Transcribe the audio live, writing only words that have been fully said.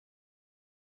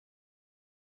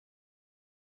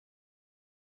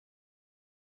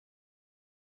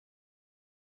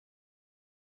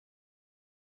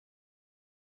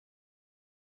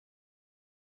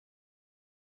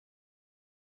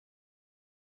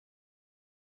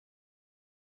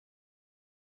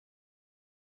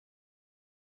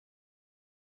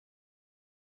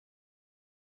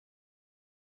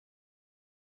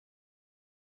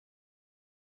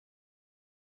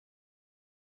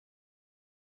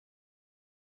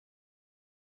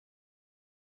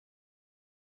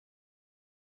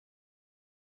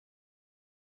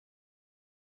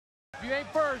If you ain't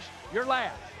first, you're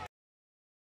last.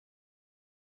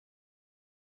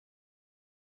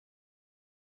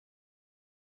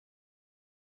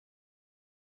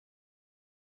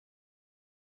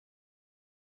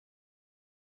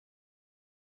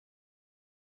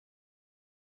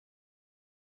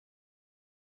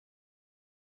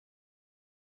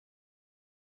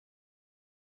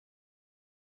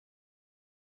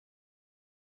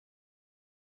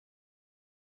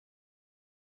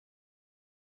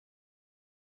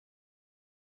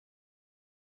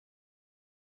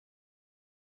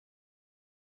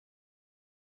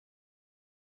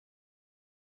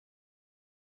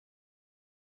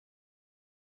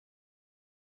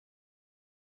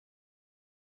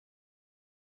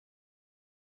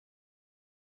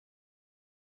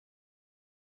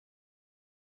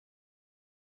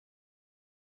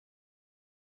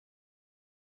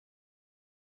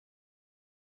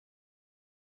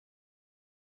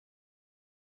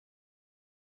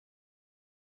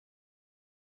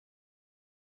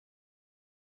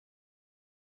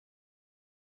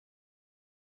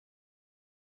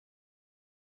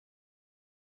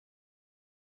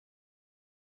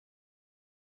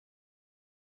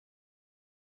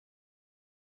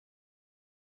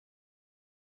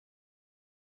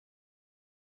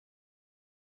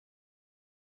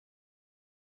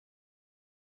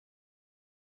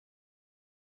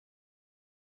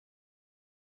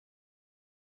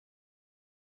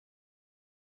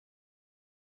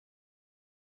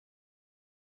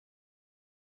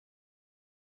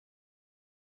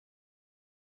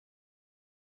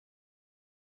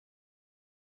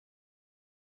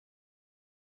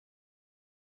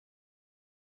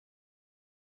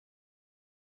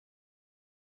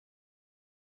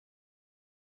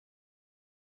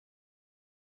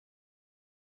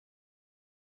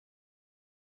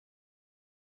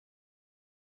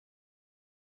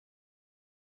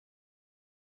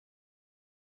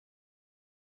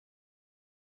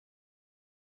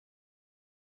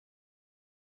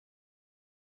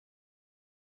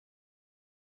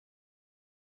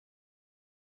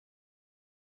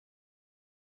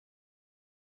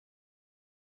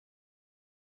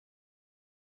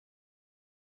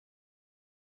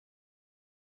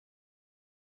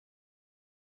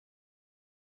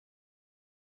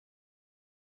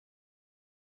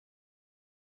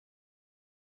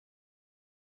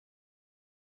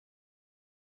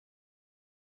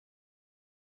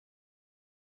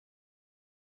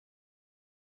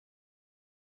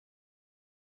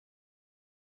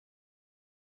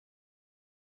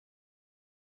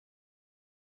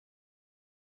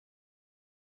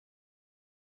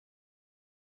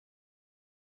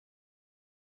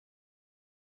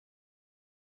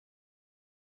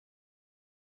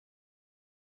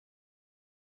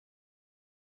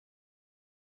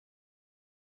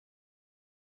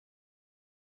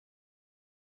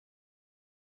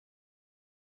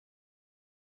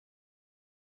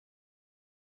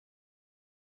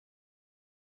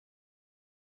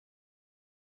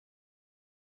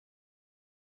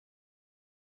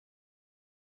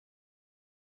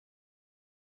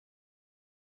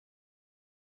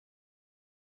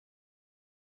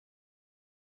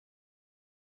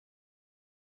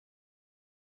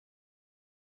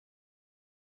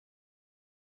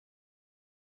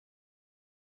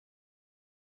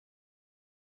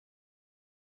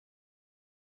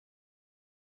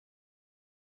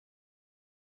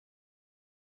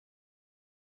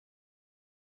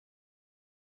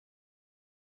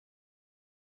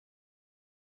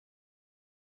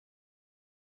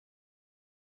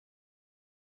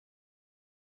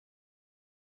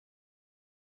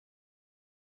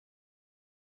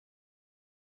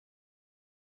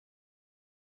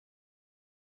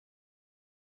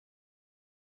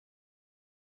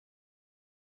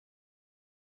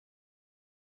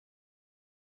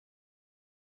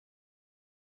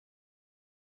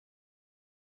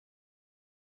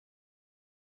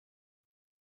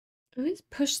 I always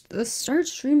push the start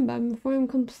stream button before I'm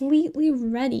completely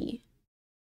ready.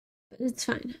 But it's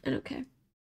fine. I don't care.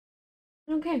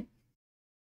 I don't care.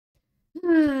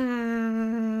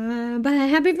 But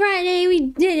happy Friday! We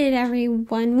did it,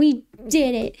 everyone! We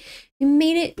did it! We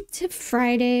made it to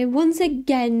Friday once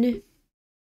again.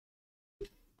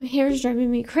 My hair is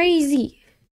driving me crazy.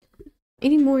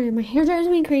 Anymore, my hair drives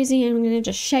me crazy. I'm gonna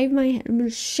just shave my head. I'm gonna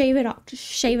shave it off. Just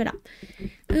shave it off.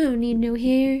 I don't need no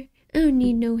hair. I don't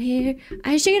need no hair.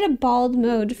 I should get a bald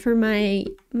mode for my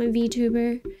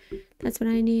VTuber. That's what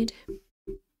I need.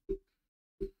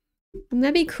 Wouldn't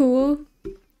that be cool?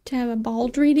 To have a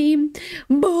bald redeem?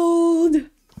 Bald!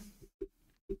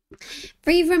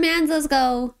 Free from ads, let's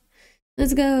go!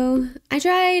 Let's go. I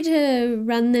try to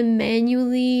run them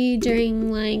manually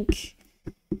during like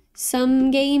some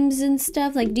games and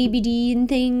stuff like DBD and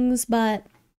things, but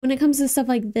when it comes to stuff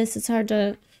like this, it's hard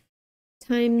to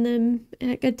time them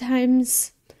at good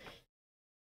times.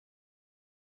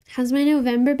 How's my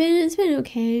November been? It's been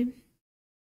okay.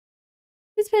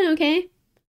 It's been okay.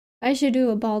 I should do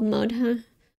a bald mode, huh?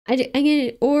 I get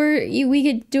it, or we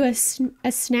could do a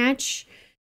snatch,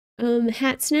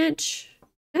 hat snatch.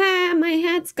 Ah, my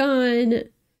hat's gone.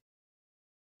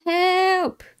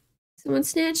 Help! Someone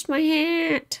snatched my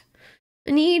hat.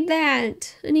 I need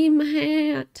that. I need my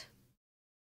hat.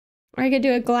 Or I could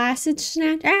do a glasses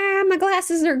snatch. Ah, my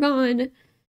glasses are gone.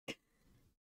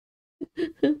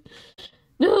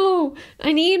 No,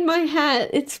 I need my hat.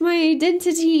 It's my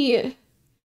identity.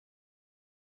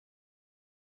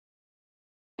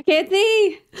 I can't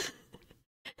see.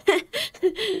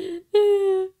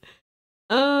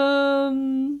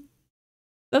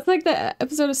 That's like the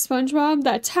episode of SpongeBob.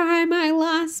 That time I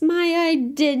lost my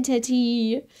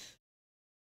identity.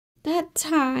 That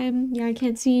time. Yeah, I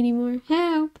can't see anymore.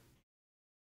 Help.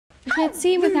 I can't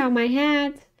see without my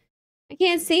hat. I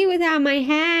can't see without my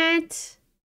hat.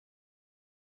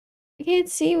 I can't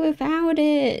see without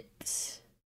it.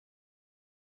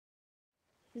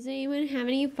 Does anyone have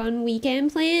any fun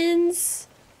weekend plans?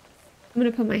 I'm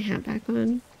gonna put my hat back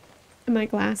on. And my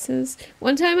glasses.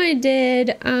 One time I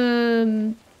did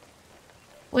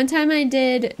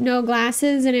no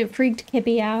glasses and it freaked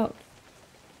Kippy out.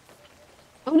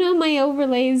 Oh no, my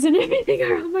overlays and everything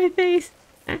are on my face.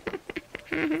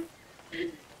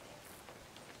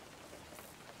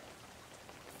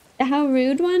 How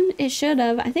rude one? It should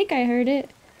have. I think I heard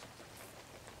it.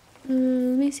 Let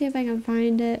me see if I can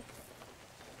find it.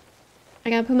 I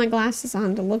gotta put my glasses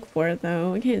on to look for it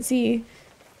though. I can't see.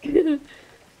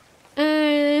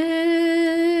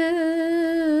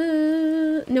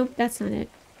 Nope, that's not it.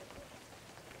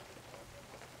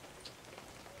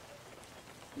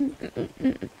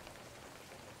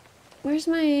 Where's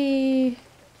my... Here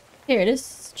it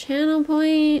is. Channel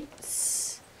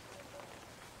points.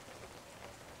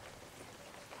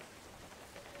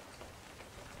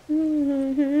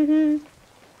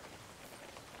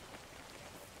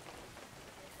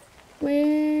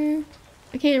 Where?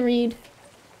 I can't read.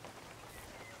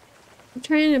 I'm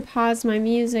trying to pause my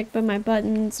music, but my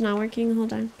button's not working.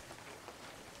 Hold on.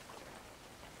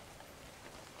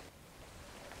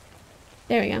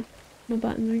 There we go. My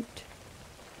button worked.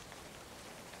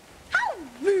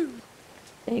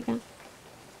 There you go.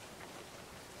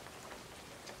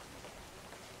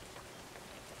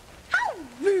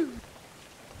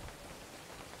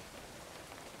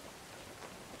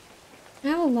 I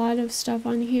have a lot of stuff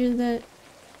on here that...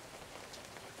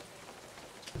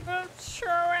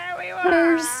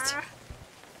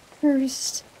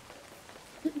 First.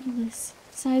 This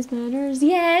size matters.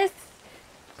 Yes!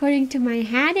 According to my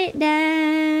hat, it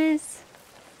does.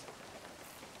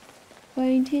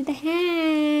 According to the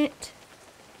hat.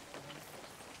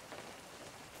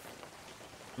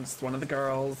 I'm just one of the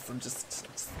girls. I'm just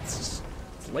it's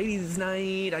ladies'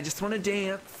 night. I just want to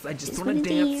dance. I just want to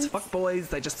dance. Fuck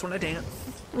boys. I just want to dance.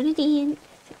 Wanna dance.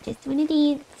 Just wanna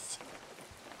dance.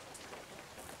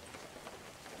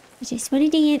 I just wanna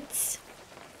dance.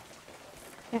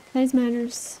 Yeah, size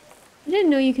matters. I didn't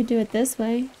know you could do it this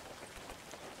way.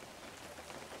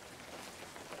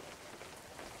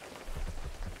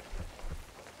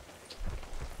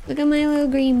 Look at my little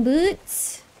green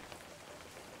boots.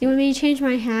 You want me to change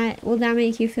my hat? Will that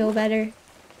make you feel better?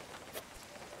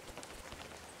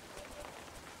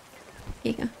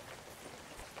 Here you go.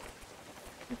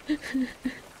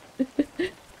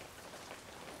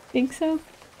 Think so?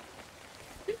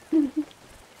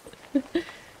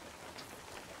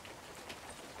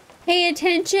 Pay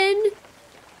attention?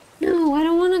 No, I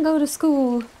don't want to go to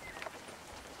school.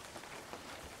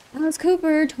 Alice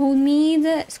Cooper told me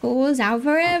that school is out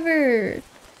forever.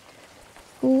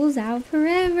 School's out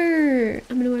forever.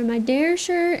 I'm gonna wear my Dare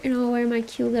shirt and I'll wear my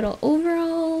cute little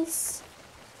overalls.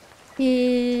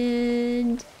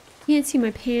 And can't see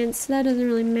my pants, so that doesn't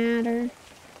really matter.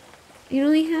 I can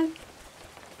only have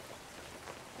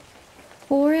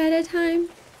 4 at a time.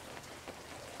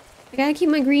 I gotta keep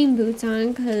my green boots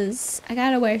on because I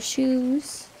gotta wear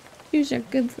shoes. Shoes are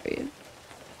good for you.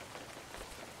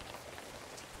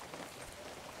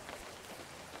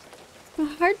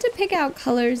 It's hard to pick out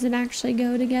colors that actually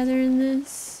go together in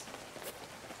this.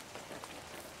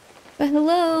 But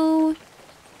hello!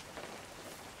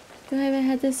 Do I have a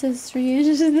head that says 3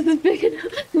 inches? Is this big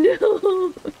enough?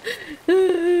 No!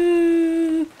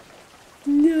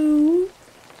 No!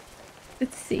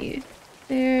 Let's see.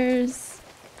 There's...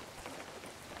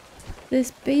 this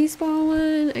baseball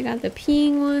one. I got the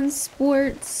peeing one,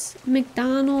 sports,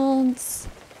 McDonald's.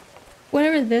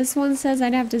 Whatever this one says,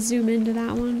 I'd have to zoom into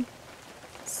that one.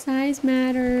 Size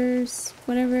matters.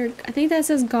 Whatever. I think that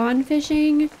says gone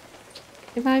fishing.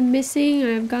 If I'm missing,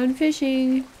 I've gone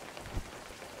fishing.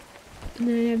 And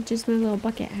then I have just my little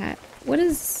bucket hat. What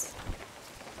is...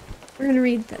 We're gonna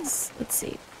read this. Let's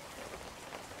see.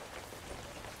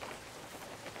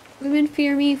 Women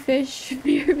fear me, fish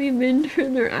fear me, men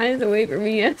turn their eyes away from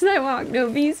me as I walk. No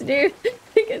beast dares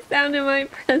make a sound in my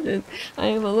presence. I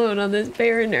am alone on this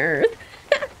barren earth.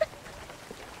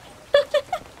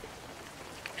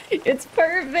 It's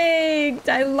perfect!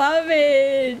 I love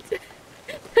it!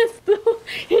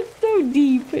 It's so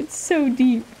deep. It's so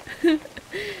deep.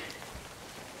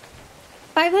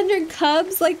 500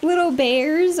 cubs like little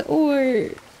bears,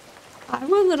 or I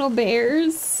want little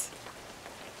bears.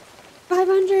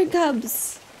 500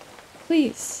 cubs.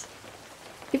 Please.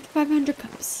 Give 500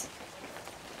 cubs.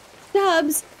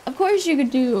 Cubs! Of course you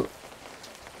could do.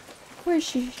 Of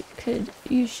course you could.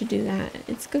 You should do that.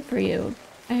 It's good for you.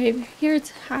 I hear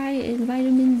it's high in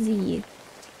vitamin Z.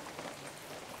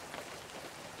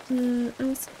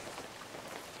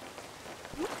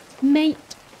 Mate.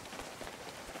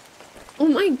 Oh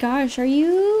my gosh, are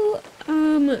you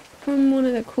from one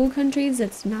of the cool countries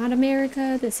that's not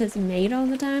America that says mate all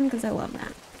the time? Because I love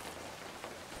that.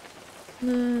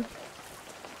 I'm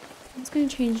just gonna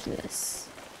change this.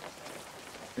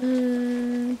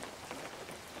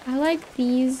 I like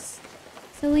these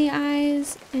silly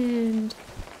eyes and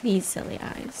these silly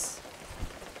eyes.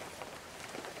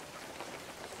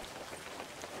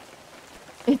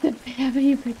 It's a baby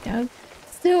you picked up.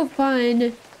 Still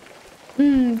fun.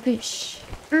 Fish.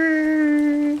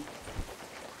 I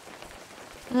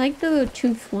like the little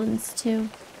tooth ones too.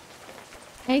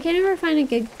 I can never find a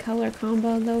good color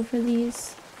combo though for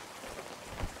these.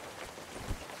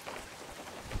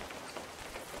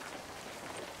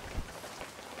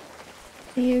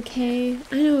 Are you okay?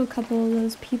 I know a couple of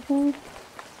those people.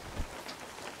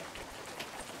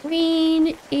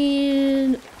 Green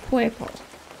and purple.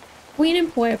 Green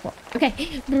and purple.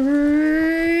 Okay.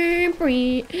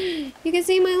 You can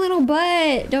see my little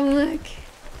butt. Don't look.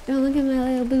 Don't look at my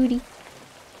little booty.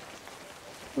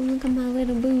 Don't look at my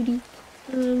little booty.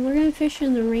 We're gonna fish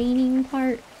in the raining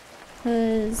part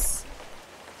because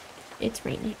it's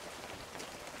raining.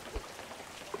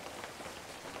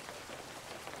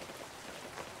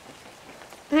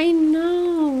 I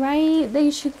know, right? They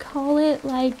should call it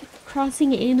like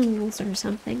crossing animals or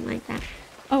something like that.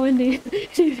 Oh, and they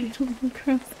don't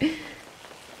cross.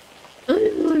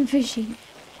 I'm fishing.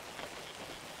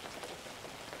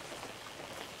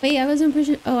 Wait, I wasn't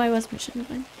pushing. Oh, I was pushing the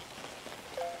button.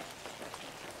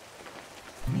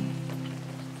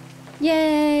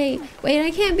 Yay! Wait,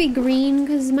 I can't be green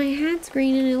because my hat's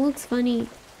green and it looks funny.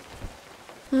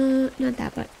 Not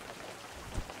that, but.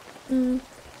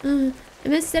 I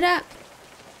messed it up.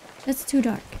 That's too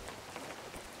dark.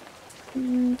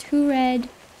 Too red.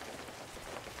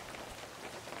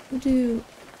 We'll do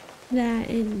that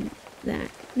and that.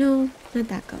 No, not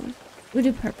that color. We'll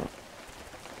do purple.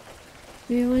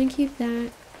 Maybe I want to keep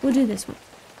that. We'll do this one.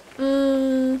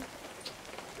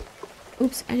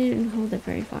 Oops, I didn't hold it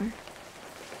very far.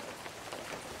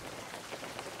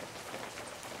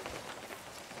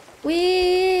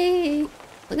 Whee!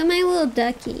 Look at my little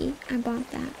ducky. I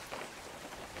bought that.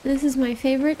 This is my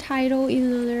favorite title,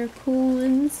 even though there are cool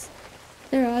ones.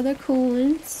 There are other cool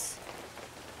ones.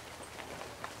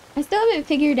 I still haven't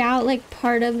figured out, like,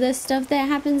 part of the stuff that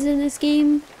happens in this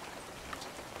game.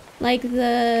 Like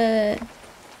the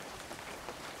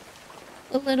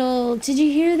little... Did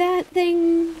you hear that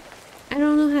thing? I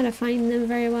don't know how to find them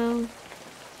very well.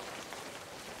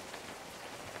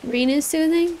 Rain is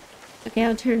soothing? Okay,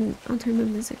 I'll turn my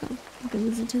music off. I can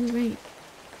listen to the rain.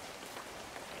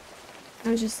 I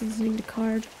was just listening to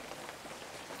Card.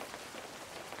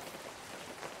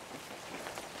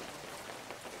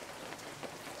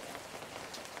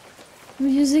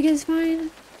 Music is fine.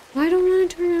 Why don't want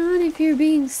to turn it on if you're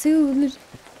being soothed?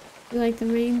 You like the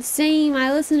rain? Same.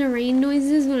 I listen to rain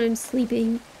noises when I'm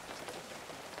sleeping.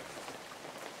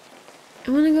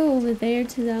 I want to go over there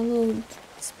to that little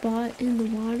spot in the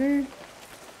water.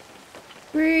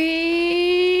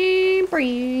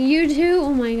 You too?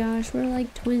 Oh my gosh, we're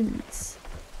like twins.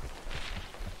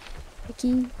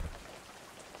 Vicky.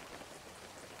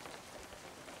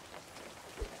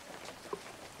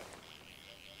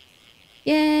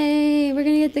 Yay! We're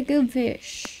gonna get the good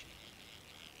fish.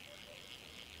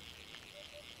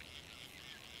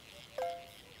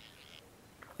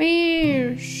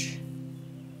 Fish.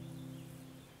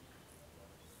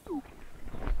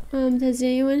 Does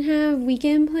anyone have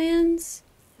weekend plans?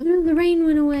 Oh no, the rain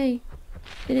went away.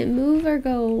 Did it move or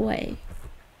go away?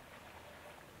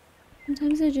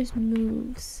 Sometimes it just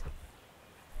moves.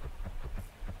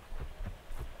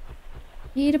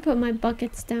 I need to put my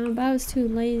buckets down, but I was too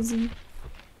lazy.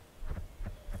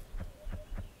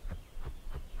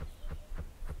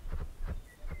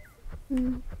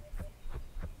 I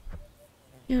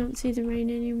don't see the rain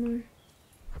anymore.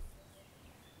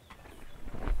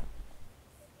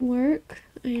 Work?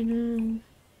 I know.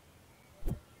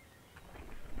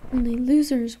 Only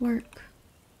losers work.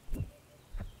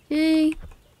 Okay.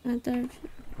 Got our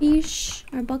fish.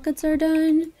 Our buckets are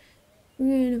done.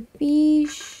 We're gonna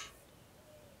fish.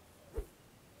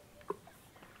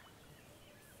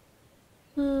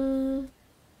 What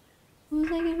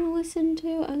was I gonna listen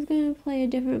to? I was gonna play a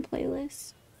different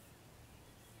playlist.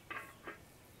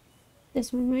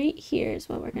 This one right here is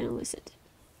what we're gonna listen to.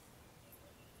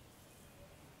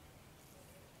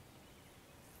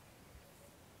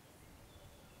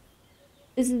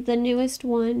 This is the newest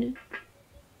one.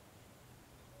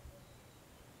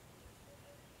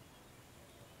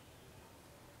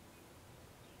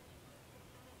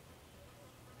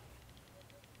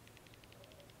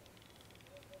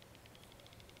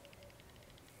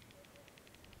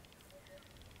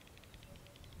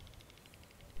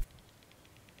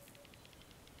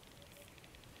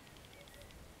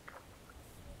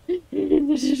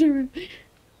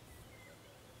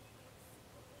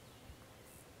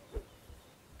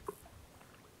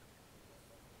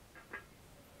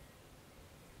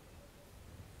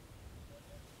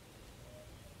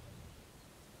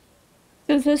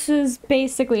 Since this is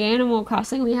basically Animal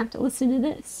Crossing, we have to listen to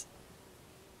this.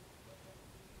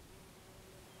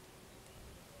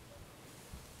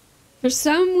 For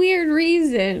some weird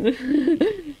reason.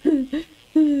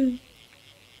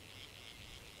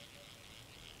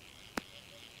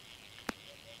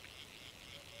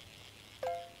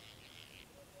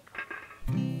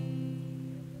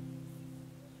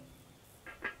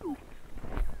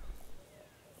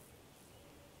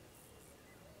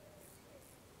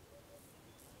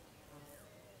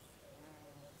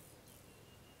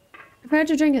 I forgot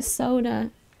to drink a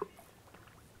soda.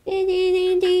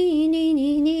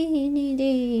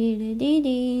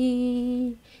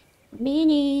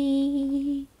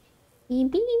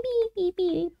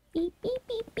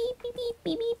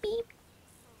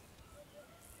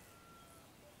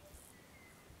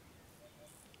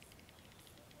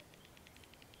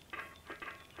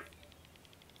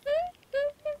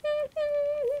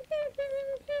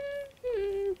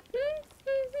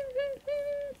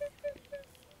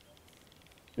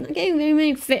 I'm not getting very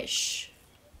many fish.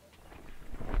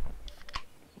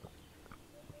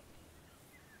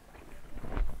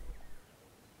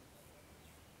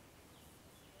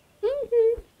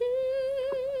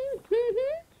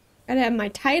 Gotta have my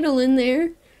title in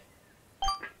there.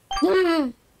 Ah,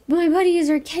 my buddies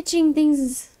are catching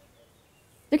things.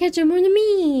 They're catching more than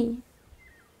me.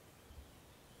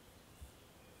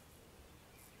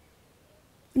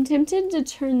 I'm tempted to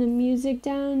turn the music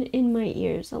down in my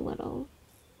ears a little.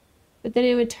 But then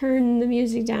it would turn the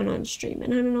music down on stream,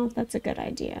 and I don't know if that's a good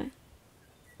idea.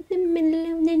 In the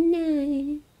middle of the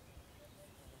night.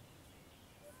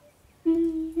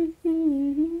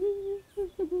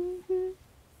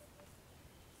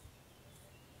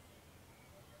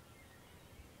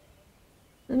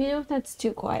 Let me know if that's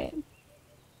too quiet.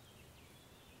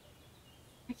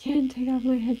 I can't take off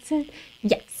my headset.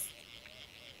 Yes.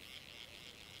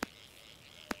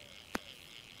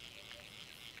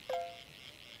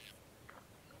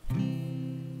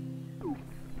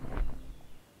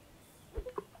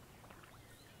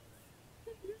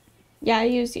 Yeah, I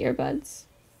use earbuds.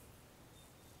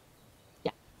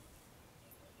 Yeah.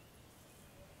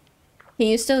 Can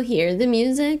you still hear the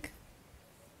music?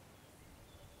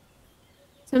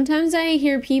 Sometimes I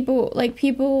hear people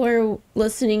are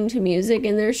listening to music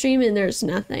in their stream and there's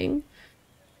nothing.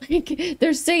 Like,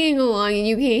 they're singing along and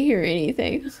you can't hear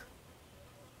anything.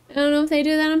 I don't know if they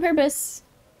do that on purpose.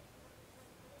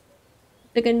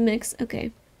 A good mix.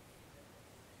 Okay.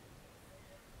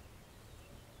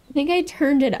 I think I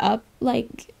turned it up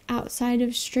like outside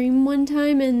of stream one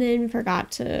time and then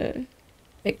forgot to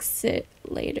fix it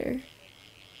later.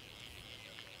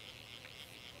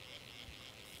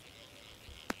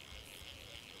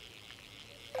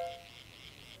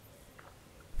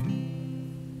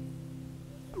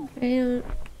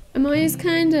 I'm always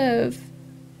kind of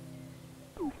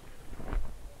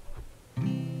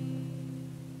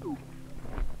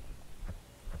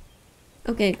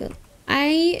okay, good.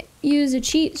 I use a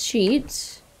cheat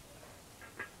sheet.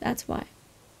 That's why.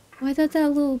 Oh, I thought that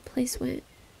little place went.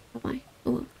 Oh my.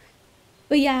 Oh well.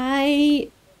 But yeah, I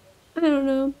don't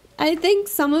know. I think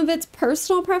some of it's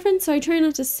personal preference, so I try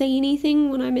not to say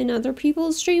anything when I'm in other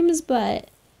people's streams, but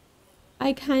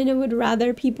I kind of would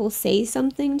rather people say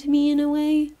something to me in a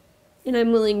way, and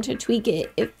I'm willing to tweak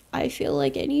it if I feel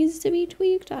like it needs to be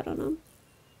tweaked. I don't know.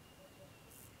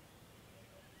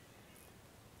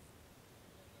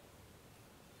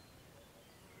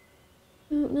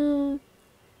 I don't know.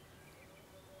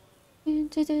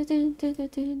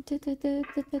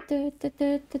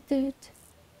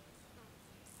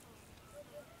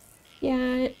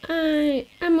 Yeah,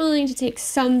 I'm willing to take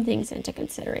some things into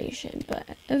consideration,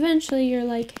 but eventually you're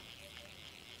like,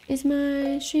 it's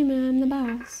my stream, I'm the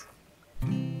boss.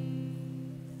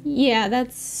 Yeah,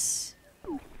 that's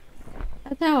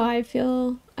how I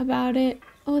feel about it.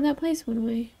 Oh, that place went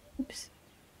away. Oops.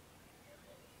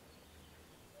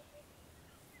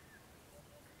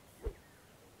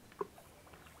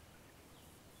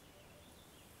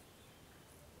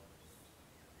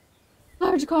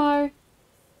 Large car.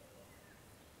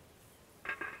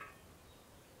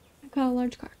 I got a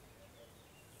large car.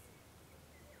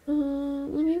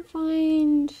 Let me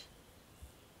find.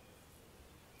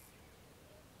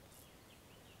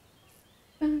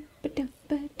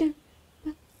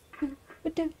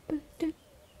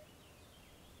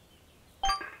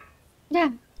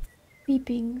 Yeah,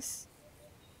 beepings.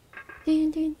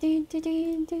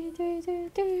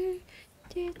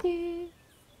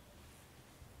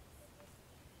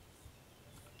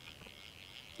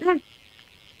 Ah.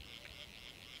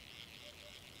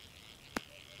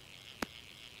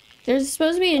 There's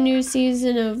supposed to be a new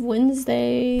season of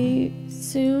Wednesday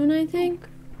soon, I think.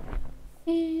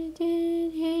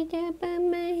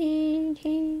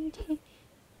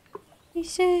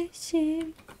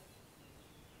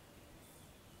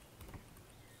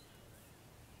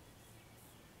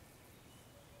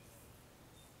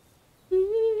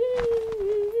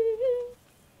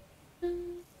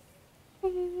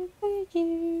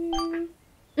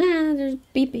 Ah, there's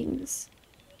beepings.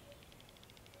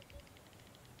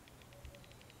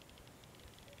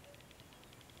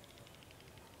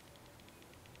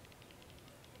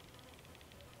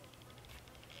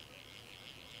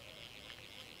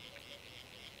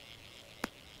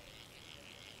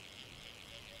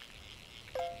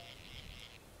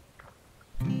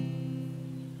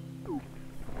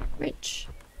 Rich.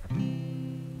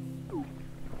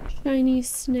 Shiny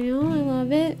snail, I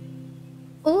love it.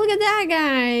 Oh, look at that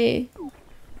guy!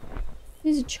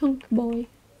 He's a chunk boy.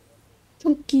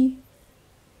 Chunky.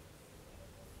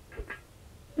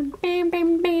 Oh,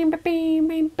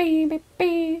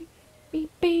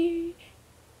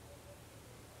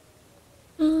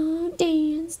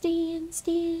 dance, dance,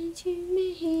 dance with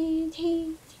my head,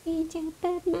 head, head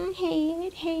above my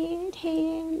head, head,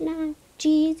 head, like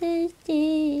Jesus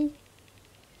did.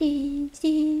 Dance,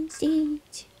 dance,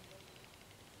 dance.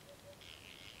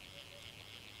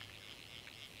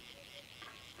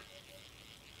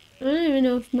 I don't even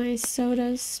know if my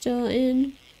soda's still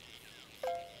in.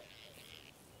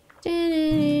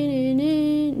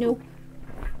 Nope.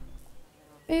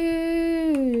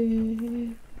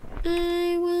 Ooh,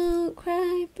 I won't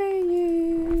cry for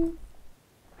you.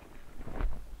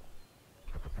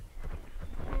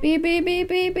 Beep, beep, beep,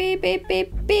 beep, beep, beep,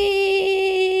 beep,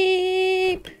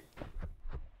 beep.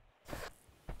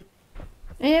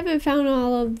 I haven't found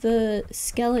all of the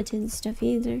skeleton stuff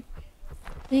either.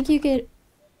 I think you could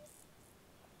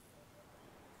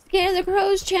Scare the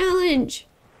Crows challenge.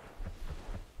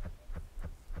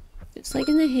 Just like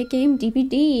in the hit game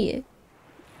DPD.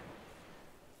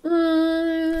 Oh,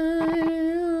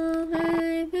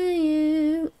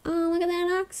 look at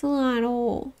that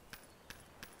axolotl.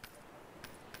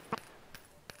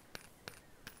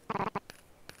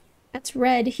 That's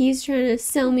Red. He's trying to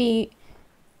sell me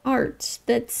art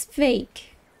that's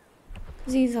fake.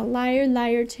 Because he's a liar,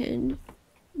 liarton.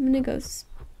 I'm gonna go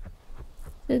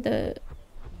to the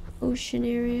ocean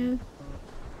area.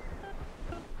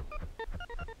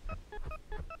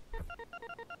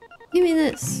 Give me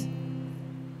this.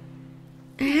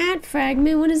 A hat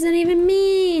fragment? What does that even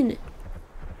mean?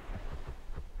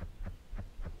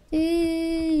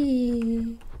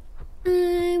 I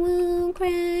won't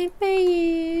cry for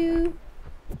you.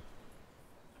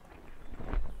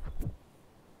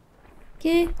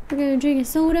 Okay, we're gonna drink a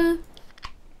soda.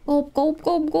 Gulp, gulp,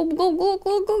 gulp, gulp, gulp, gulp,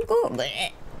 gulp, gulp, gulp.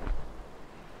 Blech.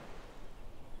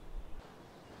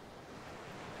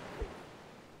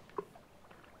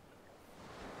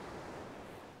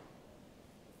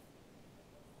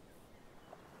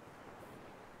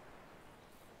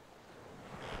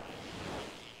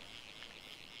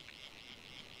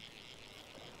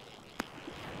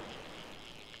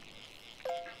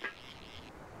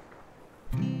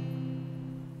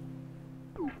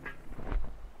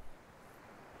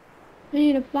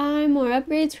 need to buy more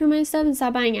upgrades for my stuff and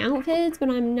stop buying outfits, but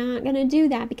I'm not gonna do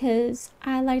that because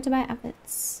I like to buy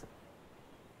outfits.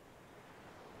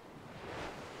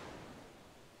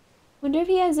 Wonder if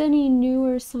he has any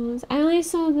newer songs. I only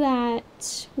saw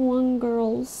that one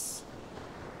girl's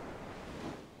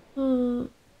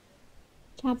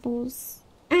Chapels.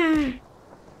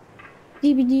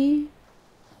 DVD.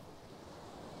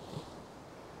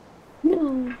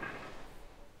 No.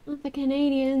 Not the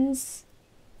Canadians.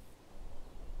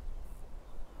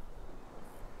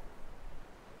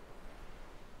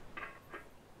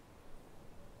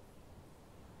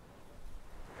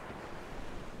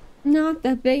 Not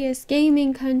the biggest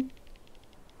gaming Didn't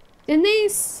they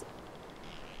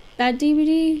that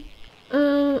DVD?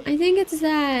 I think it's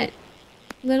that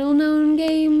little known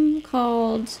game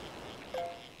called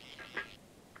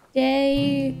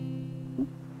Day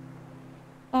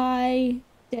by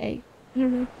Day. I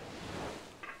don't know.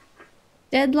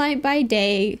 Deadlight by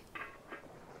Day.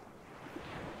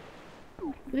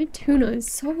 My tuna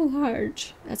is so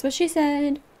large. That's what she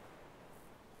said.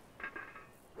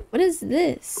 What is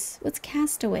this? What's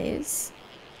Castaways?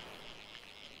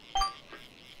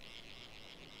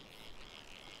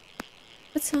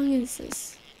 What song is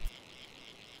this?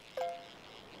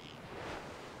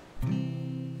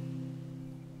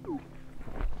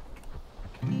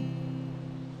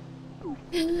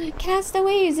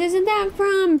 Castaways, isn't that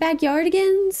from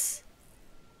Backyardigans?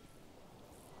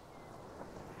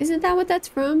 Isn't that what that's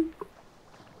from?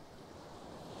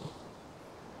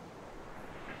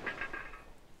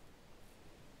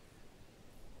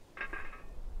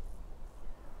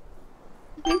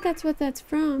 I think that's what that's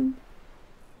from.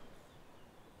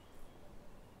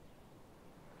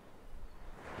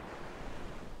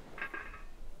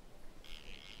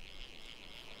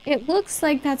 It looks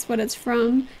like that's what it's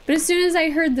from, but as soon as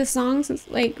I heard the songs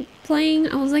like playing,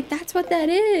 I was like, that's what that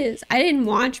is. I didn't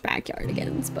watch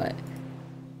Backyardigans, but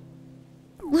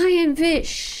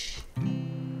Lionfish.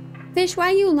 Fish,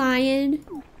 why you lying?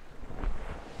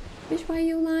 Fish, why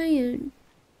you lying?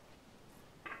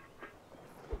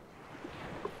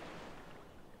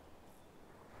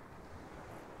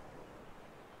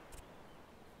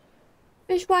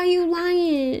 Fish, why you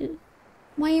lying?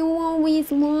 Why you always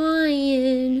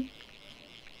lying?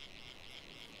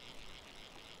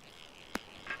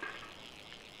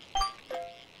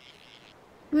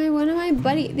 One of my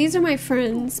buddies. These are my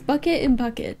friends. Bucket and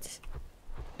Bucket.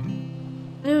 I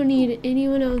don't need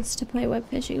anyone else to play web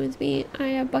fishing with me. I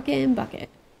have Bucket and Bucket.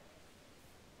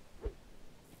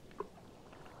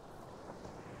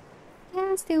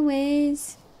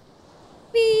 Castaways.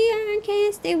 We are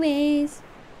castaways.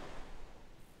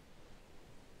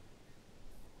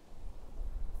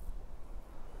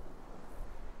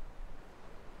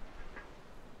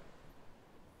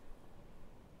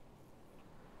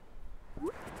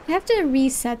 I have to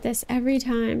reset this every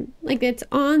time. Like it's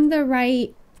on the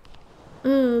right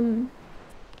I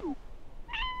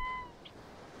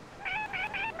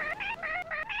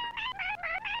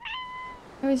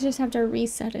always just have to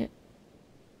reset it.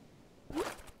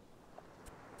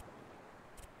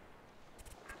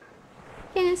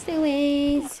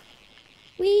 Castaways.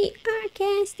 We are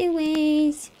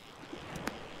castaways.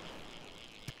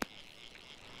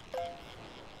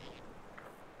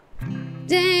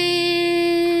 Dang!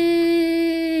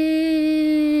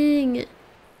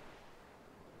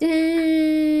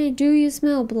 Dang! Do you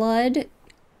smell blood?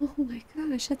 Oh my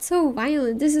gosh, that's so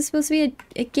violent. This is supposed to be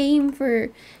a game for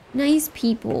nice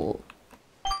people.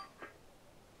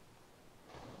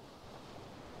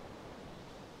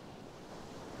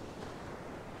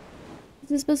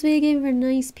 This is supposed to be a game for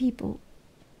nice people.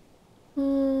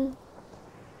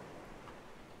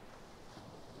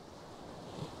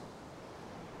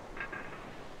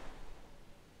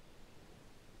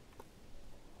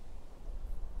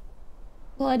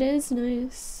 Blood is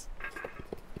nice.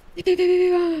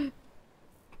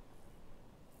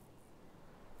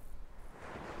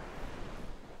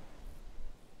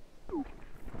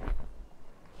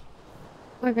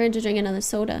 We're going to drink another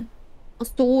soda. A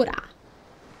soda.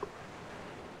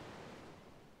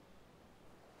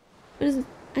 What is it?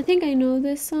 I think I know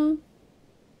this song.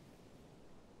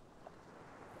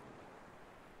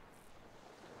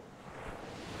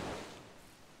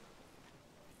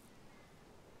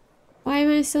 Why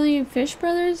am I selling Fish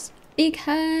Brothers?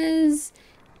 Because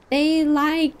they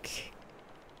like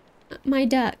my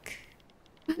duck.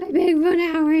 Hi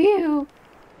Bigfoot, how are you?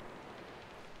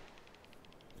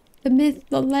 The myth,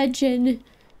 the legend.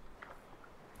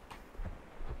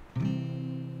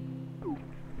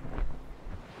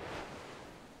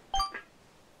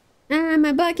 Ah,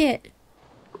 my bucket.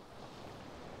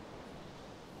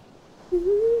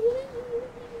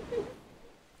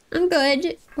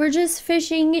 good. We're just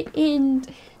fishing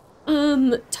and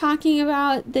talking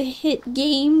about the hit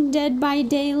game Dead by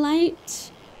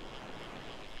Daylight.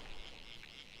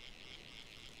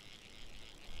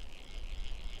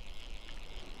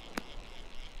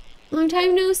 Long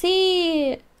time no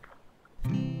see.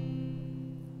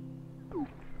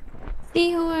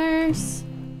 Seahorse.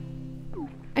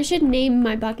 I should name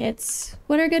my buckets.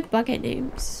 What are good bucket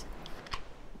names?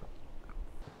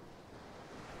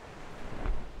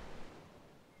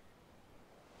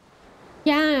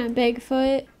 Yeah,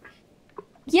 Bigfoot.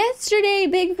 Yesterday,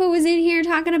 Bigfoot was in here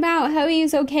talking about how he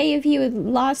was okay if he would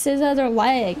lost his other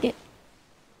leg.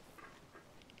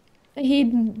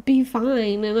 He'd be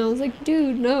fine, and I was like,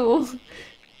 dude, no.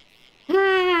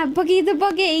 Ah, Boogie the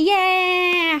Boogie,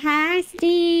 yeah! Hi,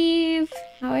 Steve.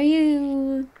 How are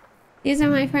you? These are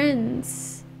my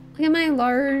friends. Look at my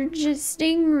large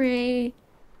stingray.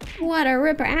 What a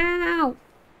ripper. Ow!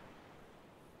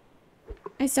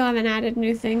 I still haven't added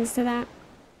new things to that.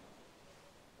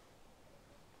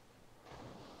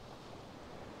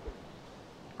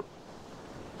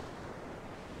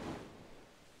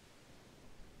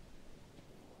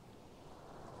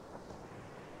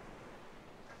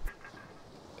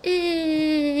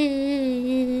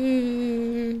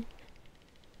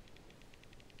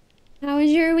 How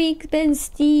has your week been,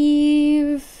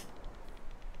 Steve?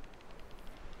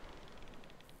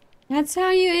 That's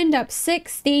how you end up sick,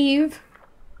 Steve.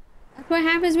 That's what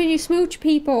happens when you smooch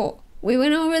people. We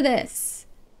went over this.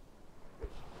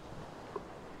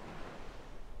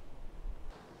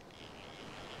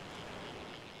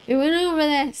 We went over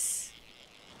this.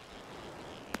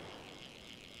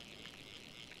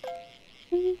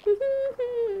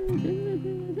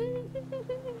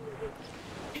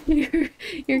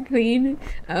 You're clean.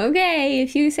 Okay,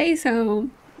 if you say so.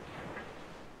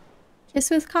 Just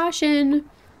with caution.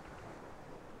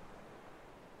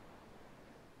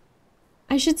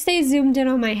 I should stay zoomed in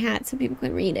on my hat so people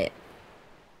can read it.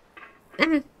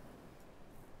 Ah.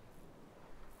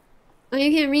 Oh,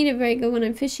 you can't read it very good when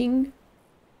I'm fishing.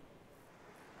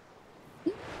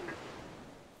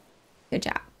 Good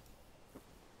job.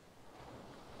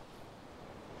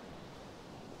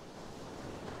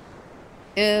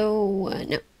 Oh,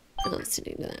 no. No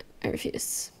listening to that. I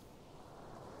refuse.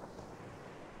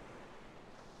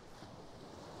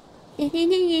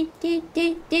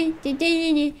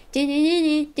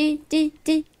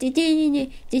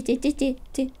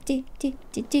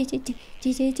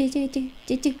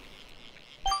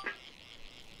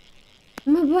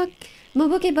 My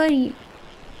bucket buddy.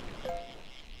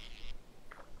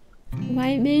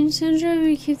 White man syndrome,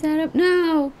 we keep that up.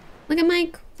 No! Look at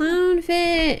my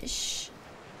clownfish.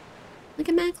 Look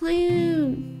at my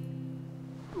clown.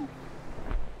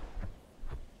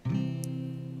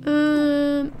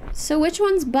 So which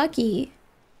one's Bucky?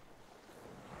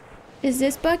 Is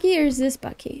this Bucky or is this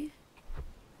Bucky?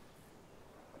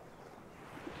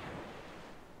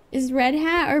 Is red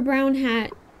hat or brown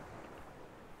hat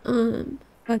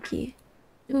Bucky?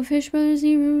 No fish brothers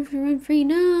need room to run free.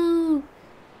 No!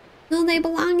 No, they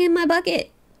belong in my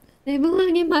bucket. They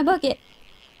belong in my bucket.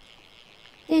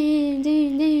 Dun,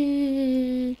 dun,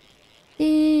 dun.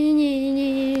 Dun, dun,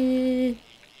 dun.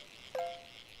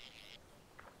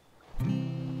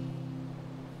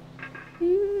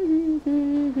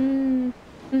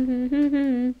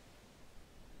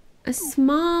 A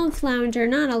small flounder,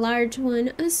 not a large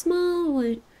one. A small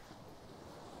one.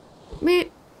 Meh.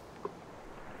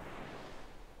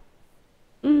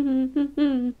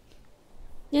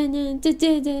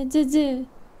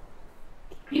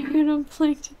 Karen on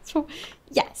plankton.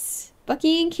 Yes,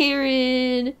 Bucky and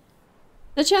Karen.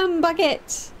 The chum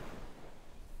bucket.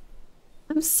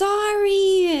 I'm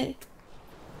sorry.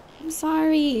 I'm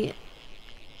sorry.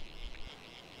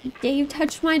 Dave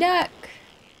touched my duck.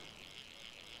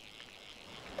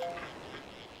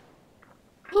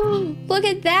 Oh, look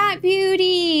at that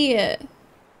beauty.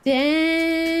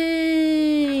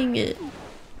 Dang.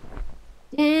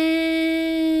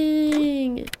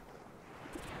 Dang. Do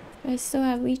I still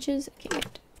have leeches? Okay,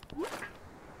 good.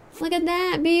 Look at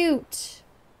that beaut.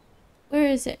 Where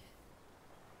is it?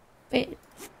 Wait,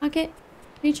 pocket?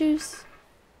 Leeches?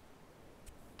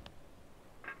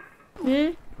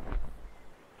 Huh?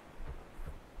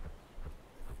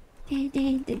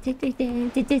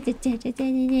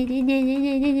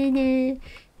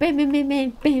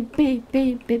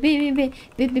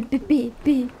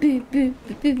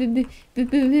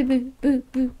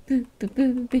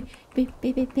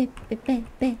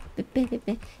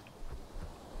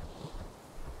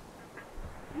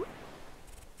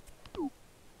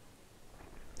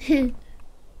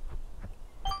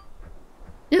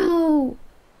 No.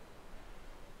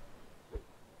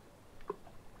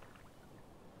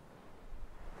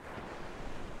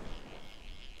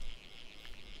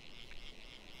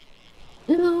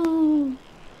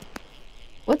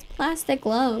 plastic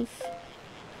glove.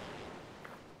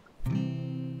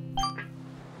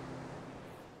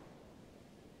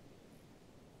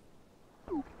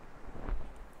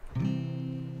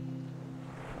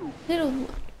 Little one.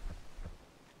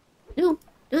 No,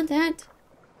 not that.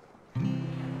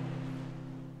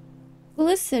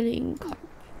 Glistening carp.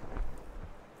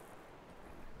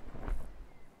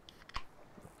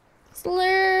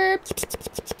 Slurp.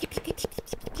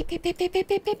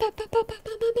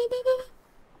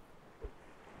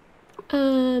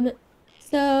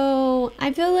 So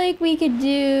I feel like we could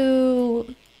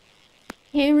do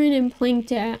Karen and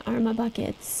Plankton are my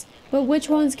buckets. But which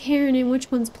one's Karen and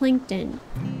which one's Plankton?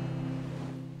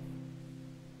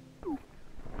 I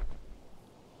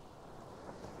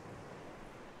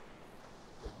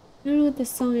don't know what this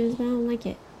song is, but I don't like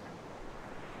it.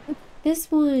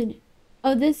 This one.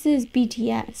 Oh, this is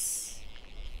BTS.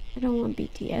 I don't want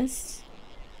BTS.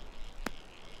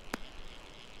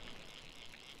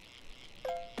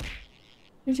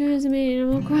 I'm trying to make an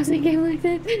Animal Crossing game like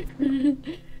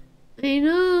that. I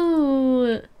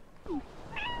know.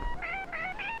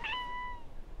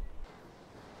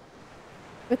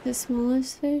 With the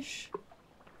smallest fish.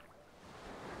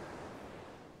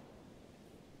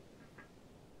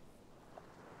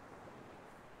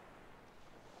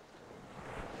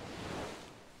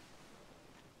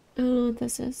 I don't know what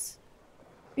this is.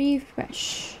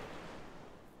 Refresh.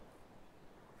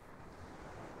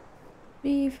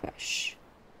 Refresh.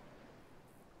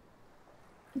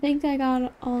 I think I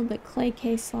got all the clay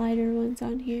case slider ones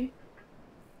on here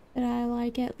that I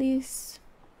like at least.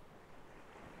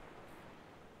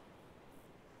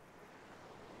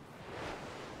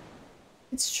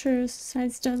 It's true,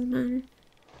 size doesn't matter.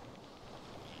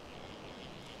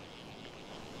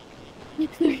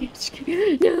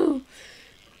 No!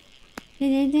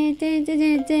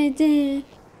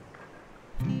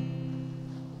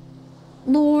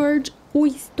 Lord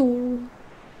Oyster.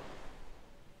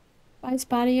 Buy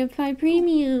Spotify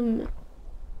Premium.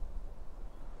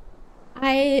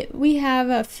 We have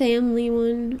a family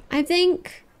one. I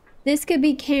think this could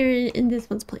be Karen and this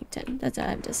one's Plankton. That's what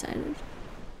I've decided.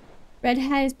 Red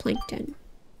hat is Plankton.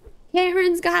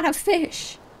 Karen's got a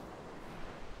fish.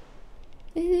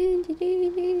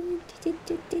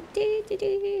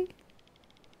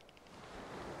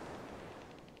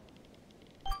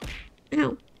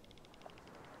 Ow.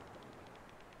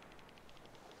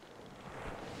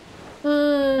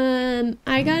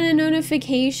 I got a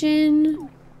notification.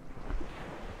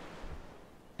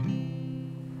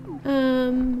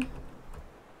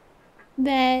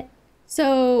 That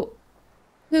so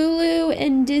Hulu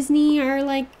and Disney are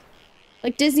like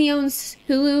Disney owns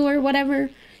Hulu or whatever,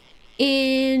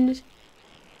 and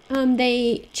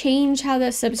they change how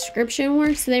the subscription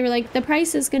works. So they were like, the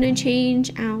price is gonna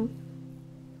change. Ow.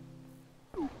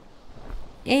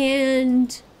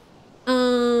 And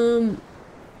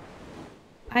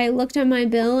I looked at my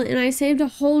bill and I saved a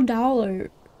whole $1.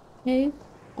 Okay,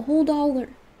 a whole $1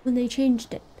 when they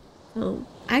changed it. So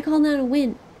I call that a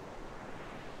win.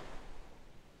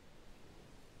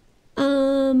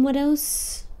 What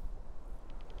else?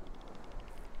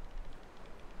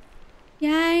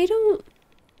 Yeah, I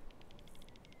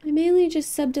mainly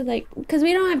just subbed to like, because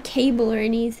we don't have cable or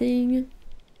anything.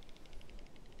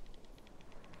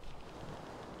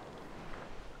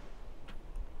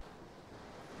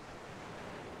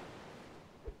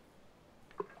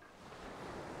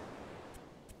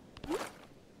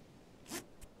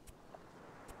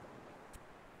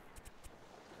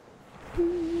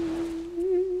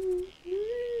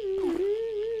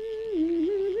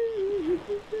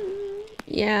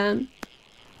 Yeah.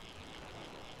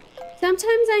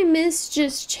 Sometimes I miss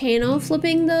just channel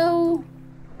flipping though.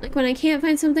 Like when I can't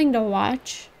find something to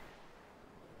watch.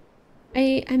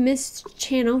 I miss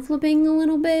channel flipping a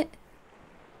little bit.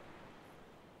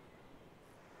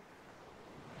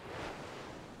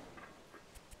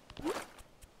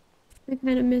 I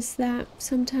kind of miss that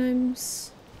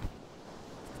sometimes.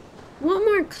 I want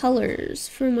more colors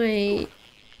for my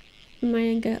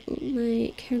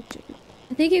character.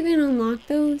 I think you can unlock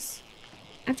those.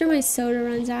 After my soda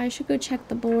runs out, I should go check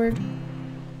the board.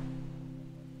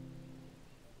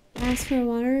 Ask for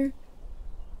water.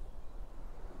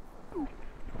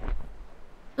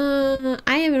 I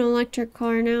have an electric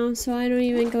car now, so I don't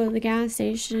even go to the gas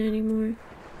station anymore.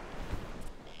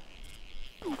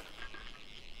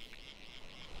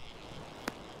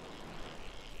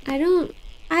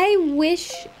 I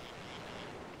wish,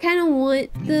 kind of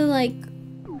want the like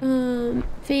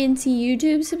fancy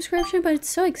YouTube subscription, but it's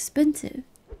so expensive.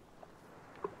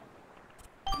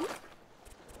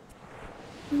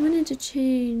 I wanted to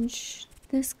change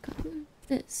this color.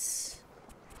 This.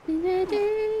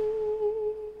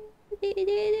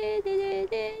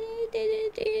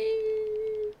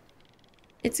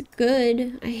 It's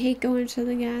good. I hate going to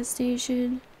the gas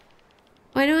station.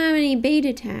 Oh, I don't have any bait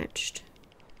attached.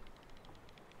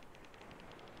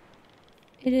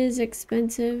 It is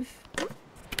expensive.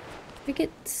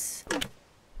 Crickets.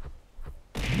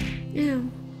 Ow.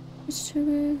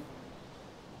 Sugar.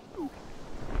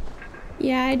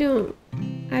 Yeah,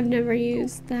 I've never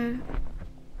used that.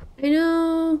 I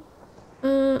know.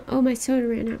 Oh, my soda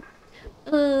ran out.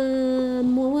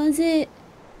 What was it?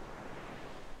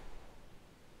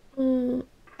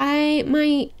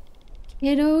 My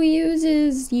kiddo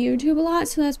uses YouTube a lot,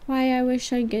 so that's why I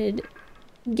wish I could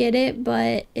get it,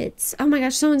 but it's, oh my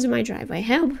gosh, someone's in my driveway.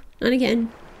 Help! Not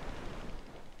again.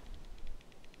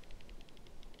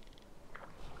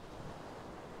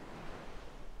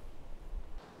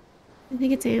 I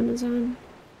think it's Amazon.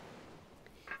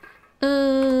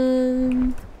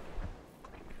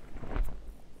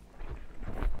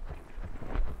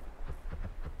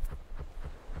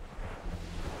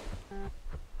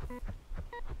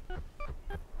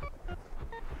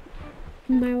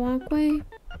 My walkway?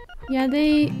 Yeah,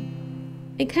 they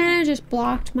kind of just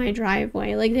blocked my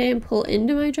driveway. Like, they didn't pull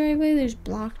into my driveway, they just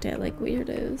blocked it like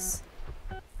weirdos.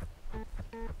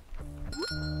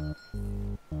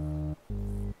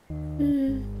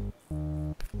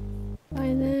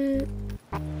 Buy that.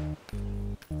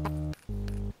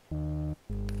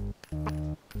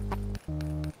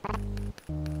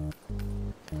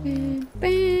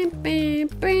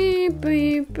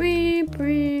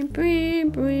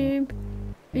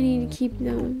 I need to keep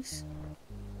those.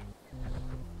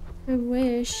 I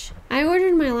wish. I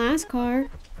ordered my last car.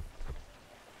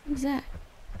 What's that?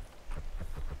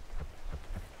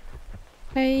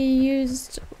 We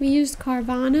used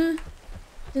Carvana,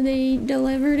 and they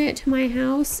delivered it to my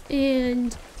house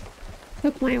and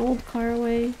took my old car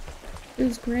away. It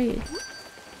was great.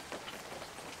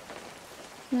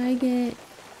 I get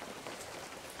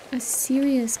a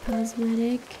serious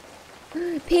cosmetic.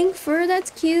 Pink fur,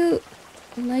 that's cute.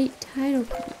 Light tidal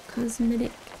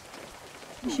cosmetic.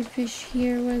 I should fish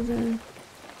here with a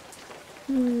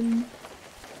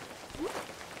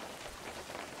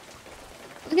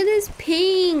look at this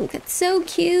pink. It's so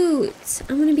cute.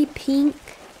 I want to be pink.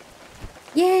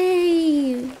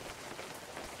 Yay!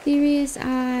 Serious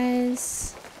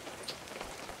eyes.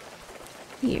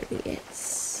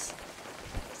 Serious.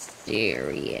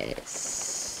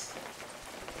 Serious.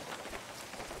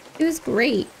 It was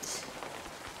great.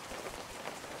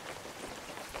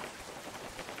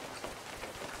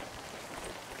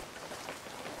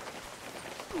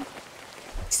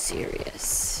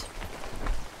 Serious.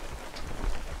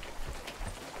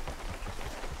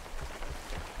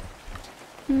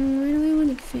 Where do we want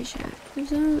to fish at?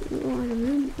 There's a lot of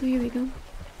room. Oh, here we go.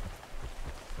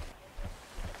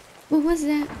 What was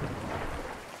that?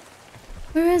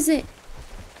 Where is it?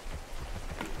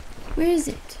 Where is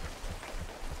it?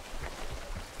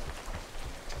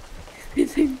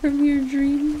 Anything from your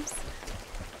dreams?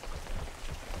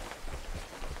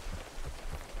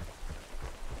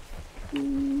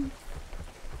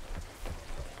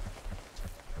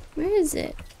 Where is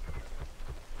it?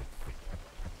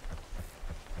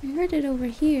 I heard it over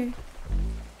here.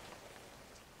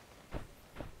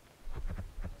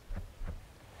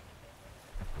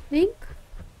 Think?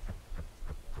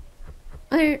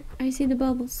 There, I see the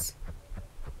bubbles.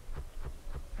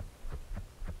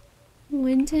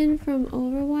 Winton from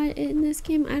Overwatch in this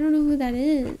game? I don't know who that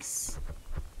is.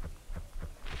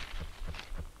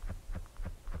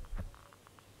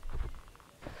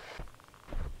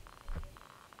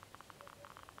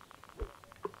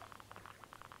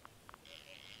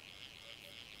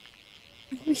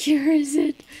 Where is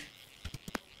it?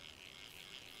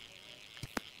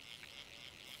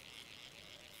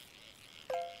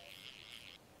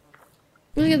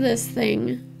 Look at this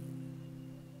thing.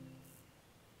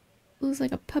 Looks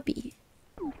like a puppy.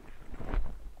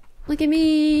 Look at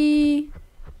me.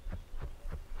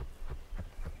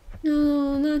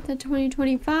 No, not the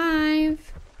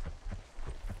 2025.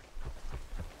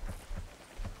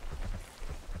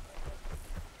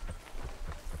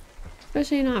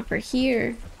 Especially not for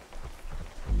here.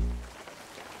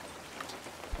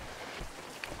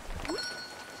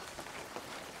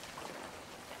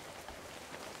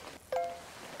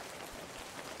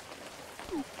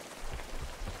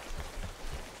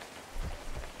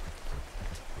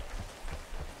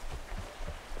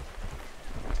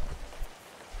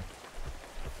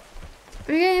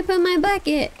 Where did I put my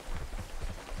bucket?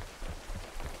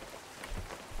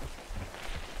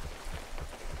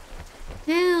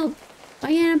 Help! I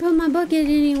can't put my bucket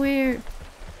anywhere.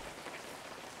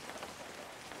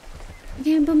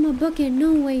 bucket,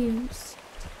 no waves.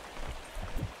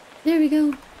 There we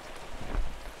go. I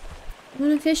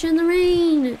wanna fish in the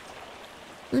rain.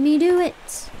 Let me do it.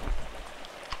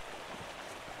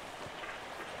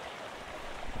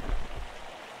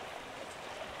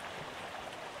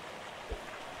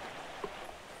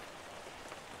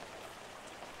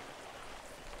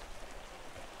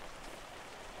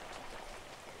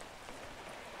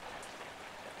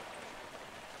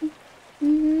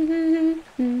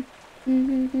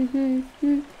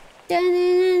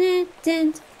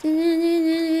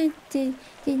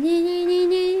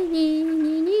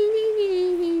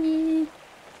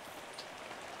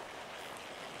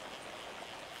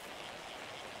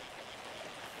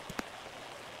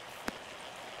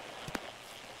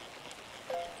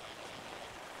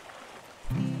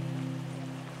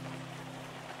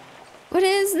 What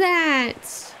is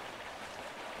that?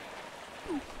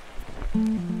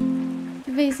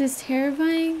 The face is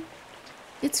terrifying.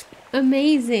 It's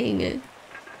amazing.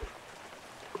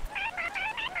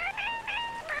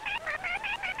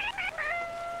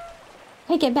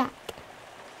 Take it back.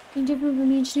 And different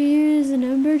from each year is an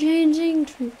ever-changing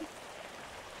truth.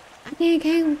 I can't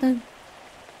count them.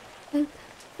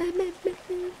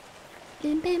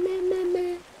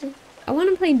 I want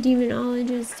to play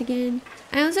Demonologist again.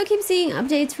 I also keep seeing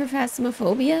updates for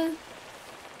Phasmophobia.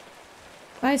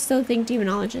 But I still think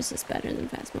Demonologist is better than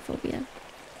Phasmophobia.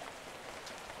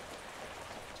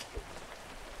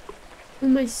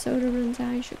 When my soda runs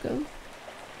out, I should go.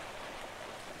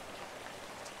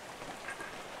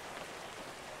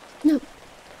 No.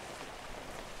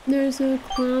 There's no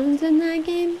clowns in that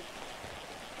game?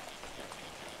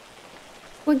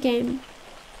 What game?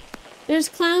 There's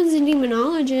clowns and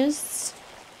demonologists.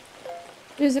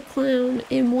 There's a clown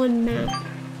in one map.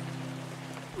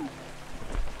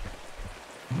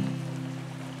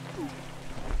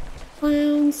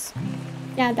 Clowns.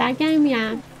 Yeah, that game,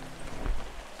 yeah.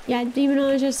 Yeah,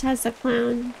 demonologist has a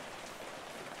clown.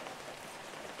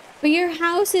 But your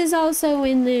house is also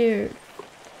in there.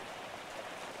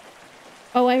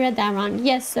 Oh, I read that wrong.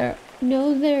 Yes, sir.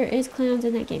 No, there is clowns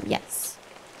in that game. Yes.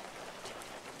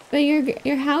 But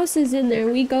your house is in there.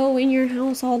 We go in your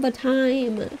house all the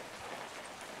time.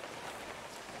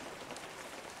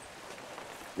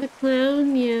 The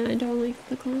clown? Yeah, I don't like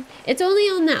the clown. It's only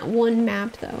on that one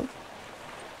map, though.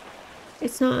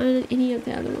 It's not on any of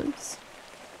the other ones.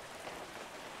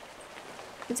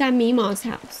 It's at Mima's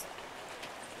house.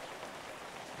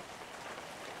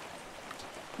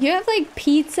 You have like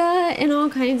pizza and all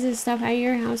kinds of stuff at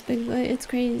your house, Bigfoot. It's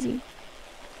crazy.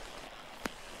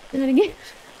 Not again.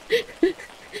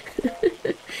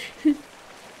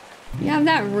 You have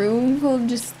that room full of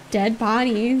just dead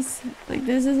bodies. Like,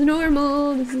 this is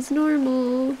normal. This is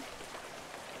normal.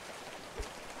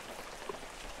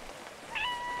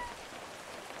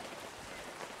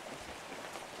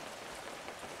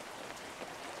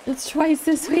 It's twice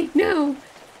this week. No.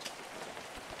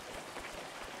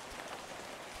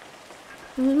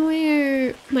 I'm gonna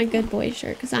wear my good boy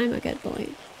shirt because I'm a good boy.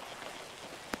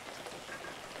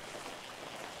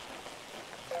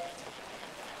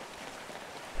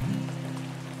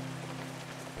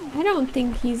 I don't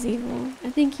think he's evil. I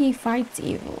think he fights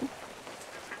evil.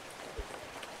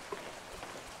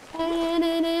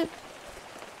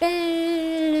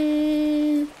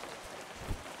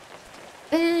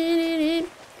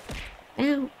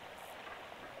 Ow.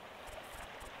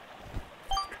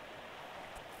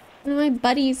 One of my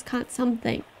buddies caught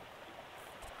something.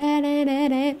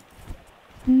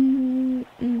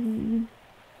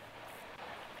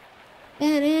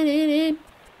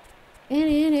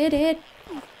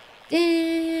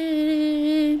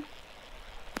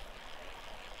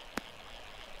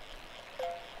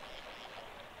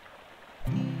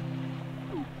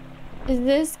 Is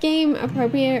this game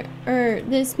appropriate, or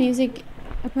this music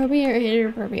appropriate or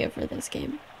inappropriate for this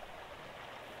game?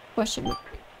 Question mark.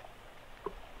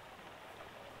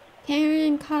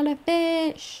 Karen caught a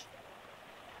fish.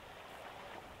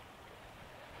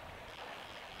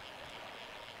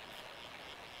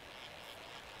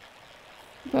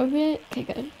 Appropriate? Okay,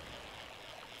 good.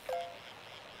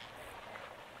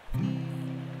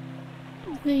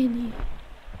 Tiny.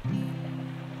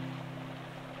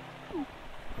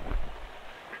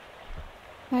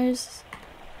 Fires.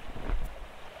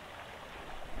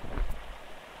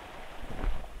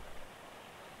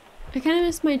 I kind of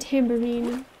miss my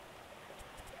tambourine.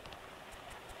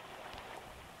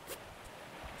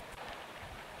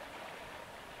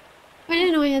 I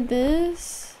didn't know I had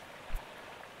this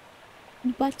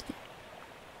button.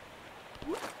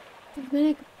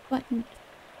 Cosmetic button.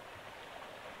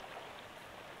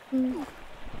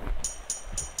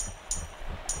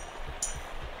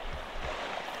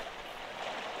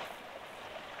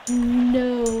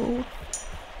 No.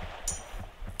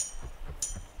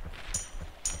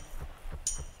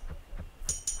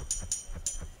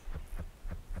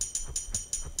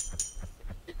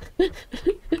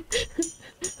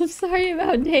 I'm sorry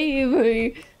about Dave.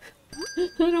 I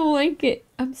don't like it.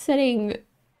 I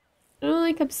don't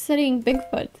like upsetting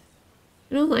Bigfoot.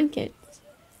 I don't like it.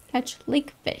 Catch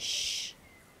lake fish.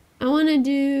 I want to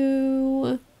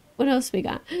do... What else we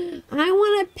got? I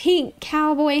want a pink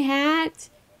cowboy hat.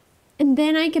 And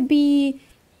then I could be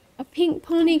a pink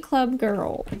pony club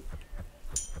girl.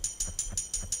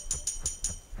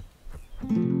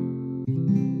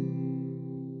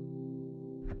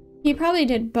 He probably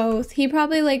did both. He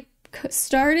probably like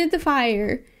started the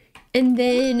fire and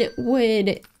then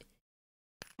would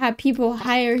have people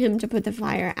hire him to put the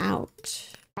fire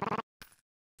out.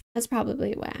 That's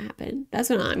probably what happened. That's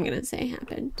what I'm gonna say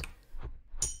happened.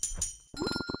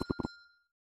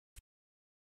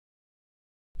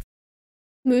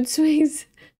 Mood swings.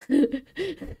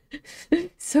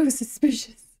 So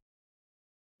suspicious.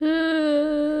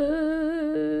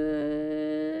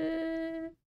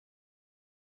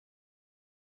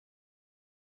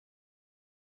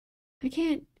 I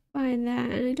can't find that,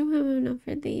 and I don't have enough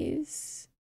for these.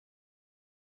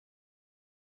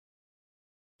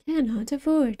 Cannot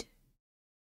afford.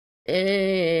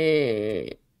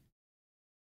 I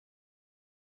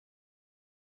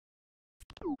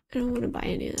don't want to buy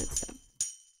any of that stuff.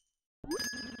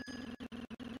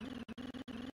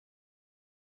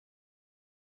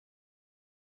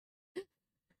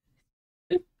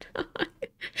 That's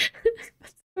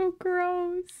so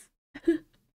gross.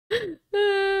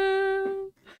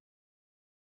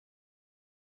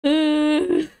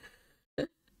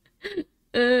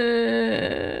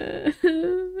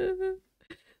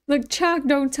 Look, Chalk,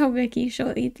 don't tell Vicky.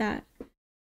 She'll eat that.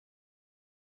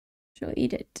 She'll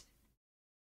eat it.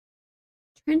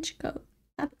 Trench coat,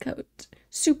 top coat,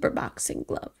 super boxing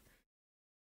glove.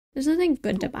 There's nothing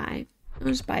good to buy. I'll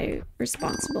just buy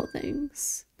responsible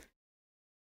things.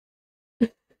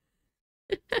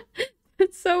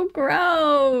 It's so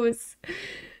gross.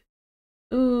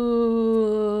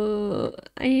 Ooh,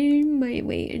 I might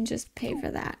wait and just pay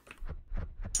for that.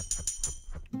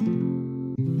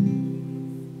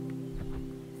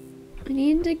 I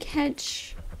need to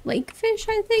catch lake fish,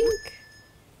 I think.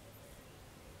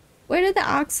 Where did the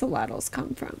axolotls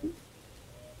come from?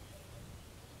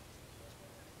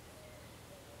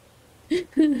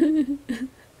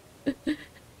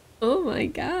 Oh my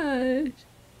gosh.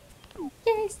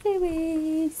 Yes, there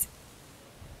is.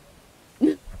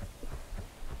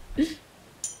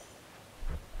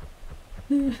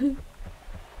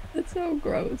 That's so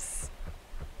gross.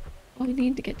 Oh, I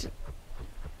need to get to...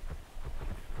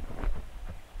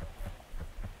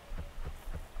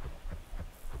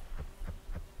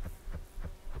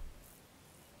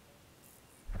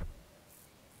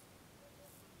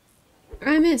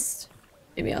 I missed.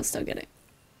 Maybe I'll still get it.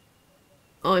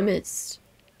 Oh, I missed.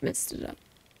 Messed it up.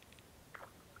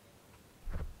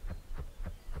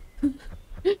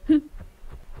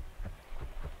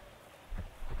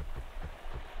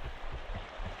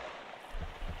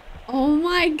 Oh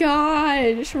my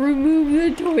gosh, remove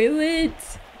the toilet.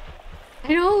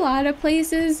 I know a lot of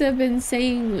places have been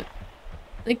saying,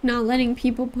 like, not letting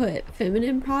people put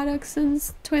feminine products in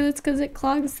toilets because it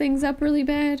clogs things up really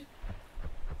bad.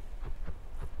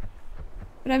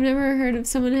 But I've never heard of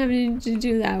someone having to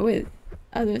do that with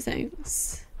other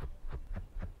things.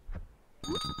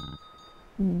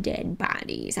 Dead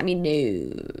bodies. I mean,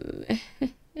 no.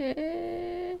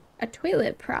 A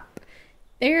toilet prop.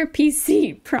 Therapy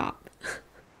seat prop.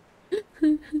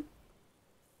 I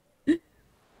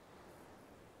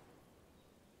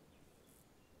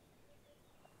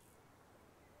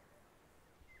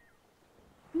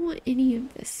don't want any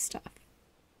of this stuff.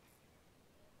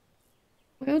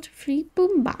 Oil-free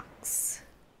boombox.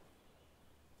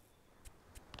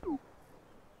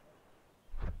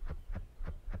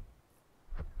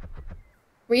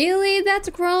 Really? That's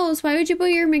gross. Why would you put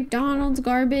your McDonald's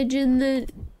garbage in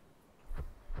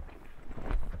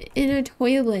a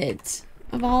toilet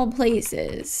of all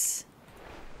places?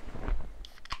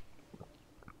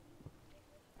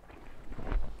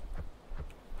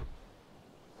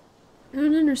 I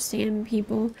don't understand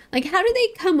people. Like, how do they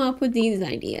come up with these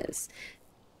ideas?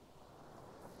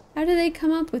 How do they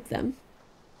come up with them?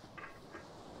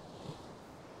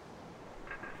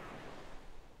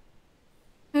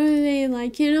 How do they,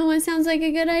 like, you know what sounds like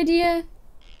a good idea?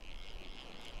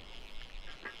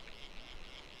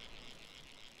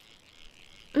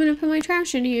 I'm gonna put my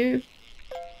trash in here.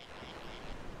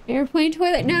 Airplane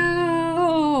toilet?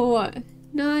 No!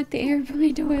 Not the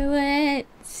airplane toilet.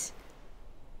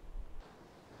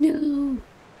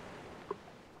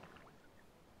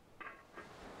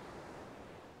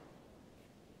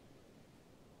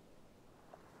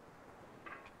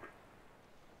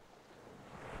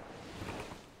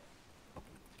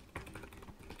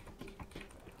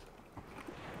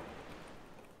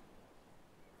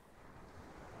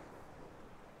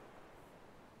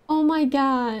 my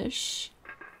gosh.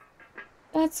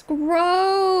 That's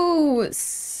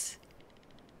gross.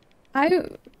 I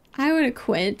would have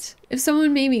quit. If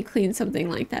someone made me clean something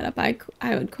like that up, I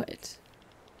would quit.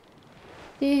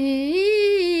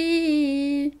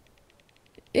 Ew,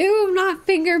 I'm not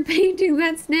finger painting.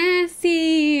 That's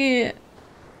nasty.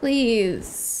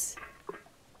 Please.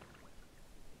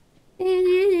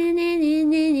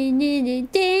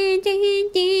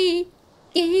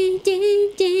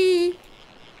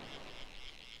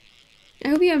 I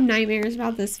hope you have nightmares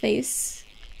about this face.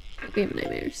 I hope you have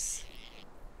nightmares.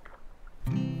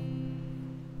 I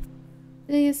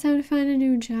think it's time to find a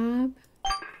new job.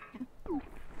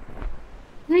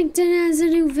 LinkedIn has a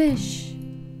new fish.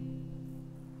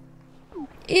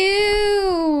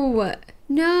 Ew!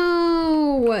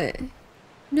 No!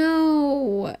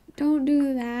 No! Don't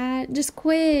do that. Just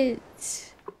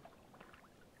quit.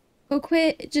 Go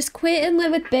quit. Just quit and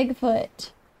live with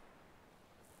Bigfoot.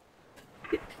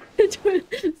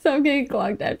 So I'm getting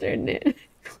clogged after it.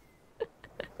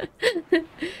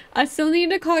 I still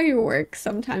need to call your work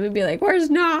sometime and be like,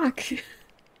 where's Knock? Is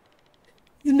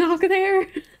Knock there?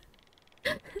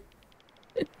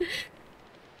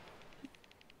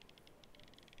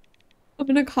 I'm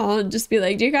gonna call and just be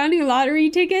like, do you got any lottery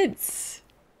tickets?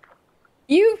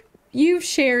 You've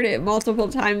shared it multiple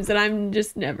times and I'm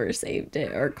just never saved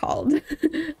it or called.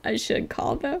 I should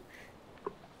call though.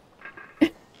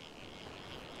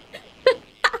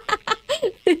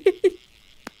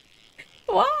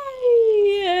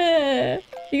 Why?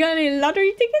 You got any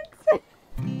lottery tickets?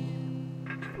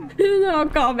 And then I'll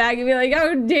call back and be like,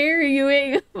 how dare you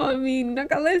hang up on me,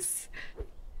 Knuckles?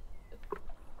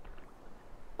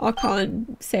 I'll call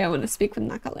and say I want to speak with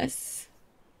Knuckles.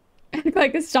 Act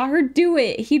like a star, do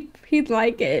it. He'd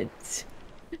like it.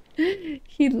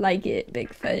 He'd like it,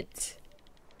 Bigfoot.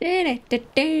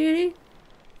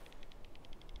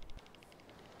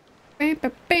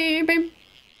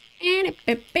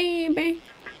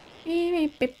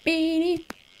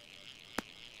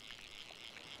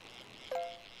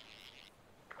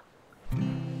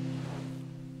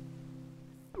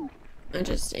 Not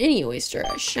just any oyster,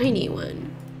 a shiny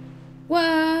one.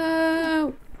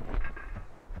 Whoa!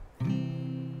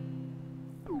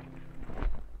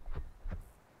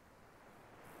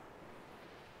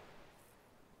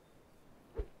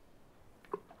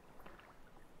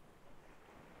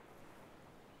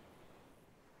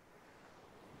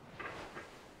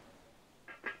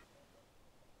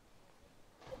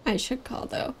 I should call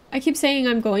though. I keep saying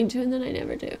I'm going to and then I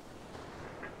never do.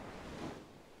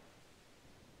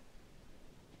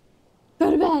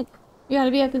 Go to bed. You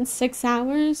gotta be up in 6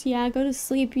 hours? Yeah, go to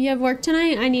sleep. You have work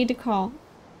tonight? I need to call.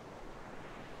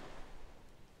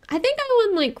 I think I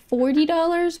won like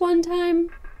 $40 one time.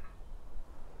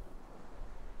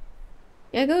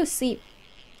 Yeah, go to sleep.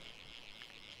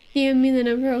 DM me the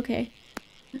number, okay.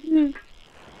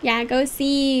 Yeah, go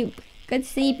sleep. Good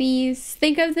sleepies.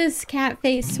 Think of this cat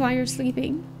face while you're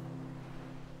sleeping.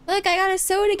 Look, I got a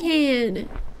soda can.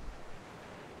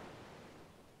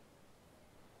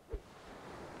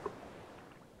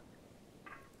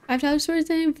 $5 worth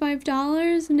and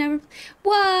 $5? Never.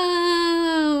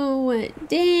 Whoa!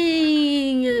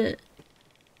 Dang!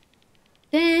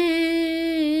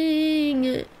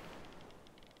 Dang!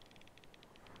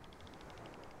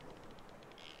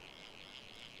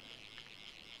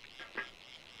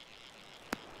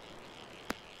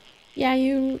 Yeah,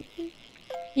 you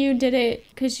did it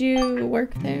because you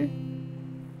work there.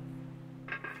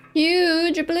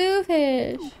 Huge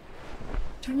bluefish.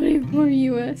 24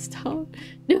 US dollars.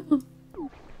 No.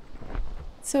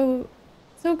 So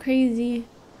crazy.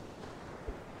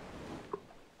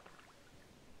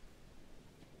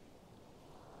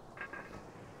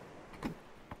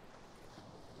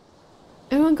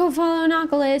 Everyone go follow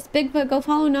Knuckles. Bigfoot, go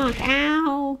follow Knock.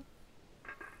 Ow.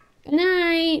 Good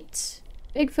night.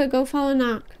 Bigfoot, go follow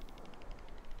Knock.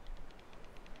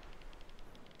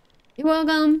 You're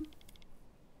welcome.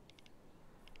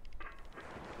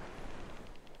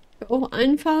 Go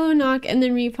unfollow Knock and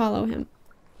then refollow him.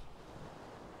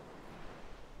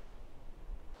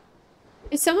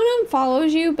 If someone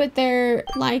unfollows you but they're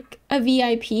like a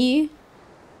VIP.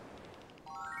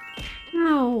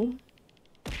 Ow.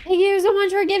 Thank you so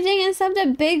much for gifting us up to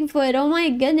Bigfoot. Oh my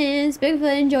goodness.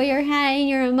 Bigfoot, enjoy your hat and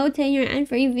your emote and your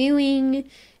ad-free viewing.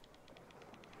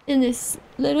 In this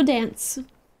little dance.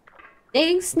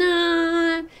 Thanks,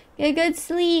 Nah. Get good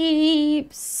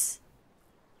sleeps.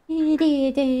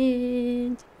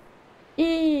 It.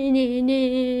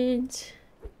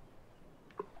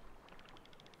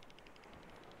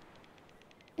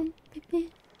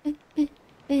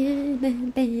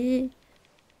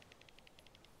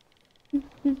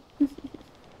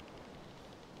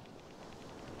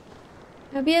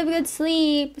 Hope you have good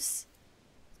sleeps.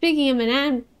 Speaking of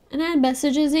an ad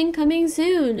message is incoming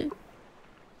soon.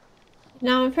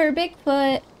 Now for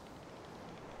Bigfoot.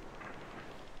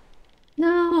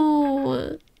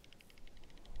 No.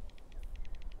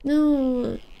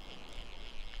 No.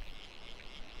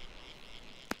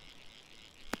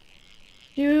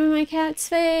 You ruined my cat's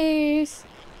face.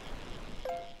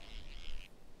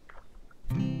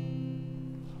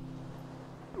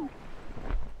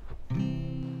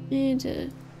 Need to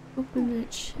open the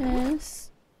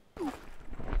chest.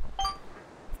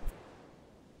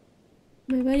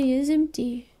 My buddy is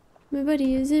empty. My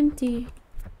buddy is empty.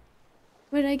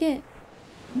 What did I get?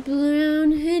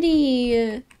 Brown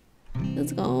hoodie.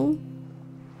 Let's go.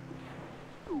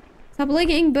 Stop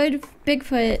licking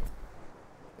Bigfoot.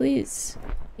 Please.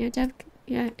 You have to have,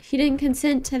 yeah, he didn't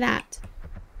consent to that.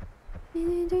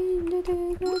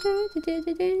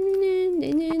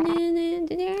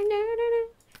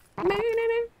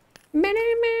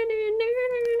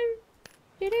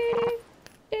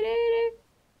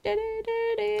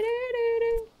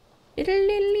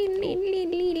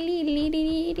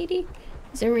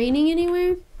 Is it raining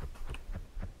anywhere?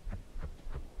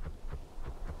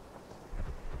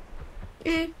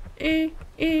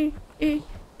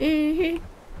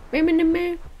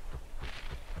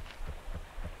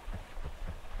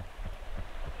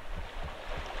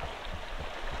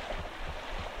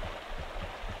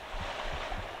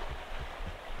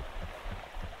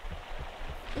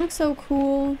 Looks so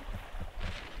cool.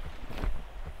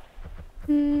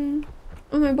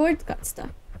 Oh, my board's got stuff.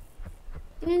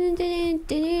 I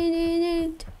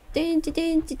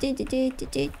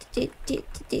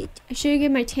should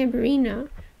get my tambourine now.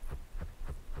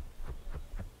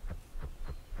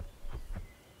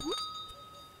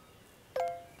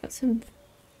 Got some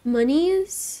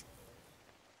monies.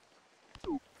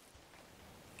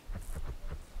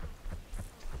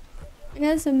 I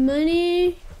got some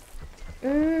money.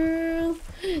 Girl,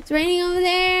 it's raining over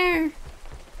there.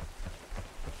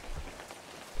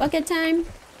 Bucket time.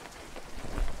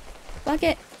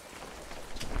 Bucket.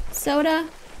 Soda.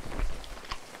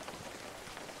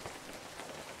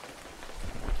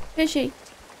 Fishing.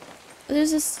 Oh,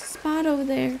 there's a spot over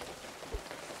there.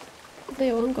 Hopefully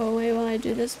it won't go away while I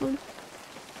do this one.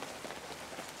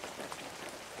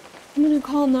 I'm gonna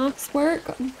call Knox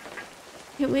work.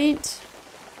 Can't wait.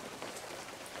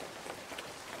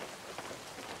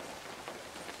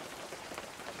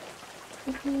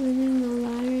 People winning the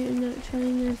lottery and not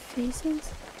showing their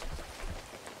faces.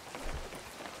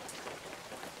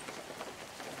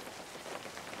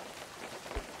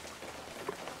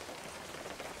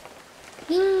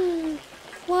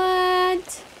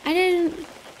 What? I didn't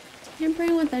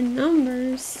tampering with the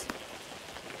numbers.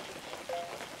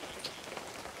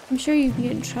 I'm sure you can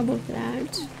get in trouble for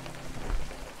that.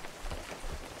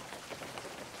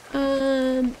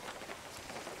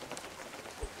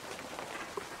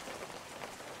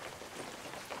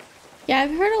 Yeah,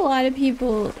 I've heard a lot of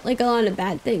people, like a lot of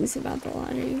bad things about the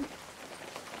lottery.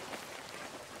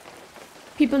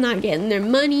 People not getting their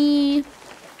money,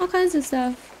 all kinds of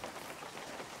stuff.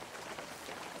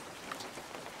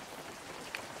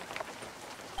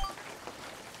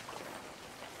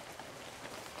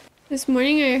 This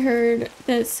morning I heard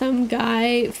that some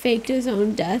guy faked his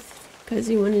own death because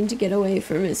he wanted to get away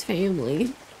from his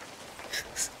family.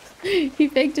 He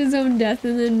faked his own death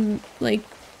and then, like,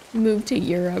 moved to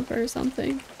Europe or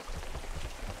something.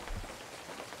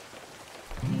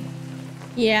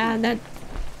 Yeah,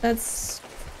 that's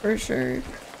for sure.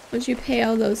 Once you pay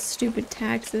all those stupid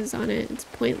taxes on it, it's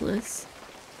pointless.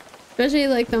 Especially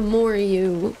like the more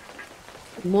you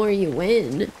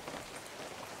win.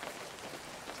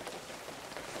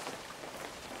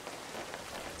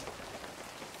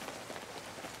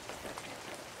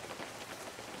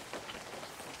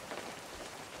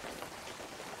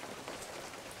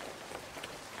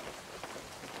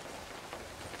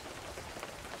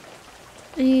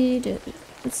 I need it.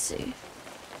 Let's see.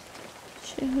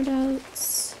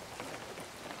 Shoutouts.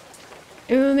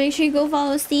 Everyone make sure you go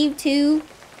follow Steve too.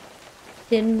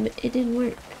 It didn't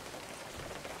work.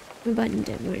 My button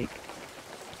didn't work.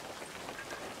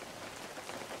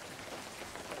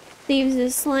 Steve's the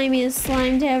slimiest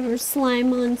slime to ever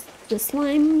slime on the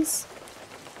slimes.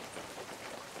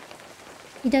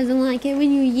 He doesn't like it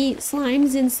when you eat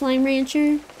slimes in Slime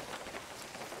Rancher.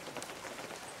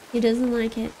 He doesn't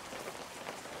like it.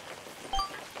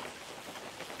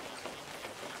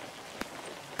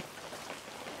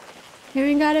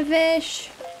 Karen got a fish.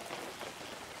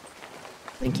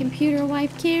 My computer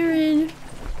wife Karen.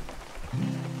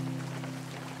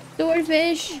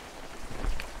 Swordfish.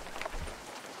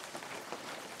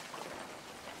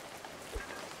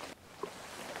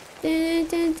 Dun,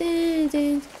 dun, dun,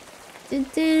 dun. Dun, dun,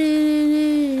 dun,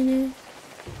 dun, dun.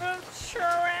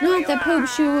 Not the poop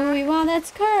shoey. Wow,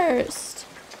 that's cursed.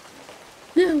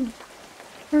 No.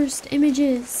 First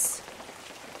images.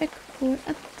 Check for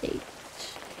update.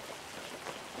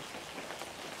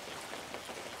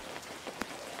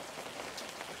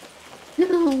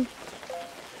 No.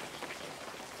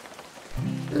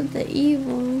 Not the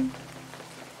evil.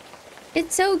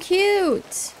 It's so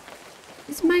cute.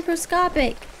 It's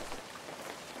microscopic.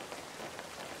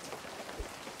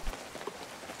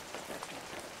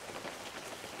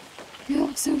 I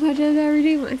love so much of that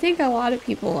redeem. I think a lot of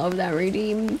people love that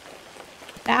redeem.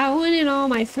 That one and all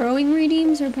my throwing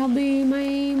redeems are probably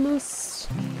my most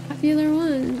popular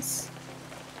ones.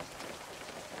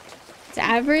 It's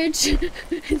average.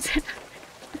 It's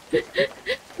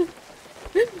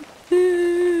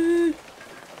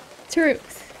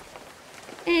truth.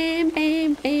 Bam,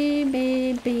 bam, bam,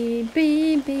 bam, bam,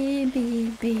 bam, bam,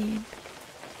 bam, bam.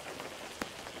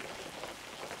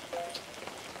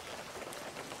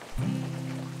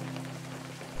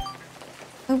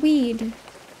 A weed.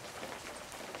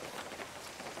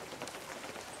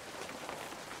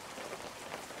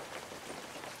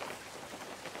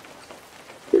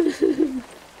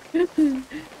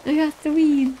 I got the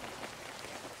weed.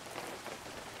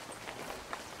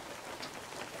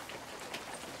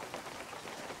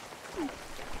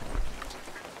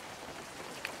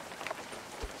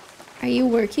 Are you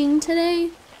working today?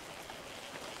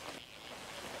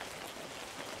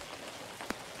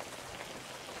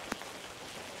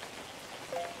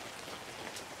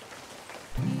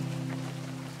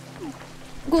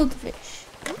 Goldfish.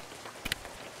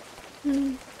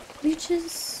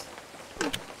 Reaches.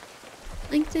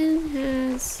 LinkedIn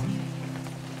has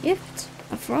gift,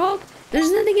 a frog.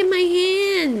 There's nothing in my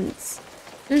hands.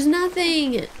 There's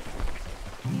nothing.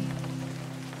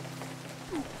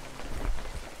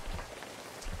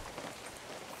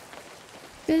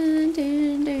 Dun,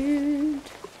 dun, dun.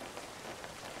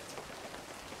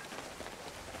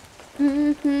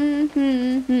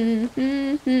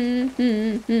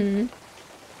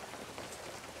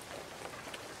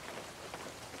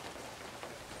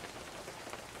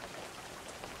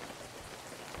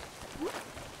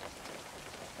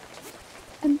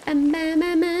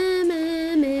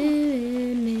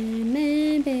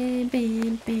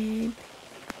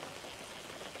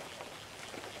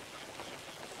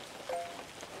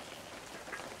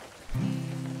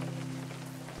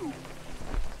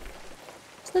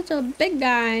 Such a big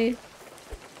guy.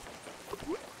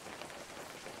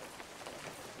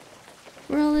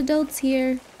 We're all adults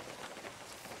here.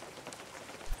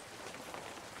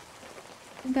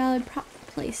 Valid prop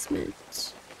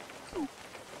placement.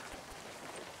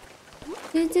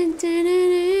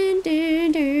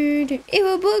 Ew,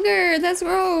 a booger! That's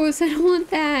gross! I don't want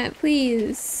that,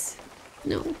 please.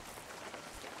 No.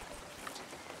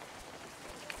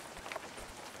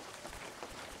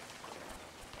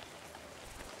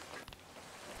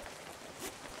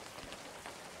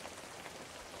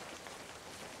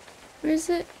 Where is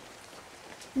it?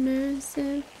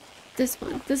 Massive. This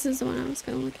one. This is the one I was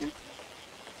gonna look at.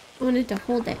 I wanted to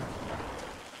hold it.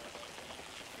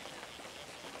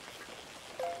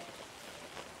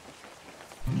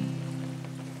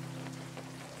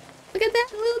 Look at that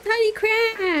little tiny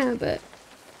crab!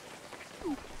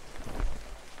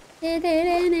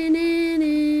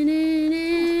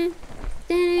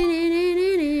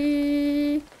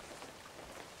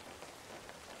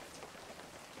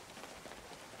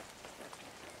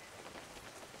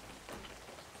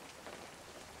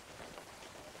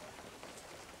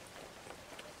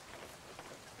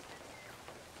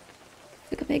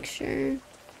 Took a picture.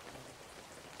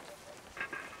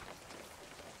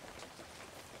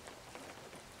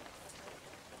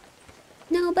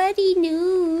 Nobody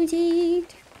knows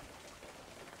it.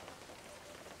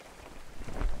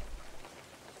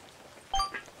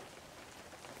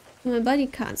 My buddy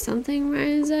caught something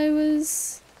right as I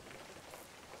was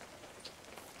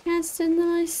casting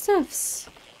my stuffs.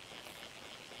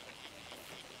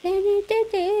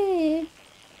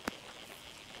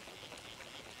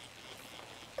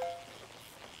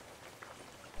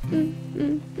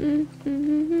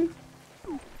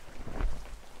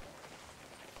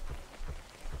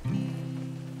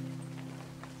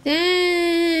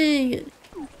 Dang!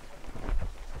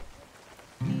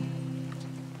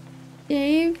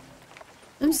 Dave?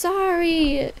 I'm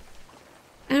sorry.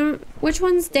 I don't. Which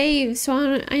one's Dave?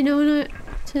 So I know not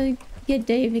to get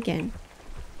Dave again.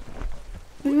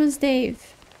 Which one's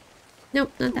Dave?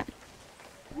 Nope, not that.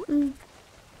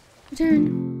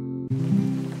 Return.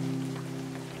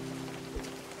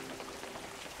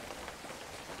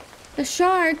 The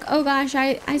shark. Oh gosh,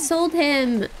 I sold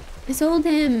him. I sold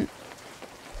him.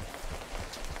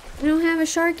 I don't have a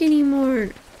shark anymore.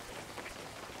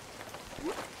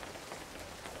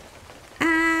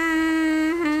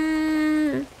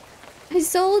 Ah, I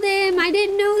sold him. I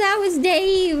didn't know that was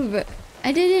Dave.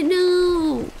 I didn't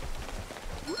know.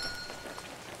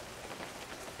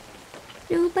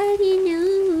 Nobody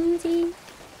knows it.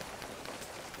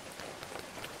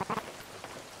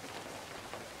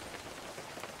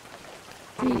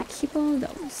 I'm gonna keep all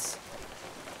those.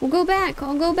 We'll go back.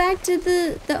 I'll go back to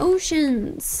the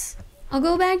oceans. I'll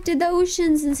go back to the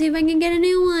oceans and see if I can get a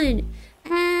new one.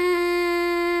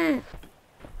 Ah.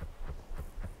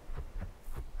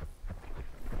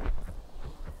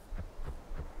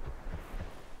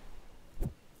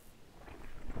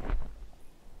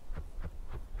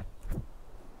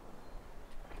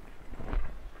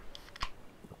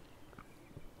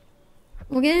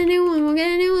 We'll get a new one. We'll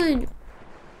get a new one.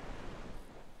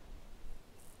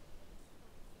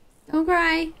 Don't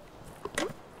cry.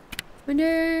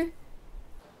 Wonder.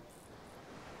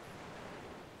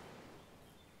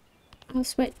 I'll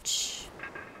switch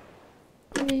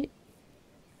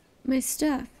my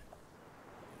stuff.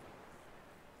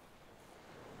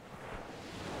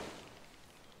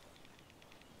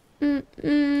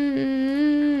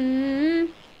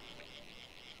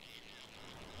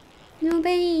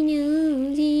 Nobody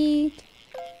knows it.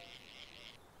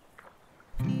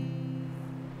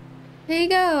 There you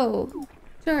go.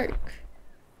 Shark.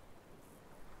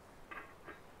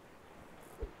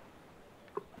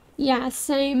 Yeah,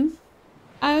 same.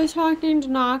 I was talking to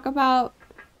Knock about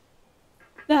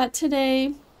that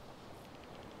today.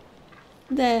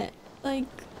 That, like,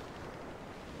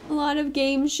 a lot of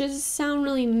games just sound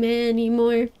really meh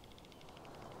anymore.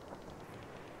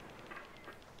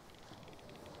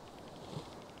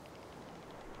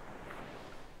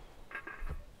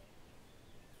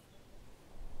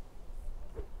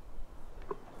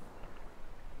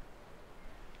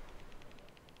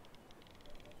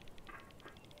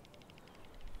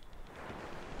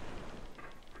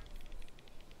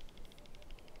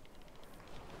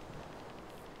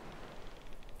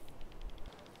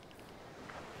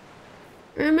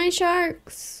 Where are my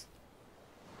sharks?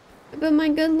 I put my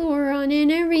good lure on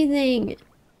and everything.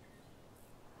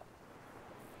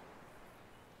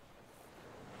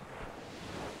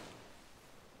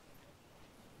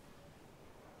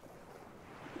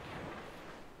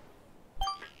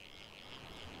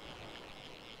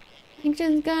 I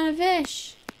just got a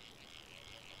fish.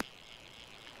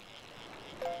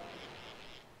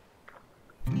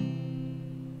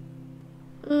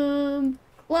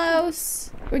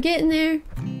 Close. We're getting there.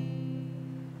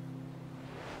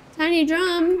 Tiny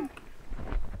drum.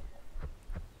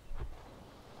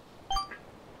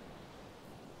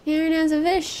 Aaron has a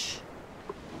fish.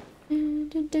 Have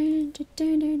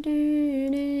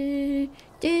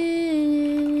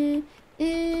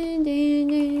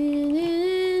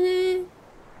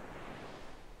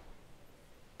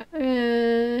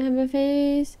a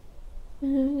face.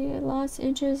 Get lost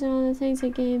interest in all the things I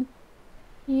game.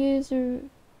 User.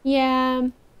 Yeah.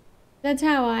 That's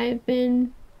how I've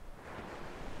been.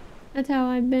 That's how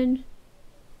I've been.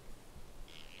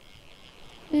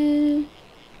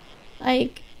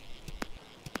 Like,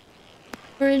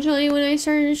 originally when I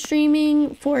started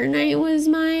streaming, Fortnite was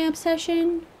my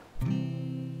obsession.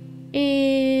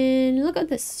 And look at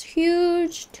this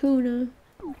huge tuna.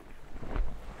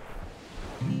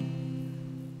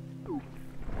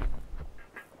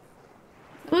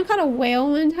 I caught a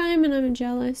whale one time and I'm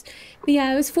jealous. But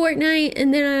yeah, it was Fortnite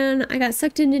and then I got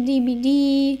sucked into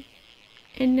DBD.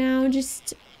 And now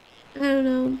just, I don't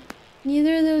know,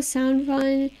 neither of those sound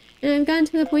fun. And I've gotten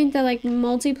to the point that like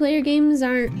multiplayer games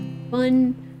aren't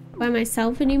fun by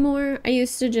myself anymore. I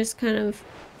used to just kind of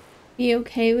be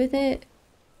okay with it.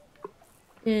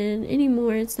 And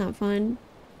anymore it's not fun.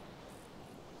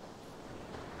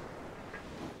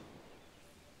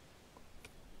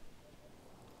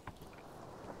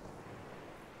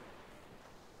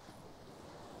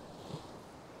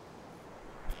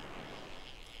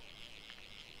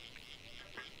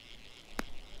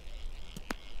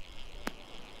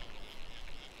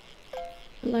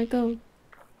 Let go.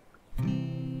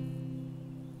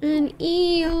 An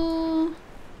eel.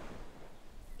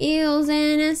 Eels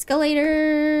and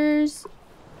escalators.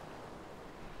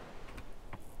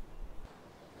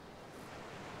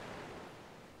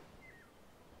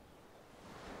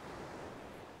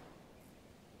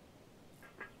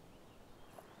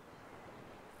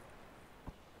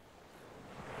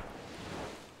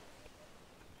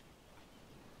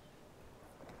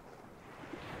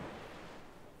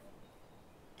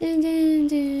 Dun, dun,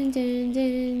 dun, dun,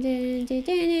 dun, dun.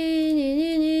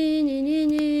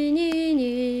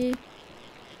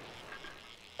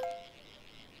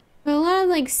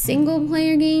 like single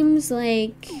player games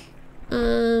like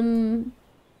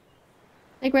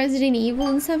Resident Evil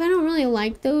and stuff. I don't really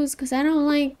like those because I don't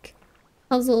like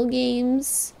puzzle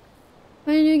games.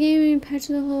 Find a new game and patch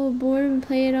the whole board and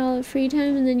play it all at free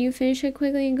time and then you finish it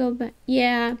quickly and go back.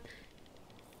 Yeah.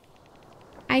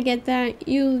 I get that.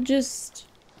 You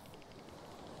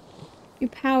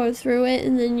power through it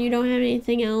and then you don't have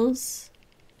anything else.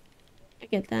 I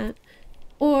get that.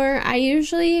 Or I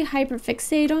usually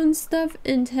hyperfixate on stuff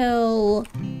until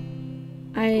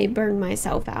I burn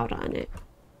myself out on it.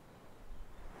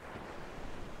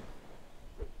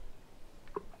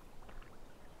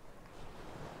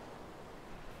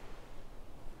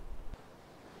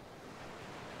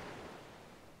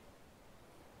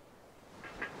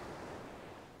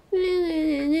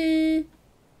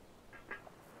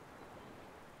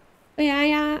 But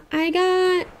yeah, I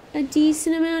got a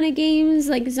decent amount of games.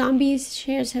 Like Zombies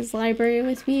shares his library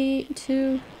with me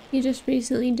too. He just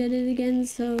recently did it again,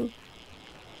 so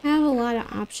I have a lot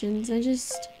of options. I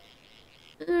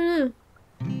don't know.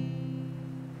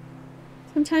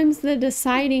 Sometimes the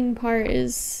deciding part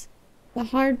is the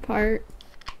hard part.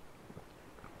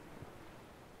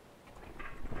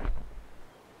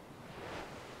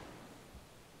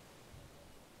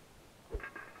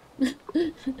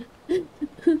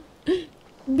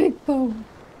 Big Bo.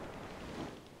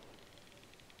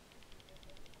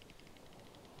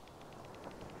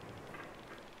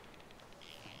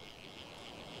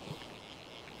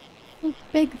 Oh,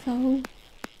 Big Bo.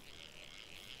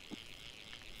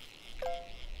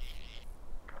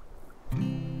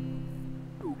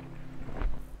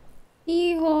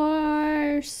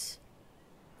 Horse.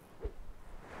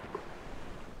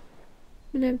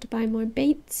 I'm gonna have to buy more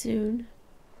bait soon.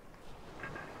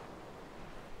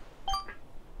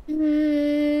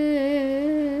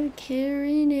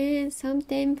 Karen is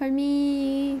something for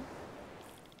me.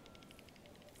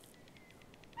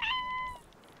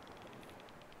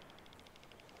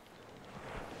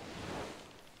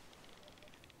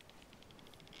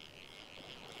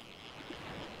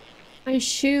 My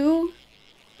shoe?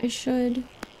 I should.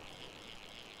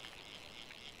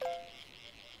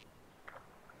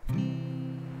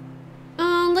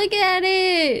 Oh, look at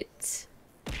it!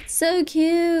 So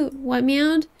cute. What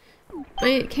meowed?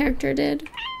 My character did.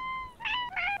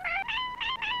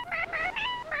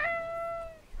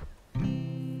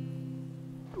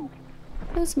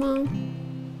 So small.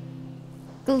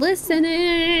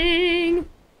 Glistening!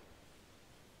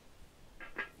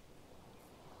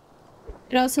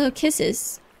 It also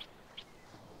kisses.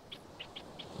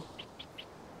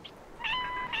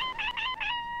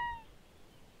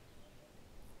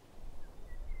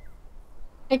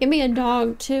 It can be a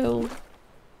dog too.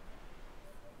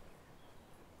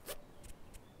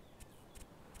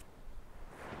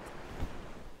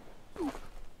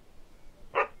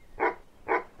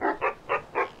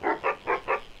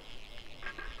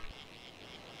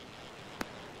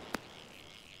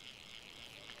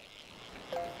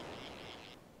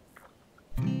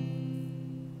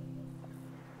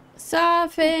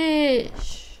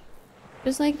 Sawfish!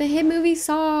 Just like the hit movie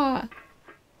Saw.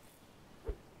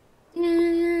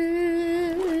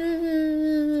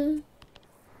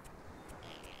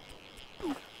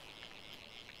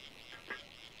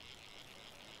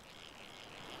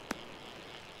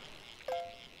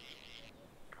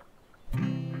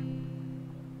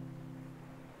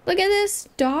 Look at this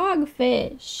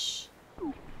dogfish.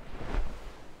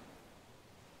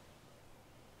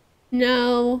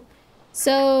 No.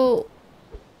 So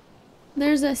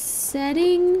there's a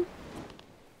setting,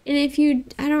 and if you,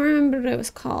 I don't remember what it was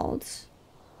called.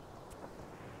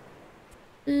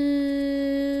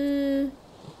 There's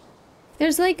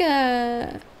like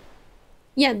a,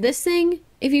 yeah, this thing.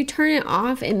 If you turn it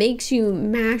off, it makes you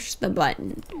mash the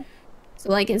button. So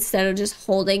like instead of just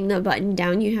holding the button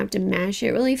down, you have to mash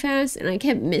it really fast. And I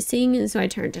kept missing, and so I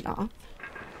turned it off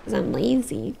because I'm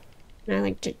lazy. And I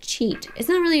like to cheat. It's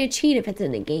not really a cheat if it's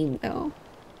in a game, though.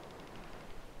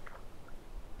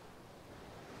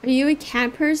 Are you a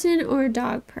cat person or a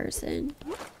dog person?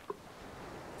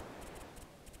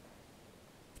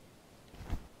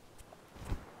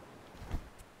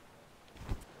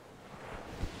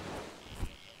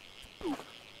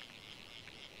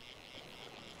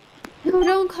 No,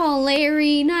 don't call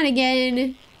Larry. Not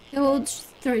again. He'll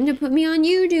threaten to put me on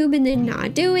YouTube and then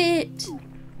not do it.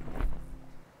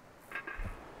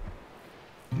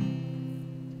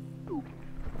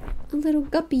 A little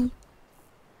guppy.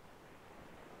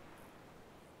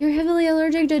 You're heavily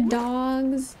allergic to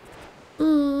dogs.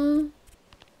 Aww.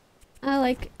 I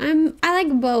like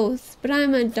both, but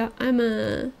I'm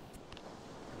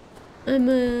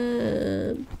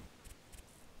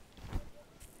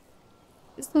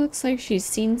This looks like she's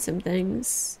seen some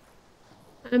things.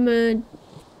 I'm a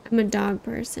dog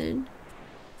person.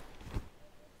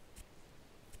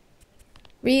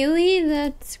 Really?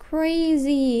 That's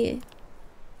crazy.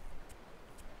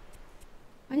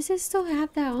 Why does it still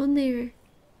have that on there?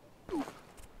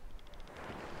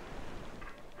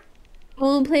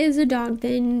 Well, play as a dog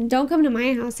then. Don't come to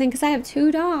my house then, because I have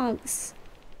 2 dogs.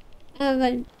 I have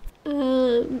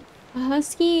a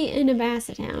husky and a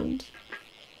basset hound.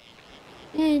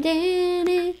 I'm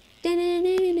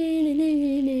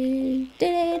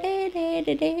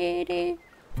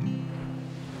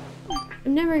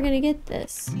never gonna get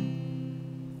this.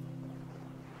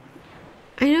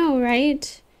 I know,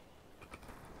 right?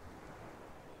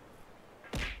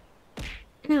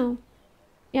 No.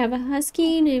 You have a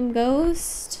husky named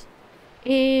Ghost,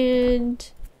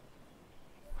 and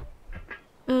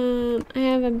I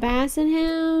have a basset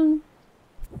hound.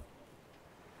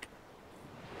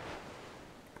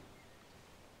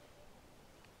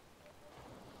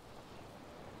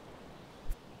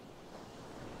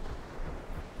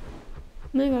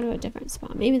 I'm gonna go to a different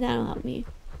spot. Maybe that'll help me.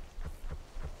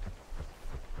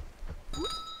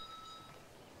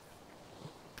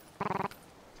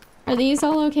 Are these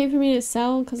all okay for me to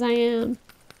sell? Because I am.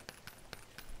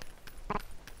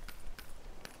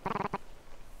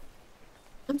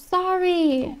 I'm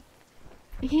sorry.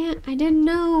 I didn't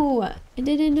know. I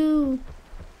didn't know.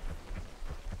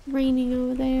 Raining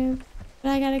over there. But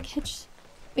I gotta catch.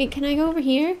 Wait, can I go over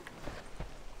here?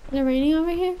 Is it raining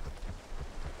over here?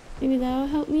 Maybe that'll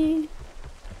help me.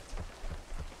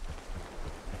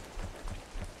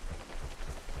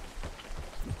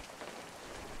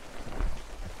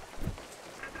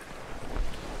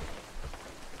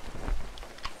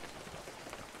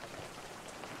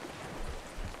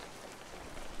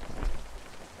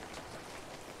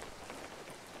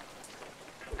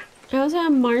 I also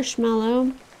have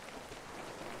marshmallow.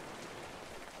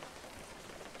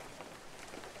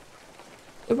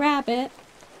 A rabbit.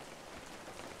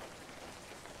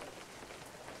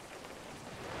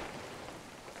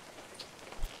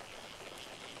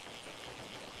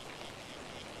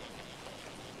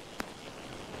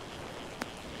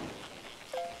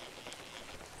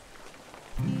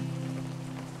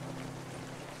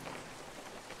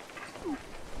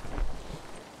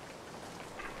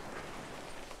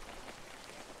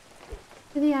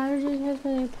 The allergies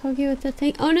where they poke you with the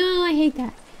thing. Oh no, I hate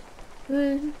that.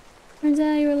 Turns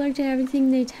out you were allergic to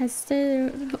everything they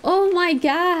tested. Oh my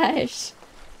gosh.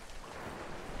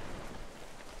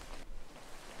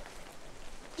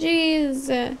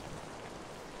 Jeez.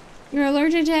 You're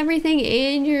allergic to everything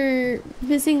and you're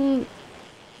missing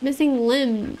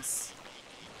limbs.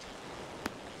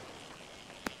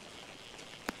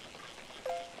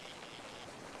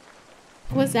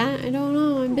 What's that? I don't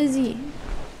know. I'm busy.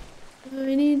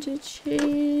 I need to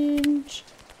change.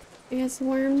 I guess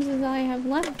worms is all I have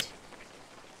left.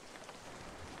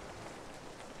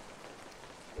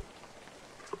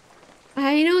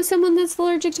 I know someone that's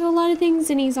allergic to a lot of things,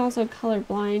 and he's also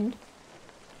colorblind.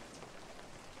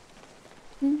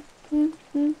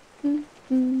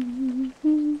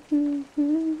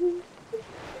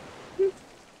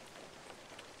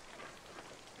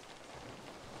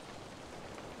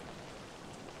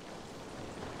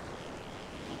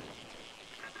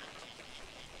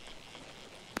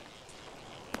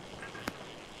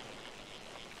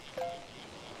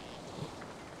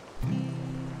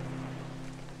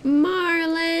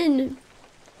 Marlin!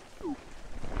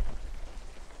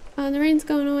 Oh, the rain's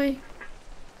going away.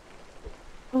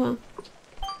 Oh well.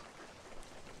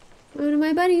 One of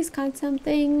my buddies caught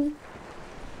something.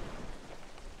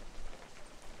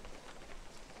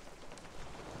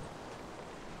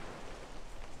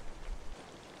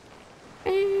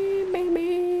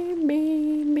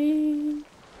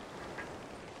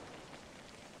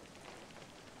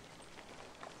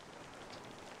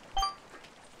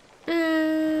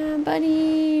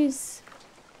 Buddies.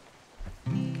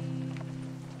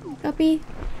 Guppy.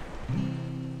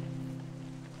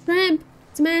 Shrimp.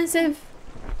 It's massive.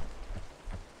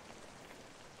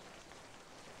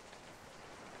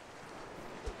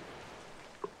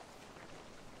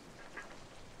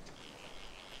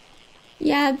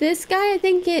 Yeah, this guy, I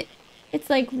think it's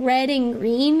like red and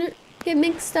green get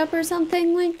mixed up or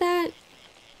something like that.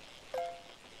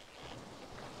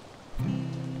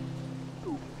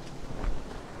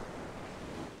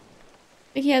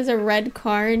 Like he has a red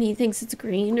car and he thinks it's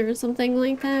green or something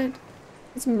like that.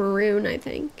 It's maroon, I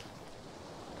think.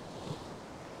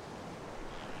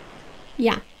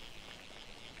 Yeah.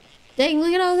 Dang,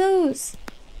 look at all those.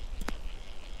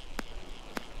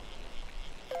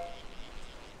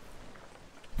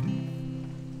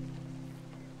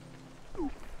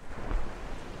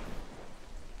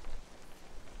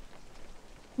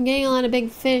 I'm getting a lot of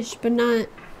big fish, but not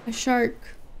a shark.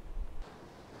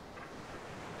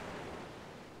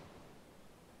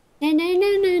 No, no,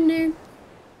 no, no, no.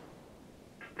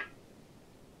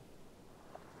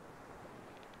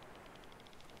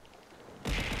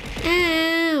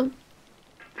 Ow!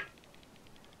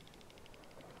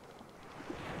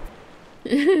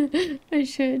 I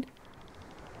should.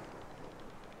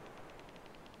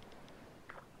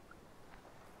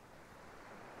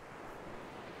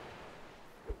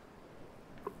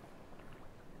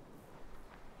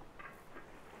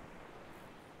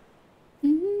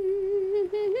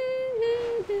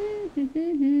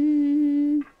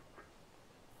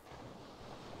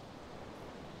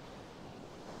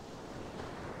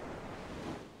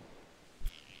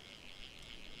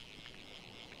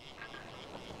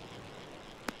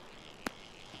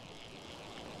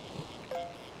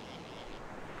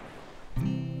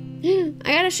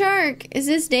 I got a shark. Is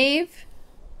this Dave?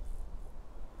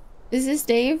 Is this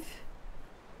Dave?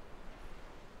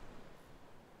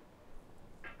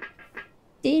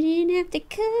 Didn't have to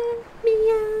cut me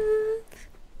off.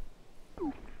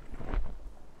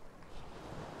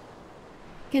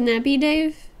 Can that be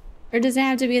Dave? Or does it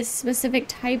have to be a specific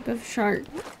type of shark?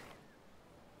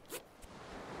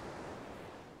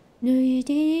 No, you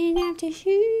didn't have to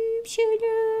shoot.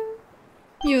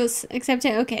 You accept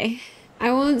it? Okay.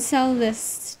 I won't sell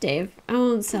this, Dave. I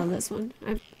won't sell this one.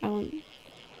 I won't.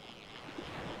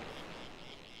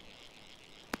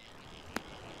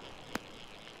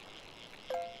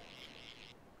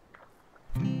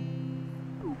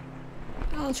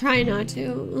 I'll try not to,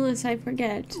 unless I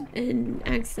forget and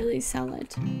accidentally sell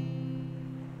it.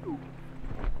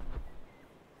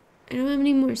 I don't have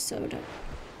any more soda.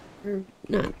 Or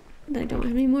not that I don't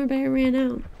have any more, but I ran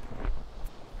out.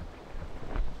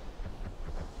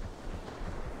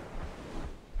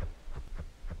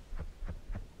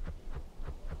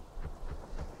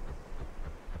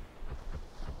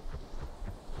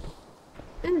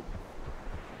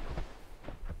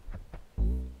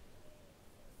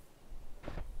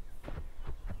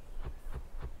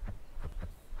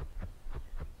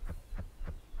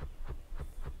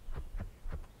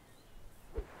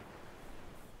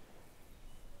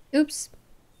 Oops.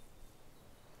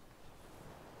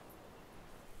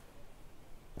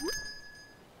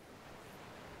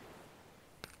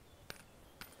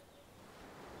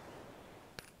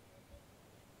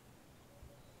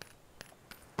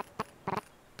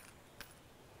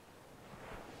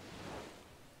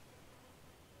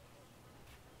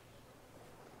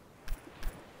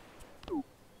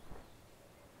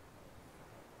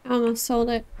 I almost sold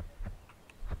it.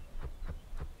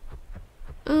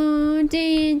 Oh,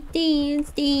 dance,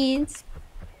 dance, dance.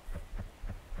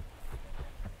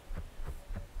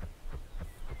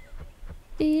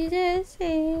 Did I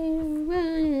say I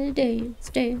wanna dance,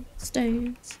 dance,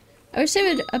 dance? I wish I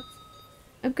would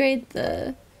upgrade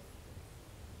the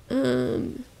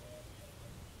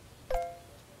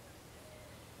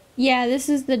yeah, this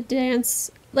is the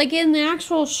dance. Like in the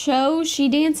actual show, she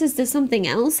dances to something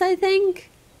else, I think.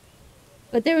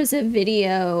 But there was a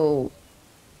video.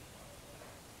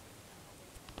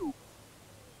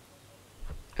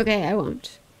 Okay, I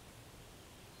won't.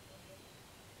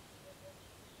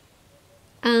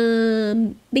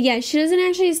 But yeah, she doesn't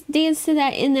actually dance to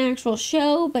that in the actual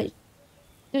show, but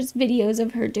there's videos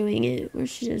of her doing it where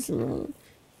she does a little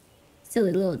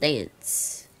silly little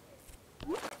dance.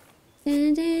 I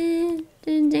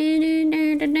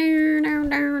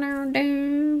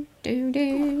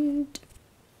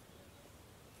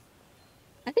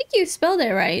think you spelled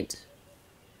it right.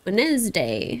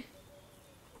 Wednesday.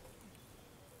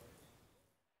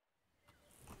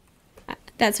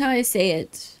 That's how I say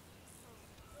it.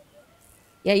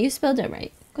 Yeah, you spelled it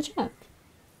right. Good job.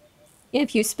 Yeah,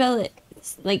 if you spell it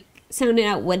like sounding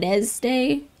out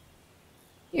Wednesday,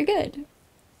 you're good.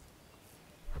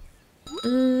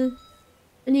 I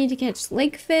need to catch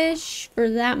lakefish for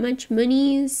that much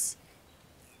monies.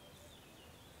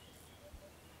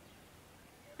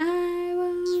 I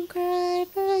won't cry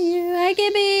for you. Hi,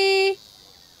 Gibby.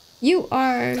 You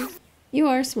are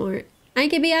smart. Hi,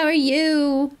 Gibby. How are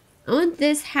you? I want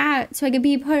this hat so I can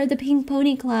be part of the Pink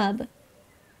Pony Club.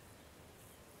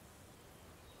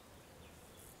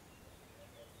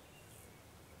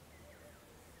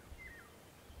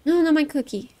 No, not my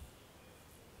cookie.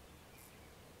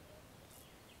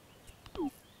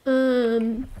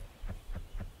 I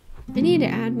need to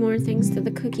add more things to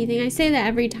the cookie thing. I say that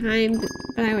every time,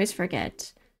 but I always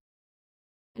forget.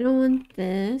 I don't want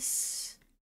this.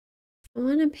 I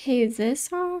want to pay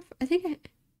this off. I think I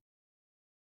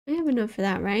have enough for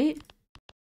that, right?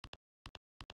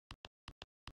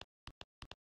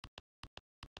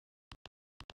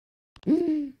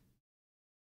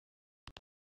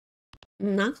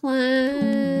 Nakla.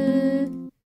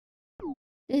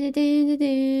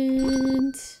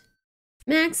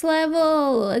 Max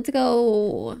level. Let's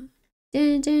go.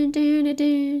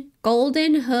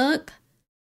 Golden hook.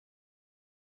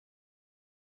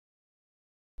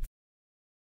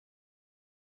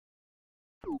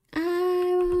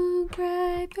 I won't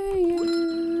cry for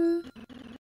you.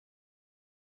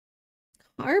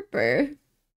 Harper.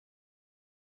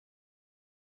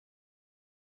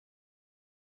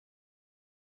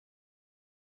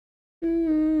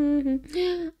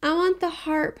 I want the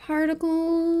heart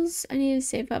particles. I need to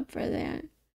save up for that.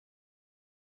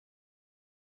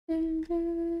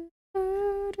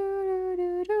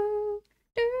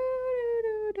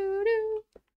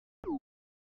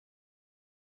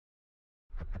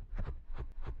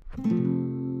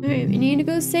 Alright, we need to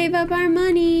go save up our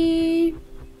money.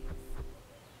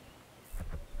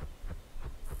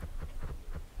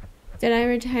 Did I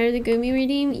retire the Gumi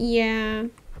redeem? Yeah.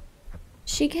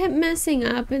 She kept messing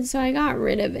up, and so I got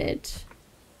rid of it.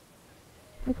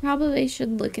 I probably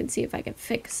should look and see if I can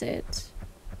fix it.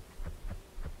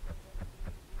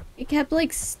 It kept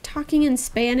like talking in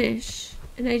Spanish,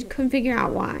 and I couldn't figure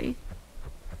out why.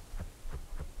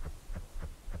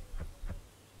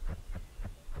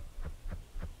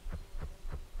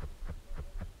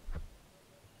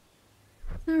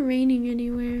 It's not raining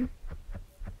anywhere.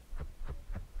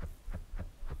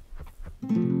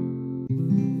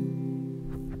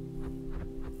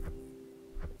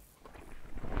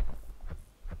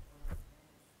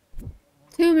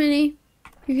 Too many.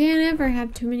 You can't ever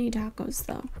have too many tacos,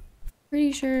 though.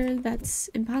 Pretty sure that's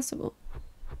impossible.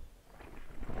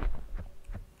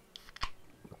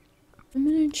 I'm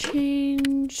gonna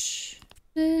change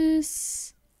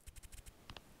this.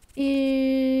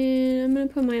 And I'm gonna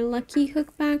put my lucky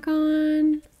hook back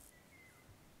on.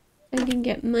 So I can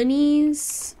get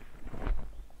monies.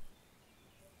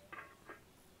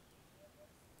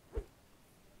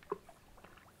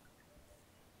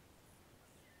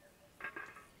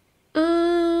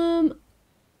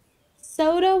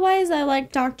 Soda-wise, I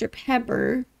like Dr.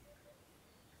 Pepper.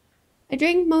 I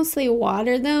drink mostly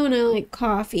water though, and I like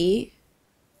coffee.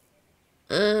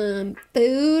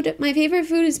 Food. My favorite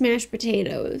food is mashed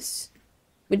potatoes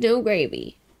with no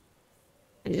gravy.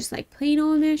 I just like plain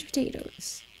old mashed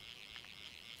potatoes.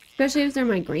 Especially if they're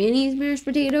my granny's mashed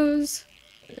potatoes.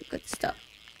 They're good stuff.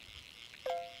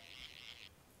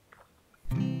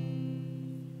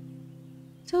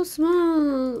 So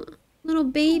small. Little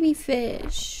baby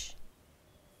fish.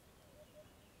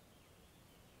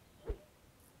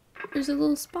 There's a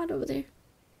little spot over there.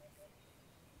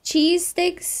 Cheese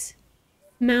sticks.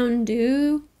 Mountain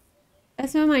Dew.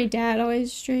 That's what my dad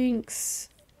always drinks.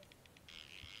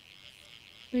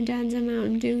 My dad's a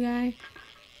Mountain Dew guy.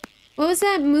 What was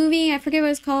that movie? I forget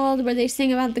what it's called, where they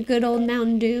sing about the good old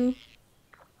Mountain Dew.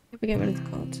 I forget what it's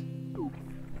called.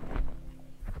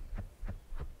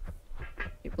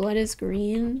 Your blood is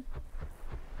green.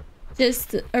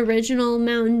 Just original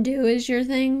Mountain Dew is your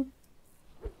thing.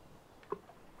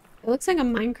 It looks like a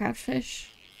Minecraft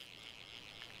fish.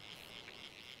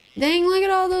 Dang, look at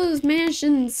all those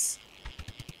mansions.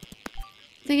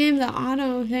 I think I have the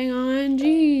auto thing on.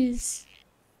 Jeez.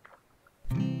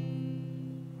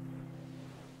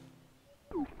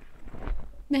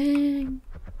 Dang.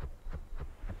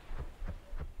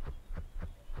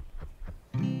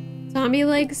 Zombie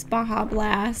likes Baja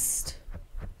Blast.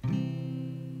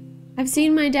 I've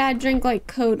seen my dad drink like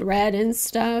Code Red and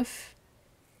stuff.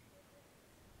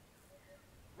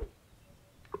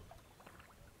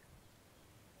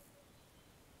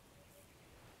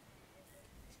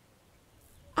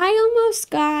 I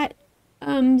almost got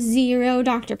zero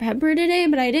Dr. Pepper today,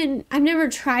 but I've never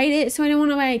tried it, so I don't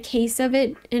want to buy a case of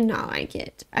it and not like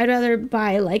it. I'd rather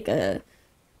buy like a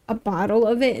bottle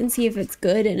of it and see if it's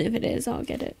good, and if it is, I'll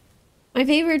get it. My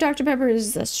favorite Dr. Pepper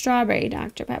is the strawberry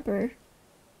Dr. Pepper.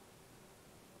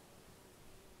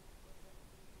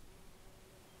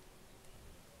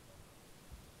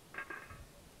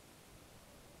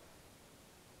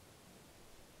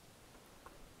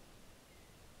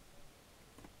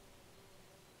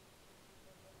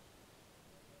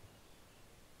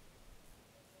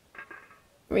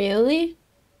 Really?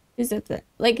 Is it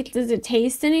like, does it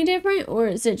taste any different, or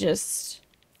is it just,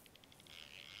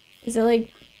 is it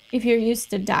like if you're used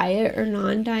to diet or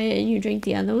non-diet and you drink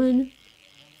the other one?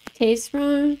 Tastes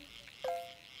wrong?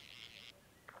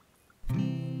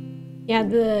 Yeah,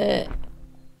 the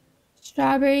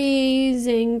strawberries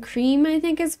and cream, I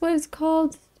think is what it's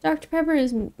called. Dr. Pepper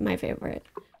is my favorite.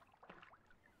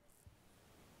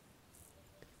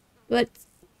 But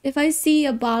If I see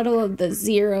a bottle of the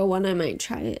 0 one, I might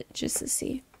try it just to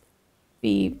see.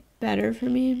 Be better for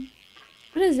me.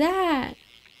 What is that?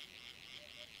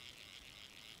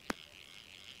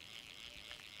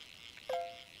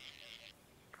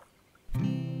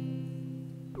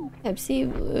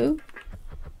 Pepsi Blue.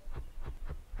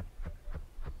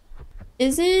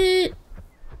 Isn't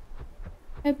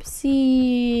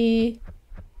Pepsi...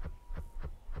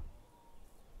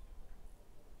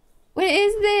 What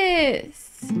is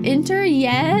this? Enter?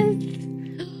 Yes?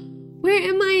 Where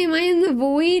am I? Am I in the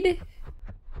void?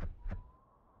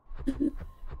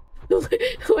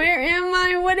 Where am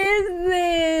I? What is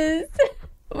this?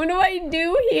 What do I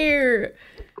do here?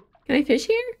 Can I fish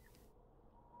here?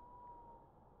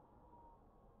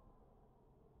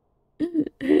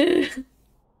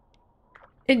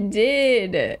 It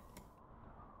did.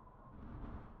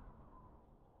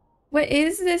 What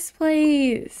is this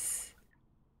place?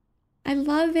 I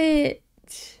love it.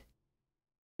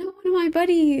 Not one of my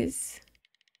buddies.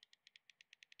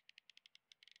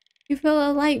 You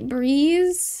feel a light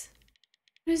breeze?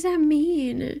 What does that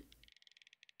mean?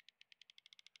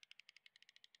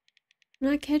 I'm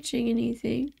not catching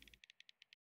anything.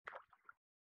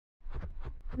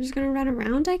 I'm just gonna run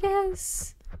around, I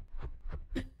guess.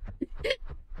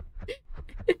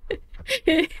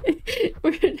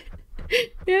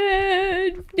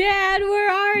 Dad, where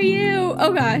are you?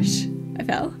 Oh gosh, I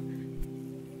fell.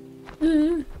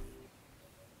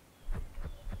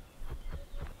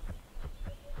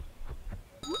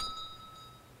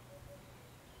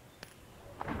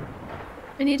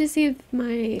 I need to see if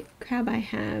my crab I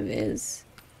have is...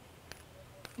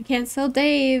 I can't sell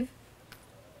Dave.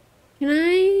 Can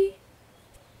I?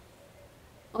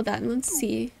 Hold on, let's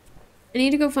see. I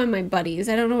need to go find my buddies.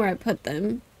 I don't know where I put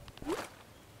them.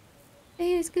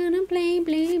 Dave's gonna play. I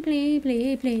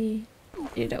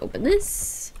need to open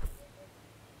this.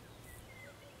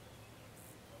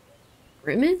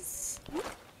 Grimace?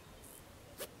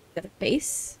 Got a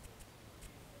face?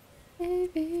 Okay,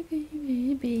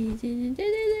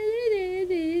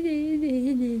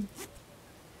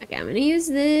 I'm gonna use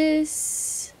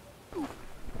this.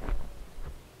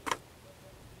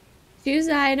 Choose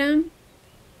item.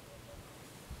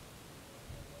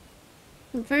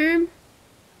 Confirm.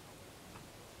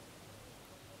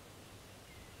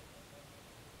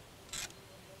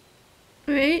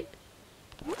 Alright.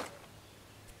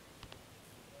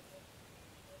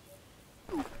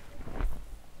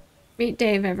 Meet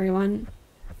Dave, everyone.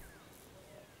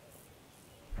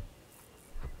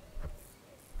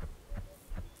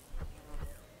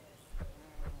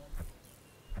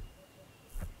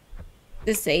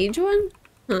 The sage one?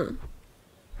 Huh.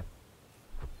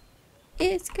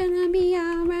 It's gonna be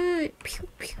alright. Pew,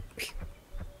 pew, pew.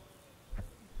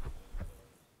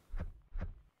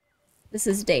 This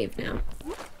is Dave now.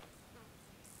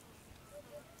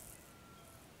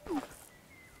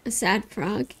 A sad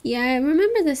frog. Yeah, I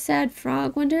remember the sad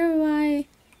frog. Wonder why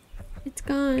it's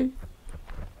gone.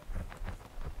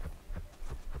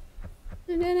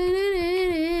 Good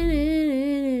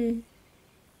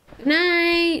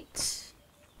night.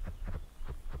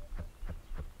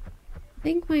 I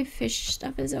think my fish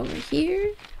stuff is over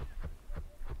here.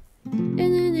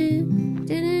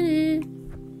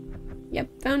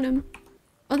 Yep, found him.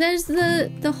 Oh, there's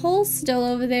the hole still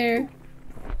over there.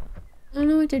 I don't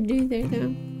know what to do there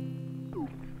though.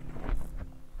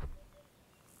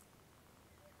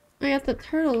 I got the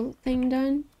turtle thing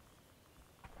done.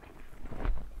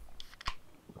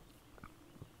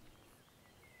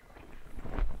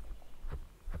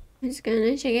 I'm just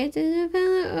gonna check it to the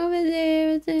fella over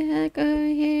there. What the heck over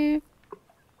here?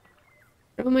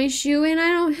 Throw my shoe in. I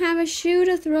don't have a shoe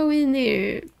to throw in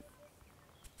there.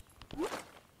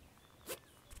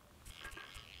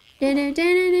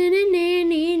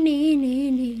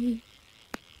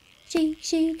 Shake,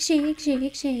 shake, shake,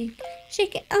 shake, shake.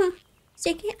 Shake it off.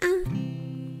 Shake it off.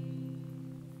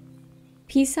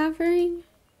 Peace offering?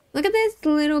 Look at this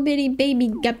little bitty baby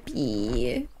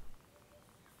guppy.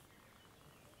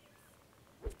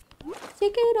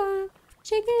 Shake it off.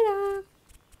 Shake it off.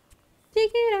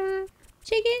 Shake it off.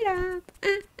 Shake it off.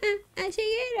 Shake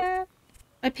it off.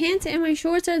 My pants and my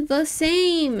shorts are the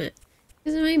same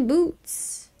because of my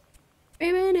boots.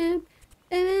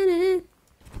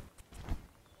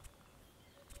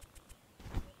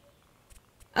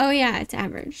 Oh yeah, it's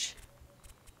average.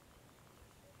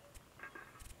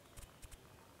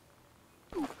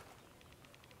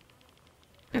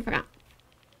 I forgot.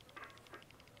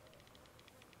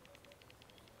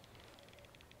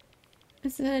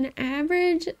 It's an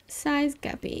average size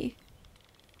guppy.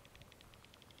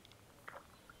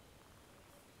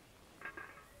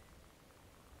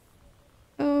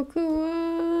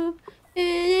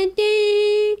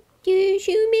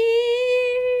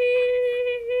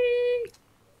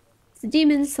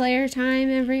 Demon Slayer time,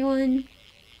 everyone.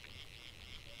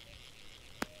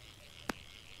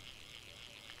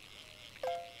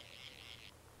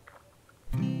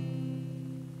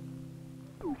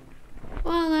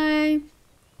 Walleye.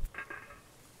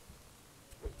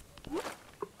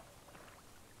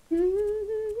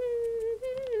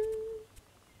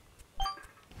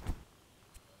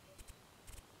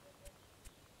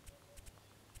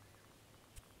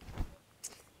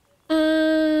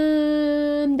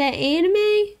 The anime?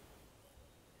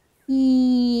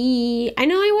 I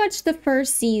know I watched the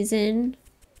first season.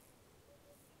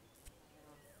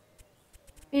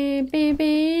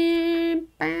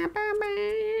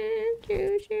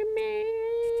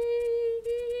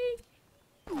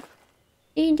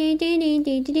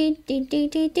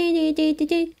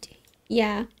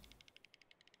 Yeah.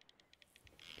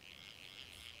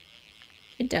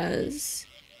 It does.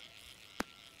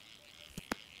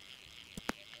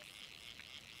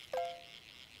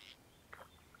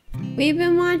 We've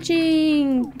been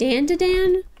watching Dan to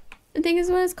Dan, I think is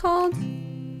what it's called.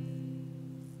 And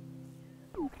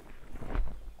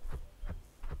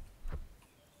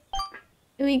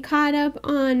we caught up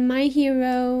on My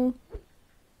Hero.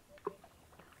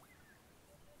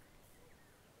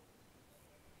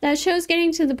 That show's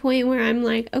getting to the point where I'm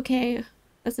like, okay,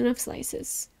 that's enough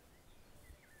slices.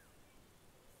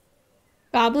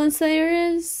 Goblin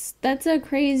Slayer that's a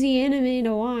crazy anime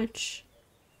to watch.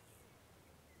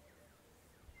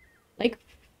 Like,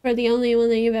 for the only one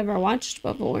that you've ever watched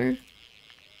before.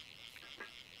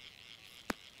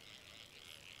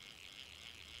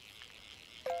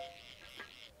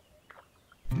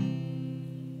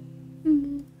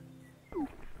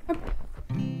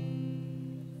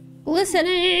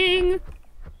 Listening.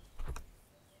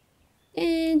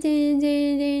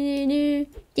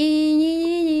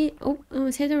 Oh, I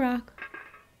almost hit the rock.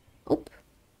 Oh,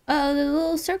 the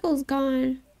little circle's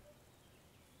gone.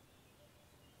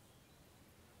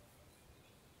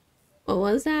 What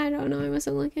was that? I don't know. I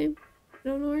wasn't looking. I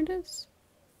don't know where it is.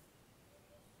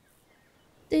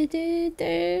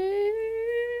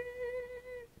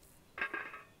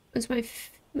 Once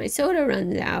my soda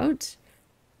runs out,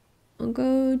 I'll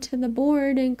go to the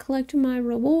board and collect my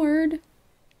reward.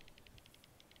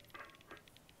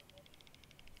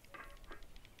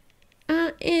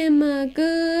 I am a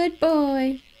good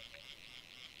boy.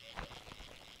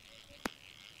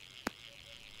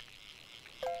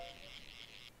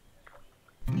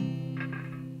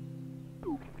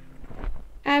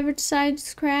 Average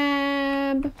size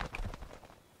crab.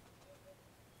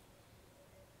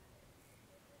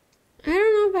 I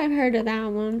don't know if I've heard of that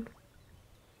one.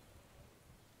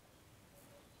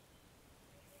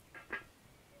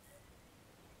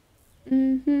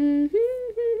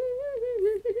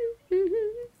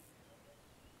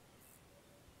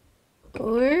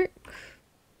 Orc.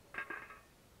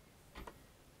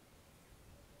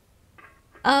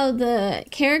 Oh, the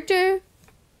character?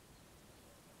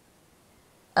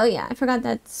 Oh yeah, I forgot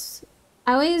that's...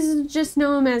 I always just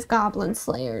know him as Goblin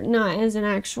Slayer, not as an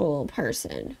actual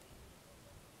person.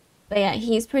 But yeah,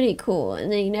 he's pretty cool,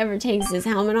 and then he never takes his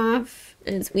helmet off,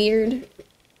 and it's weird.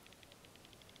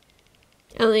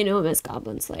 I only know him as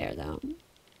Goblin Slayer, though.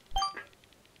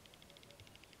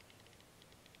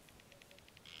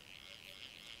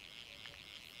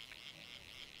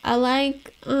 I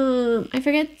like, I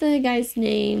forget the guy's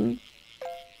name.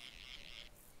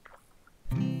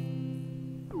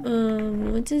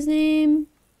 What's his name?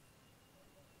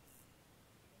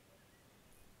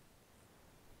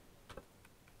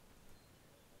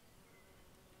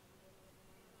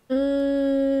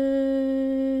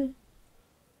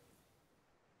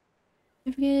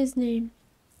 I forget his name.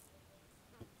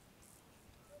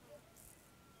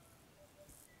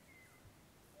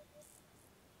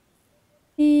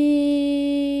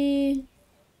 The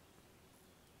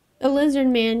lizard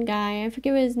man guy. I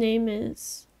forget what his name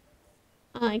is.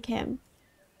 I like him.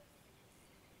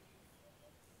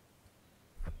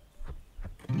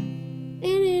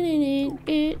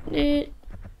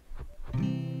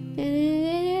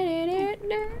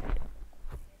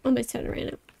 Oh, my soda ran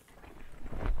out.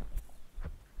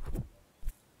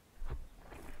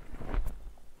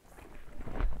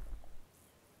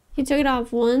 He took it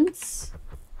off once.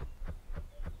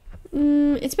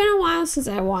 It's been a while since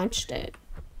I watched it.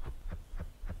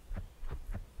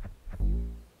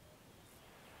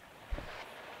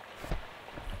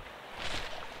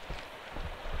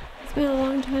 It's been a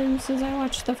long time since I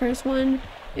watched the first one.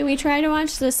 And we tried to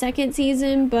watch the second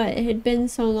season, but it had been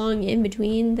so long in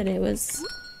between that it was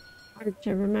hard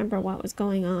to remember what was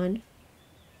going on.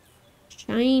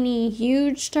 Shiny,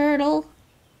 huge turtle.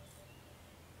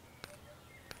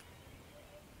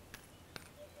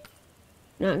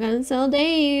 Not gonna sell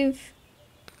Dave.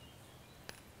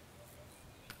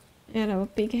 I gotta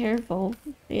be careful.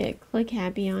 I get click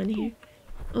happy on here.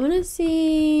 I wanna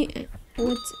see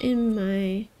what's in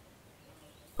my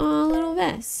little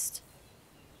vest.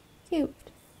 Cute.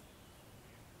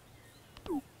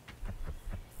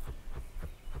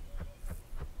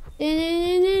 I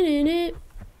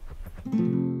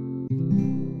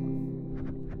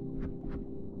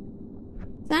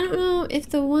don't know if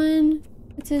the one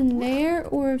that's in there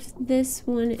or if this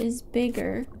one is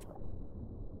bigger.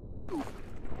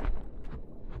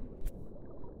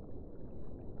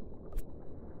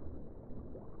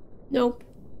 Nope.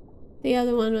 The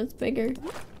other one was bigger.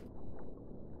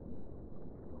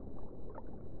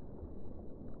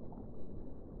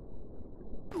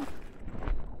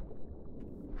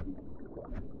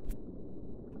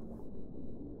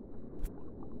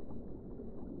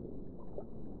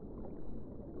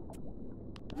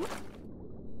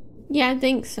 Yeah, I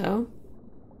think so.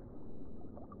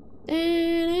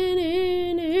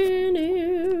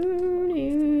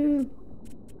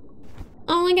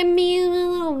 Oh, look at me in my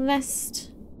little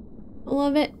vest. I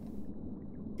love it.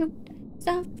 Don't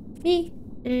stop me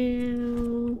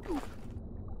now.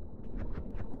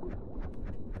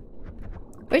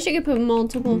 Wish I could put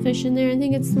multiple fish in there. I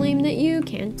think it's lame that you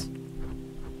can't.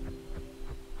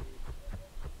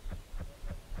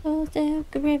 Hold the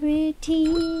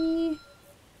gravity.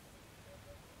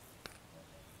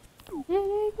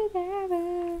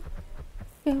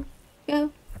 Go,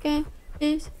 go, go.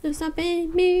 There's no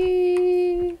stopping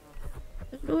me. I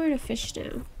don't know where to fish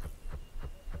now.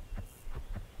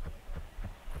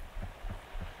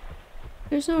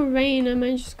 There's no rain. I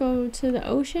might just go to the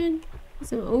ocean.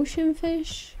 Some ocean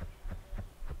fish.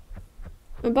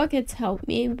 My buckets help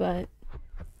me, but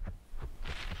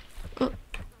oh.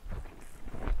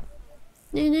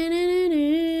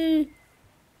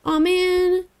 Oh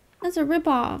man, that's a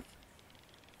ripoff.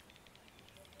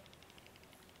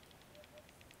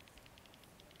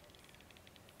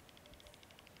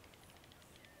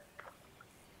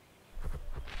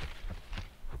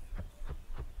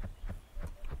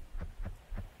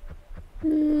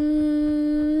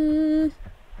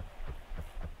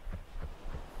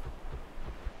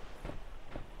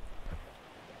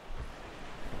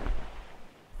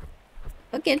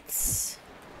 Buckets.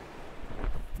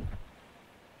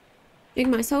 Drink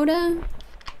my soda.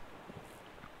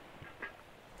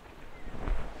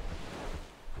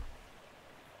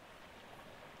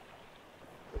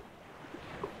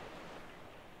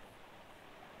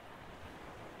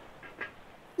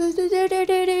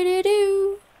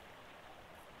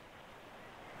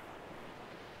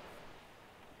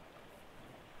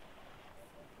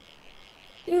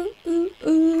 Ooh, ooh,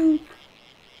 ooh.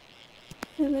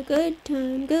 Have a good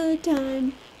time, good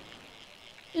time.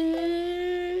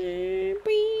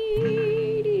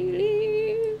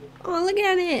 Oh, look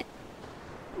at it.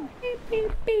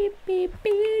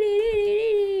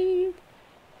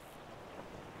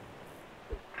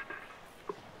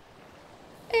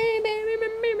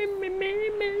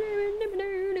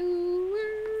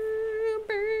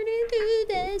 Burning through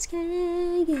the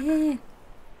sky, yeah.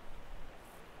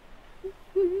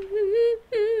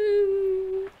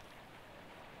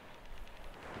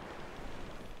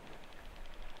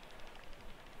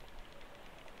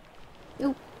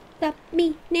 Don't stop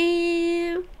me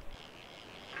now.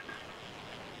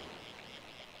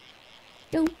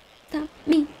 Don't stop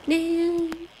me now.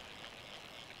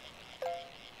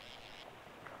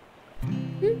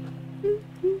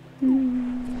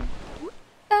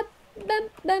 Bum, bum,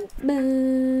 bum,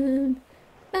 bum.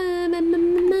 Bum, bum, bum,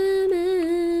 bum, bum.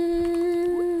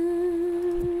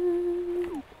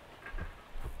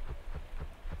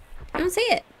 I don't see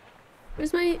it.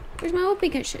 Where's my whoopee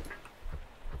cushion?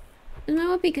 Where's my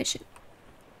whoopee cushion?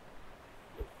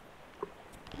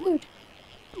 Good.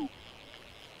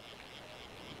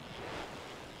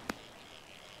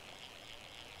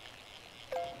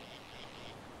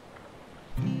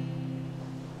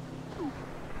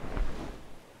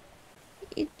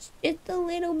 It's the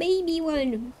little baby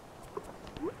one.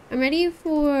 I'm ready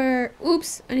for...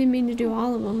 Oops, I didn't mean to do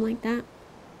all of them like that.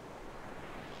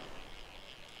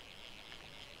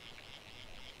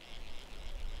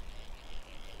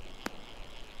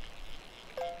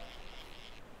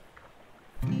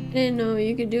 I didn't know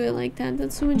you could do it like that.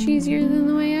 That's so much easier than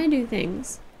the way I do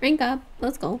things. Rank up.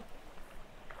 Let's go.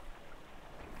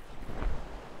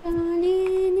 Falling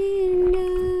in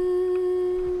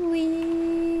love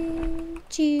with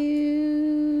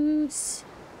juice.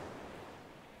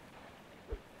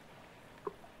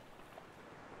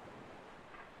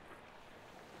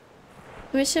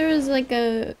 I wish there was like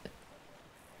a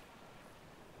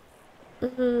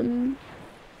like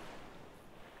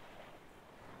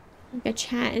a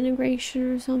chat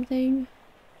integration or something.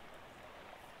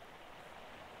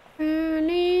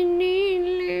 Falling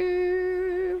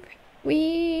in love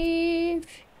with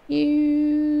you.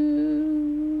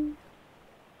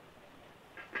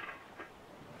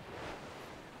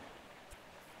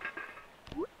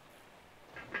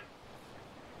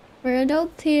 We're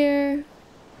adults here.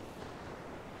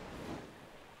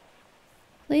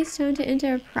 Place time to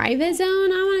enter a private zone?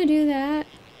 I want to do that.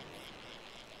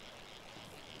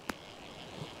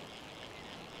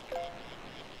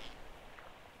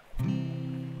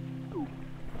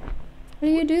 How do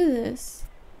you do this?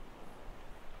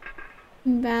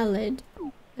 Valid.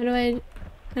 How do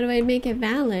I make it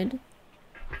valid?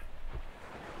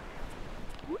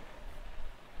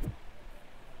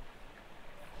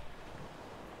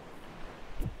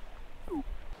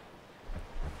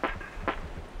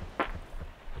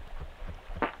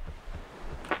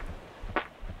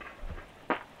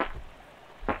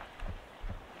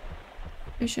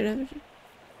 I should have.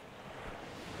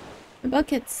 My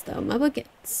buckets, though. My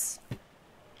buckets.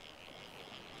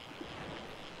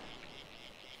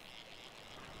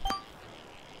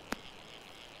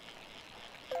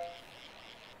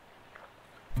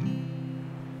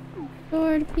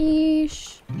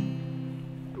 Swordfish.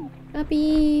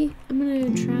 Puppy. I'm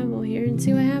gonna travel here and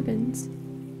see what happens.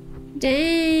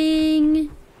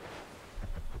 Dang.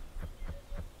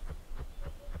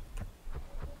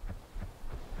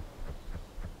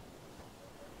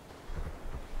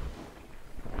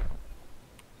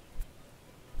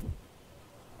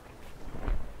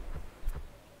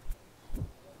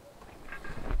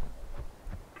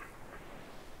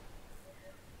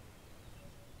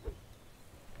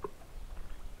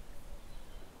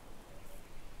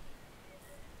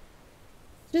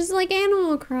 Just like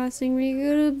Animal Crossing, where you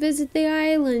go to visit the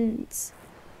islands.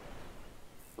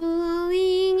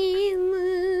 Falling in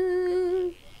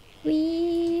love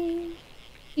with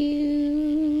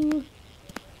you.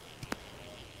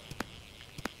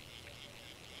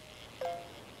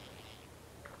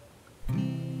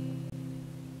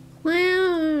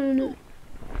 Clown.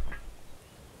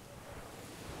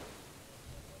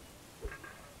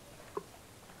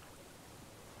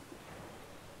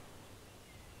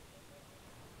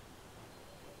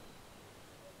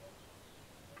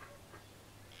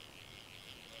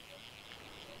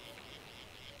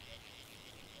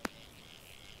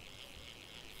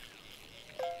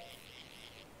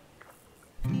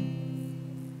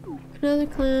 Another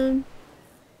clown.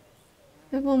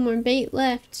 I have one more bait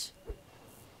left.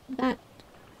 That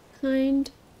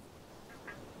kind.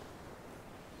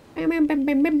 Bam, bam, bam,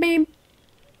 bam, bam, bam.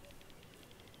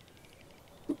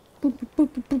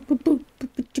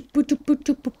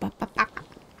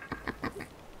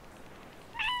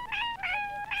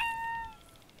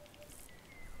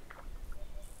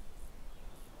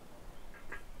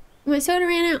 My soda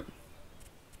ran out.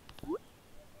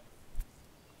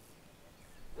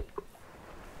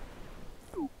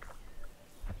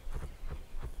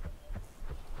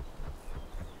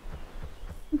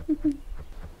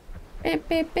 Beep,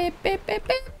 beep, beep, beep, beep,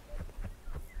 beep.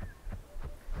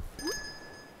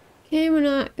 Okay, we're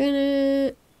not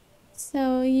gonna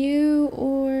sell you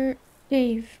or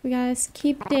Dave. We gotta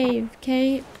keep Dave,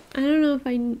 okay? I don't know if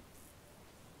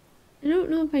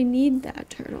I need that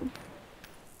turtle.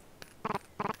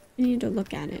 I need to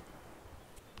look at it.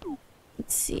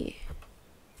 Let's see.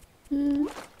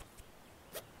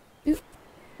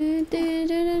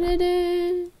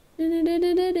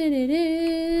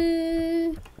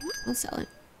 I'll sell it.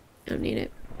 I don't need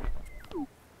it.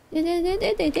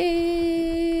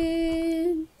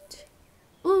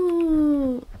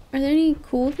 Oh, are there any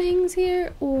cool things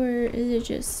here, or is it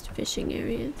just fishing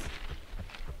areas?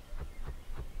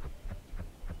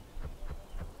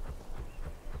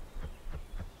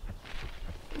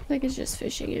 Looks like it's just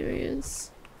fishing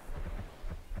areas.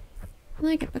 I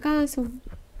like it, Picasso.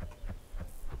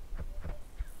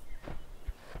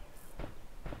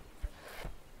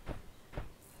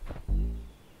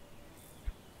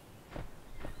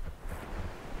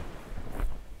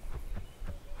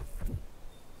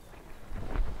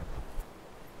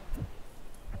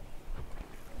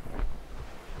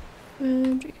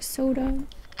 Drink soda.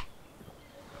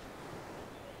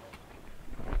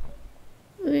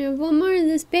 I have one more of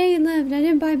this bait left. I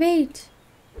didn't buy bait.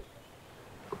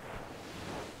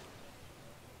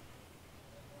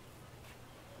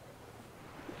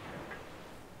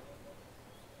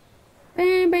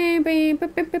 Bam, bam, bam,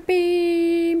 bam, bam, bam,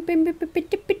 bam, bam, bam,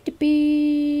 bam, bam,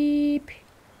 beep.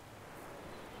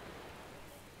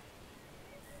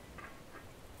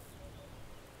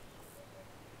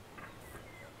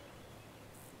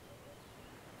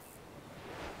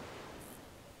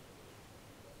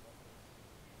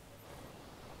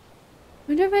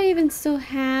 wonder if I even still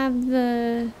have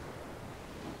the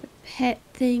pet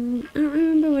thing. I don't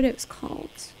remember what it was called.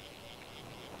 See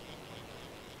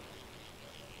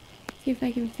if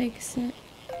I can fix it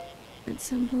at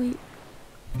some point.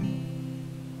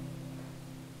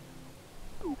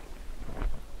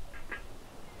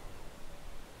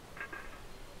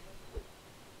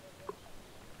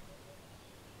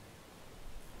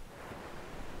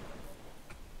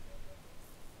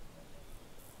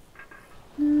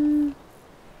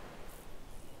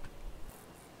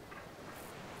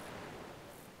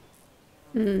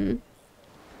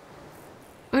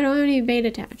 I don't have any bait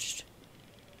attached.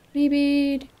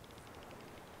 Maybe.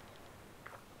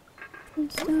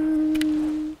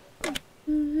 Some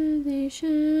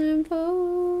organization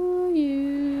for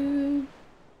you.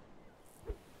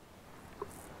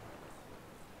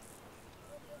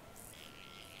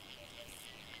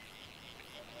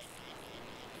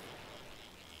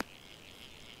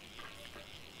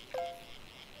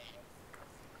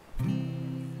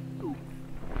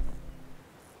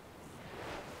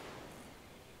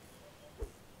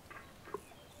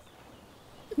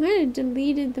 I might have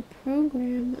deleted the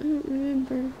program. I don't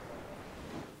remember.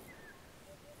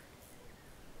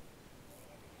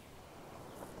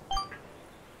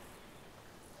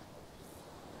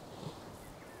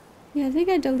 Yeah, I think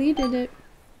I deleted it.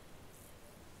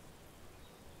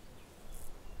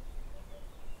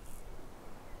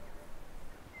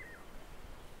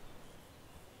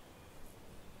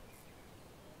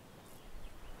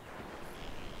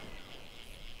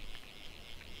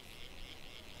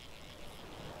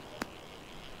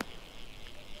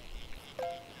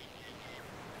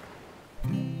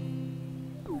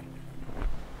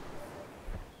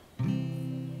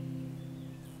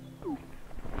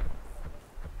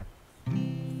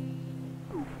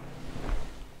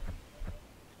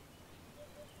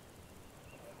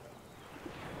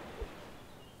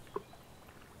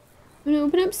 I'm gonna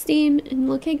open up Steam and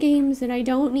look at games that I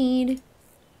don't need.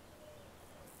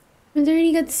 Are there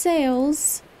any good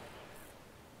sales?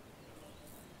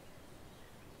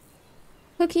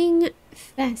 Cooking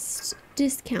Fest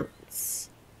discounts.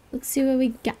 Let's see what we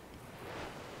got.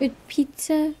 Good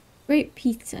pizza, great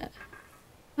pizza.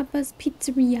 Papa's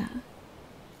Pizzeria.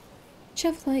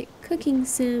 Chef Light Cooking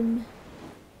Sim.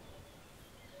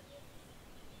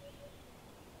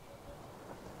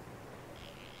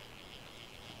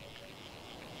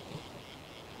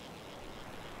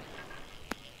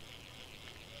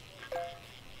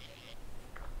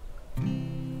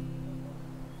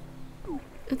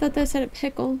 I thought that said a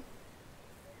pickle.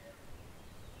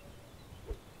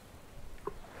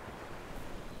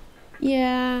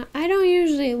 Yeah, I don't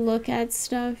usually look at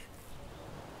stuff.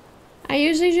 I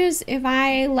usually just, if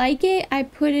I like it, I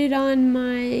put it on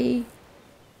my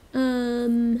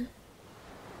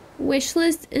wish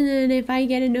list, and then if I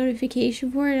get a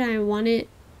notification for it and I want it,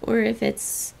 or if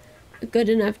it's a good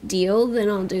enough deal, then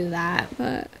I'll do that.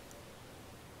 But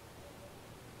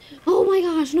oh my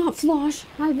gosh, not Flosh.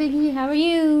 Hi Vicky, how are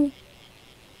you?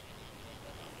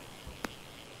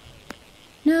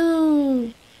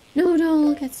 No, don't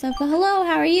look at stuff. But hello,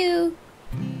 how are you?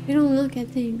 We don't look at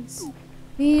things.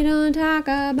 We don't talk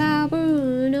about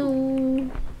Bruno.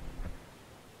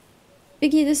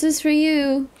 Vicky, this is for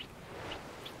you.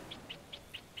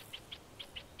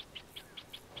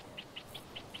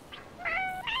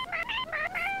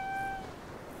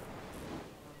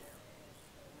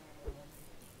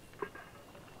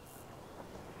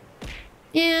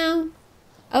 Yeah.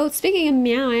 Oh, speaking of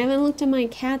meow, I haven't looked at my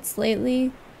cats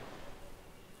lately.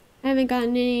 I haven't gotten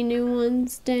any new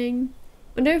ones, dang.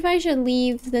 Wonder if I should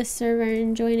leave this server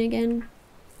and join again.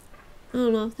 I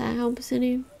don't know if that helps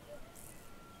any.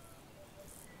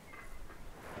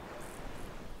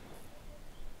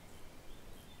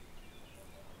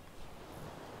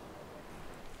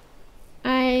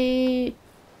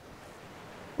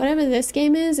 Whatever this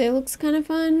game is, it looks kind of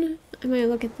fun. I might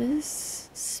look at this.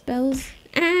 Spells.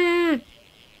 Ah!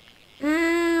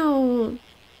 Ow!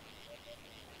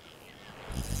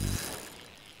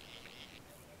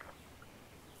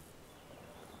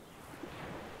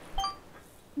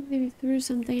 Maybe threw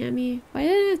something at me. Why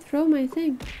did I throw my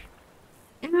thing?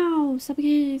 Ow! Stop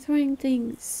again throwing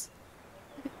things.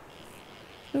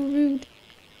 So rude.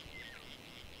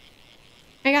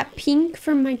 I got pink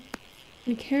from my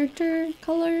character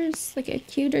colors, like a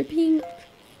cuter pink.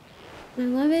 I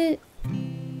love it.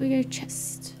 We got a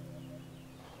chest.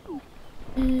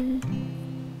 Look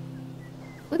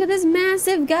at this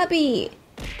massive guppy.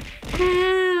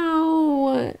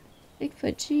 Ow!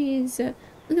 Bigfoot, jeez.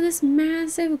 Look at this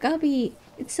massive guppy.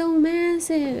 It's so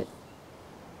massive.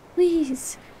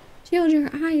 Please, shield your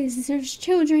eyes. There's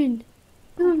children.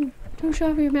 Don't Don't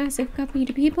show off your massive cuppa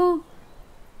to people.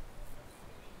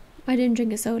 I didn't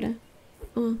drink a soda.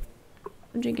 Oh,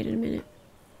 I'll drink it in a minute.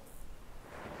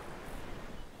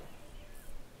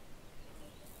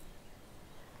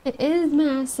 It is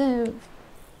massive.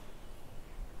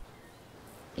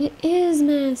 It is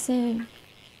massive.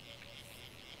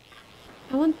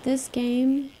 I want this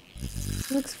game.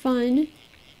 It looks fun.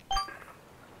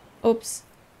 Oops.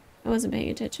 I wasn't paying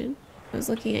attention. I was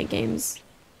looking at games.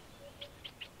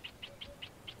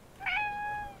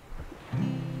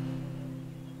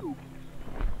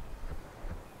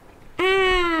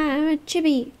 Ah! I'm a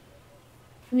chibi.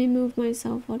 Let me move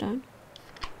myself. Hold on.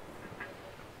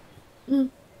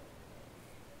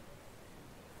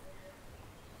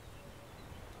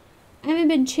 I haven't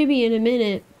been chibi in a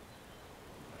minute.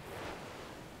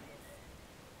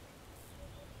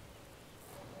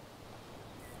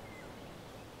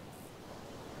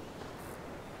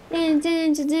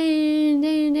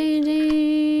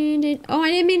 Oh,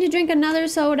 I didn't mean to drink another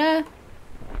soda.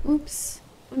 Oops.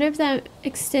 Wonder if that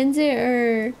extends it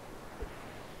or...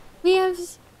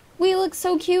 We look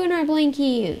so cute in our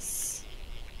blankies.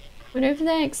 Wonder if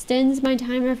that extends my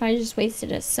time or if I just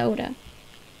wasted a soda.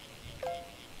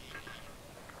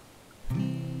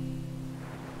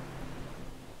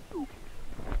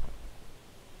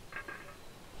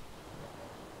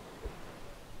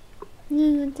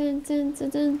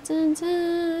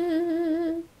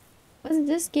 Wasn't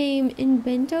this game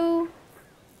Invento?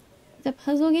 It's a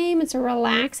puzzle game? It's a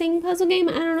relaxing puzzle game?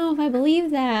 I don't know if I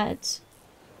believe that.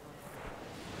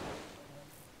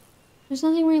 There's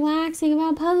nothing relaxing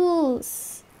about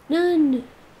puzzles. None.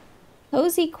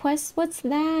 Cozy Quest, what's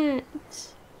that?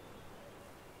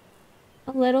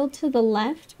 A little to the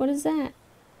left? What is that?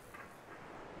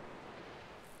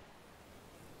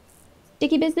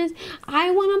 Sticky Business?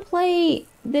 I want to play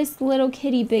this Little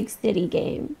Kitty Big City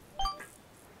game.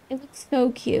 It looks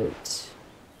so cute.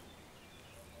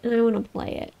 And I want to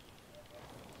play it.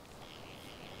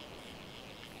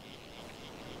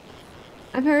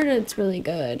 I've heard it's really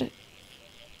good.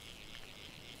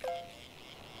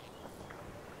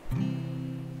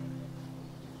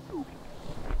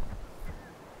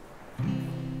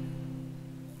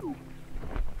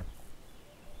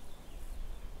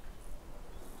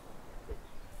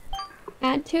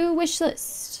 Add to wish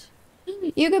list.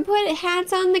 You could put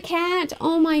hats on the cat.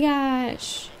 Oh my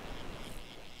gosh.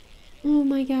 Oh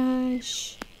my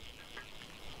gosh.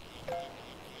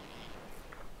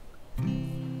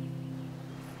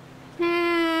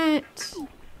 Cat.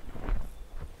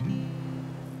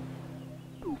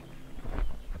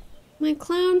 My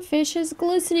clownfish is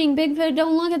glistening. Bigfoot,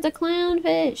 don't look at the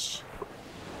clownfish.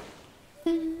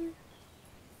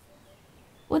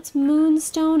 What's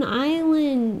Moonstone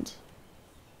Island?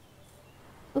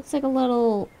 Looks like a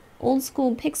little old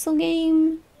school pixel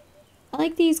game. I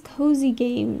like these cozy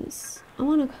games. I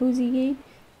want a cozy game.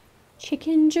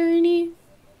 Chicken Journey.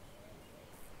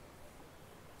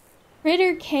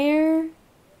 Critter Care.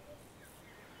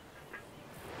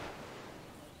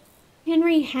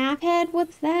 Henry Halfhead?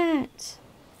 What's that?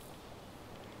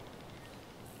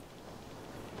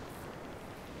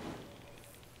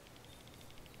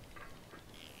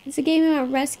 It's a game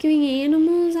about rescuing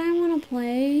animals I want to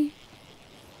play.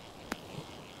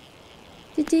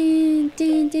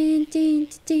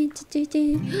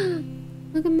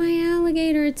 Look at my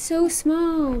alligator. It's so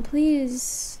small.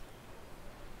 Please.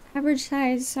 Average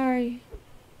size. Sorry.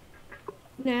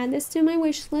 I'm gonna add this to my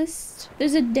wish list.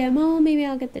 There's a demo. Maybe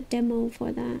I'll get the demo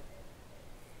for that.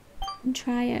 And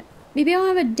try it. Maybe I'll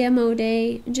have a demo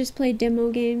day and just play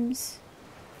demo games.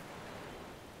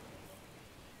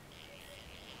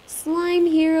 Slime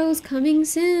Heroes coming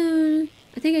soon.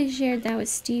 I think I shared that with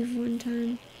Steve one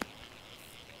time.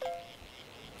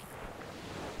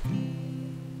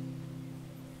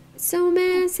 So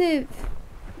massive.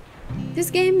 This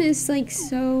game is like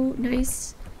so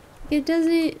nice. It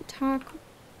doesn't talk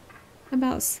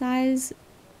about size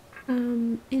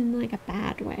in like a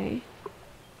bad way.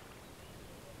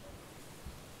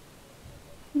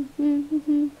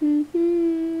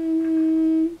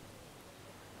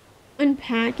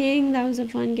 Unpacking, that was a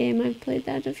fun game. I've played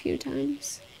that a few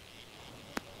times.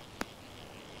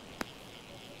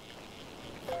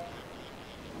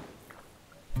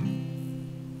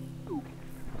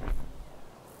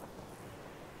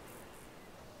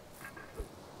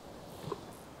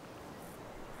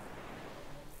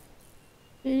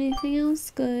 Anything else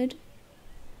good?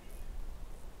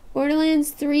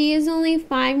 Borderlands 3 is only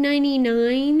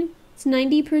 $5.99. It's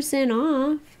 90%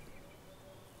 off.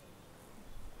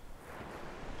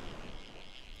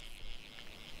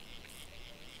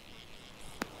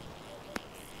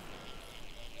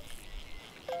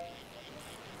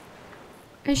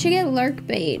 I should get lurk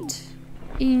bait.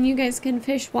 And you guys can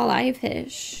fish while I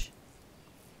fish.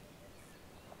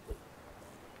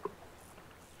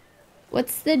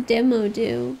 What's the demo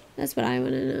do? That's what I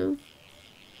want to know.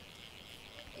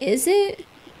 Is it?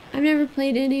 I've never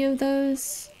played any of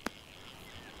those.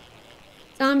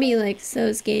 Zombie likes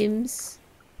those games,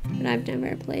 but I've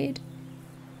never played.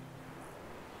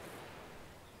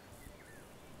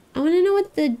 I want to know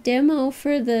what the demo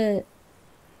for the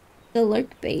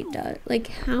lurk bait does. Like,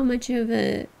 how much of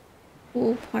a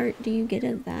cool part do you get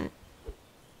of that?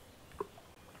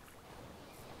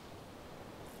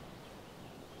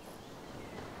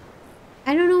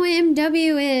 I don't know what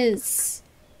MW is.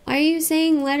 Why are you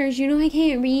saying letters? You know I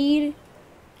can't read.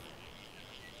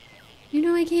 You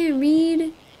know I can't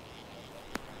read.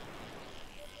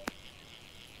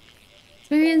 It's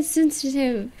very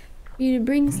insensitive for you to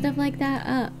bring stuff like that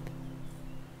up.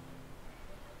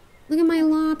 Look at my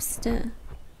lobster.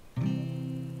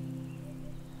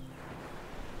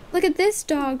 Look at this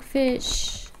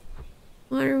dogfish.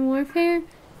 Modern Warfare.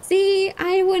 See,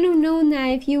 I wouldn't have known that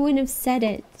if you wouldn't have said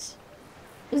it.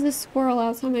 There's a squirrel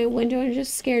outside my window and it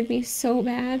just scared me so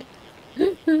bad.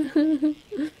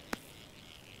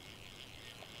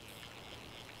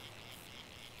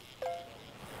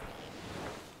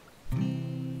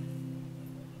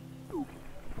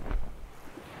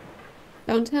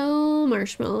 Don't tell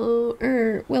Marshmallow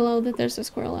or Willow that there's a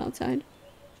squirrel outside.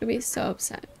 She'll be so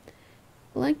upset.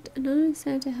 Select another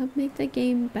set to help make the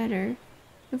game better.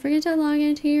 Don't forget to log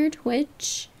into your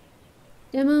Twitch.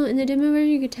 Demo. In the demo version,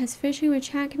 you can test fishing with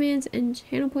chat commands and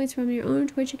channel points from your own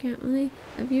Twitch account. Only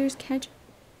the viewers catch.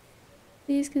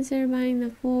 Please consider buying the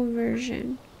full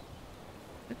version.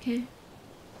 Okay.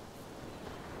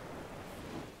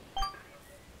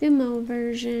 Demo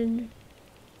version.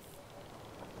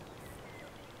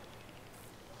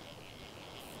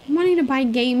 I'm wanting to buy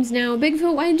games now.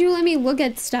 Bigfoot, why did you let me look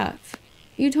at stuff?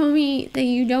 You told me that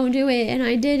you don't do it, and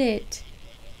I did it.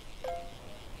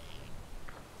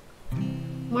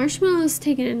 Marshmallow's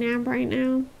taking a nap right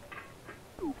now.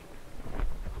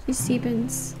 She's sleeping.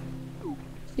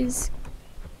 She's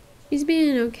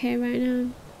being okay right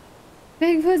now.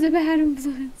 Bigfoot's a bad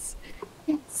influence.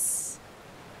 Yes.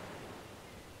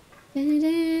 I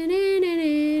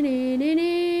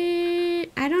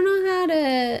don't know how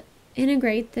to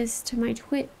integrate this to my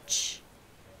Twitch.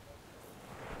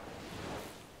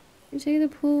 You take the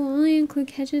pool will only include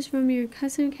catches from your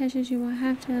custom catches. You will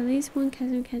have to at least one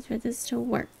custom catch for this to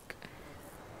work.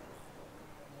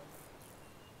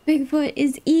 Bigfoot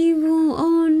is evil.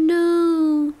 Oh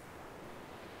no.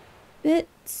 Bit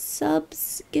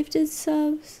subs, gifted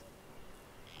subs,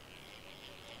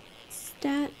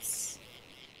 stats.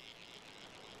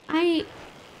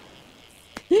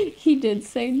 He did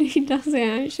say, he does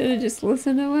say I should have just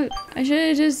listened to it. I should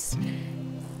have just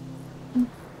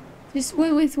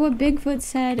went with what Bigfoot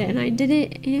said, and I did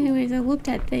it anyways. I looked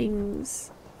at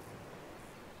things.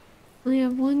 Only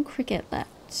have one cricket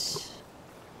left.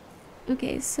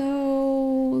 Okay,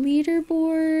 so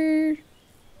leaderboard,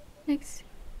 next,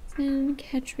 and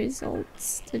catch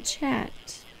results to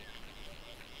chat.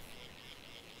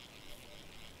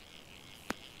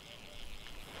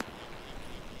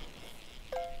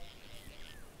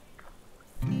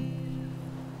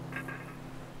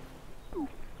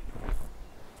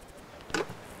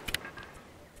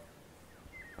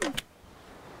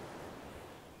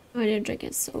 Oh, I didn't drink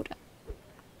a soda.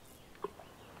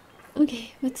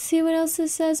 Okay, let's see what else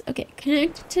this says. Okay,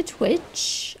 connect to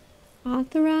Twitch.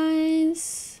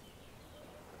 Authorize.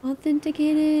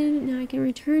 Authenticated. Now I can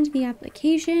return to the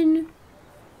application.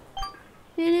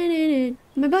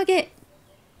 My bucket!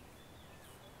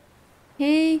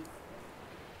 Okay.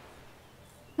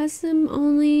 Custom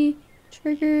only.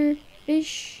 Trigger.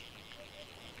 Fish.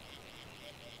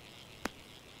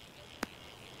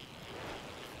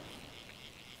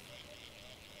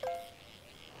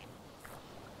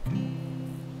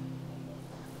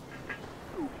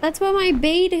 That's what my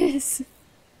bait is.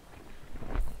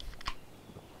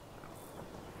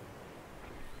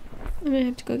 I'm gonna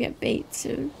have to go get bait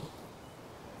soon.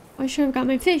 I should have got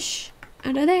my fish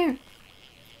out of there.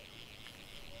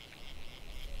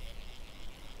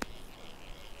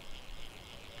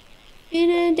 In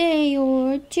a day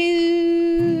or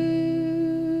two.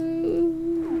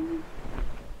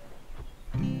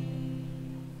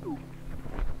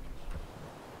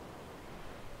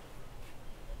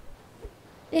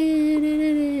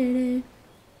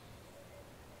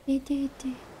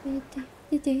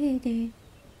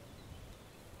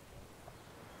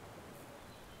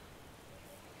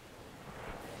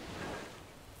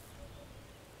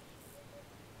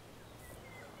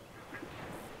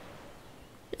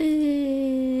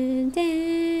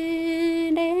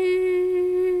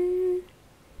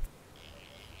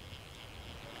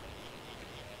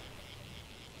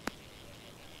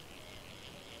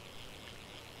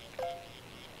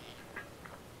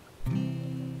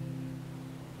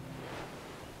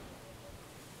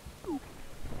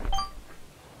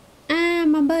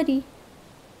 buddy.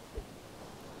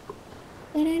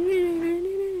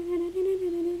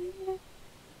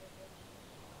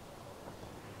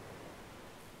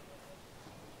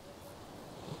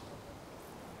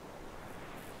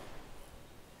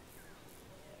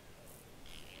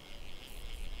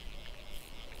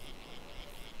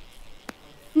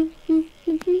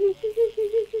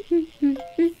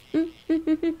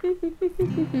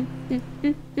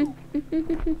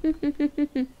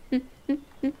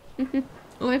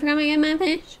 Oh, I forgot to get my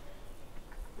fish.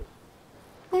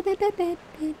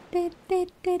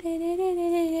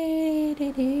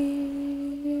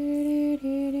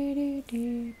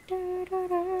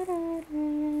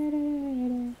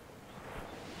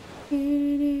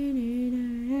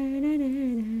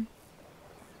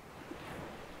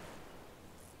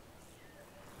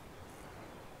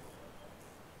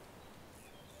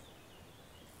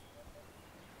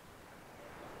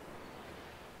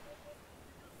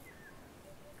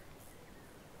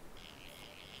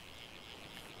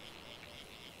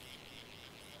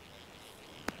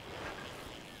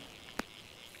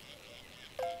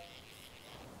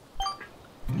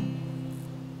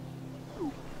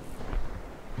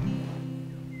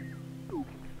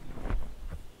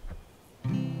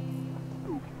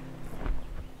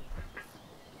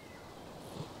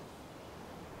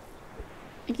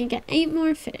 I can get 8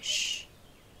 more fish.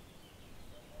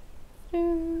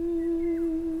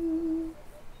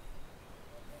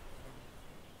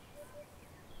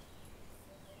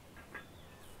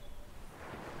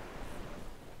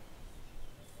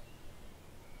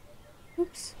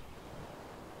 Oops.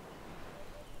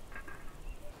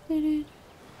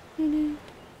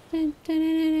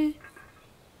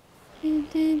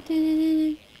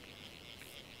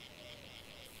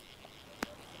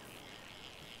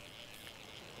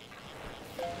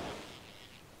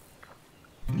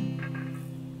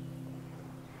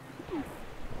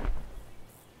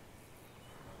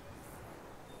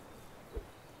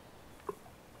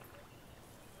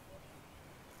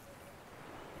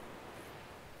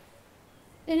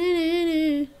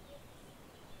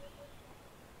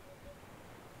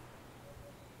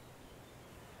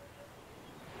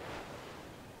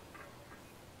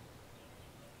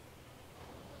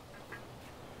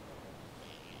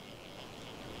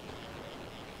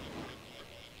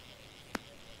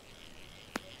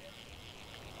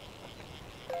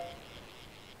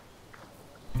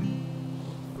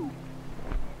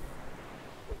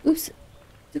 Oops,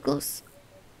 too close.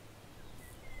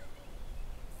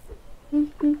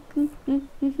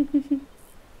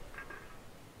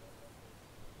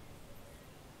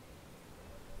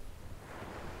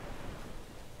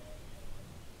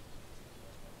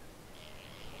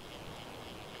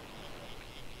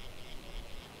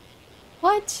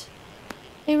 What?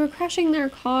 They were crashing their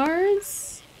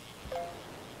cars?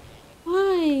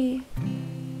 Why?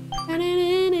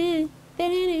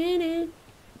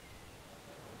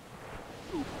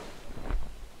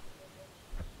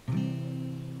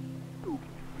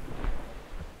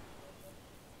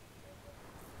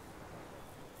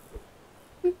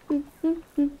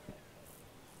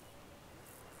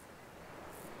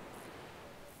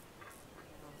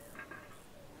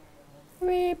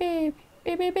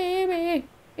 Baby, baby,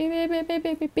 baby, baby,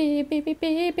 baby, baby, baby,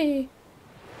 baby.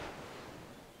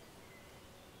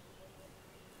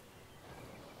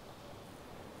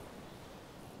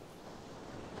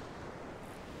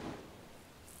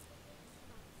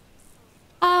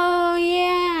 Oh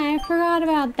yeah, I forgot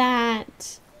about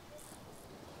that.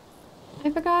 I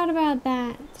forgot about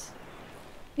that.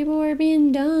 People were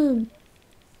being dumb.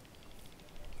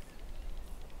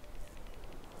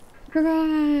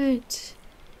 Forgot.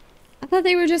 I thought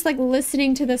they were just like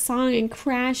listening to the song and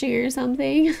crashing or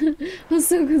something. I was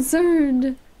so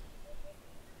concerned.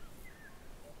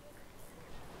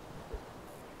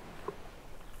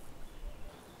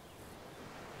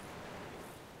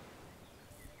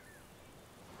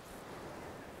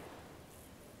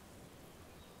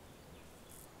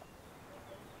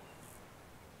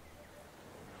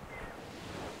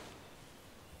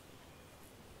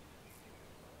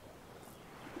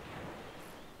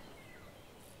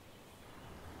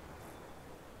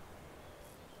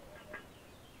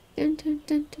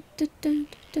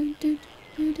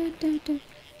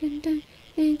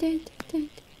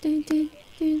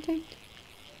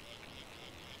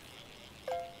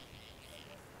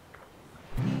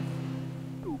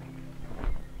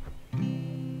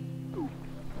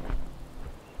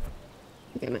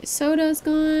 Okay, my soda's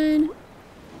gone.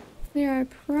 There are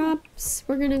props.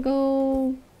 We're gonna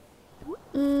go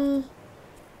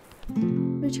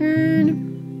return.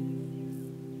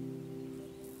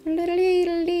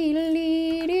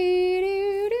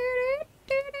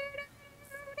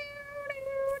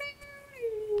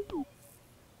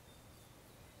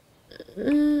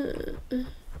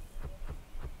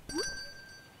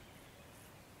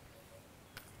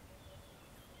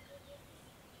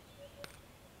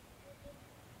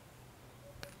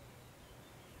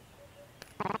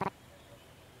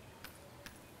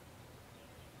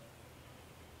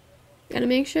 Gotta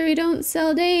make sure we don't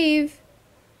sell Dave,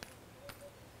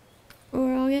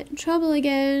 or I'll get in trouble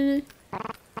again.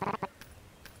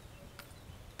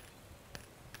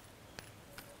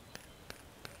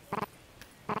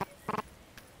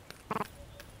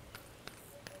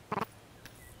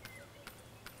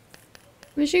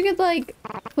 Wish you could like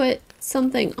put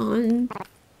something on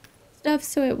stuff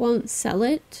so it won't sell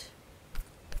it.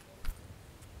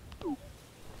 But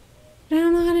I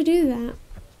don't know how to do that.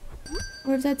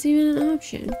 Or if that's even an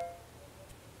option.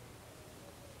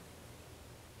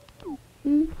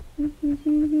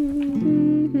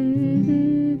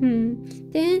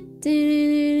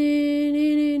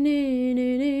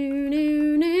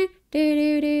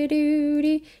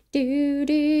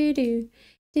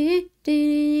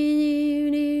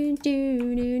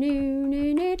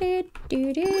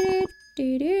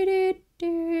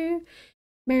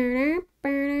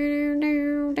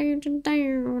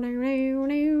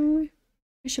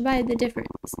 I should buy the different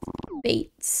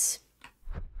baits.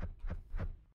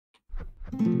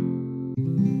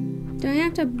 Do I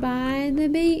have to buy the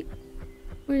bait?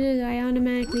 Or do I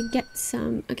automatically get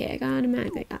some? Okay, I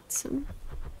automatically got some.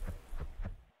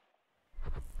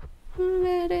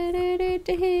 In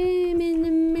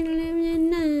the middle of the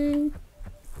night.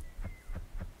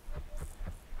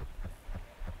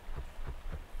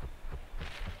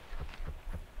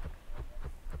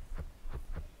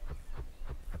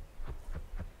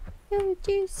 Told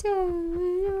you so, I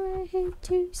know I hate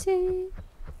to say it.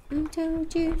 I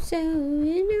told you so, I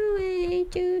know I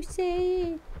hate to say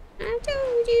it. I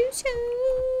told you so.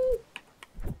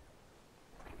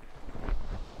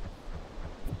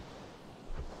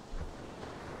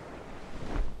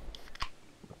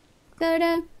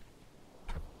 Soda.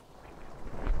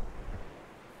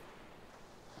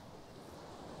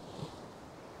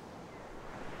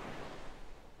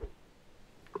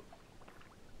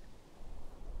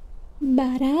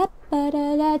 Ba-da,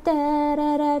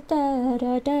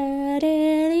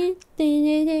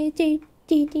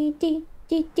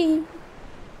 ba-da-da-da-da-da-da-da-da-da-da-da-da-da-da.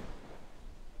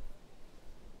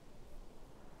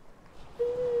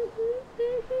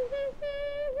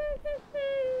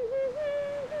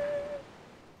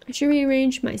 I should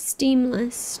rearrange my Steam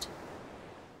list.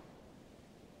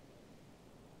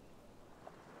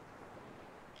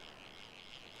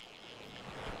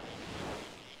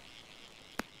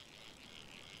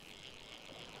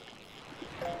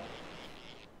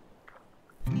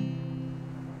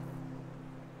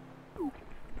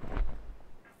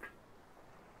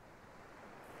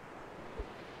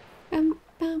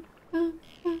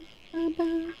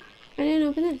 I didn't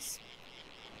open this.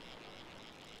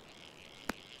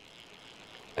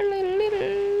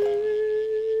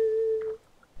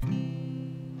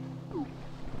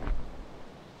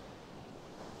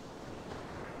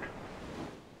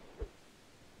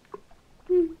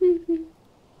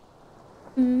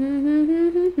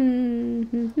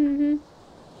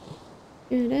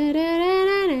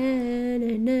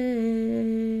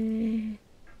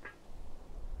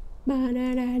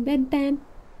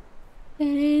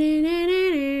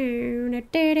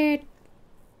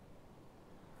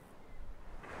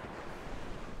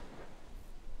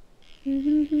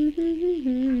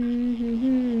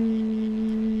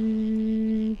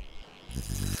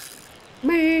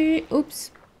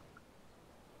 Oops.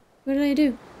 What did I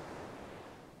do?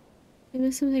 Did I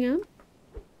mess something up?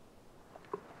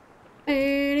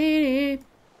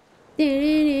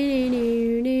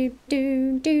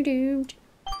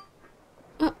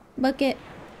 Oh, bucket.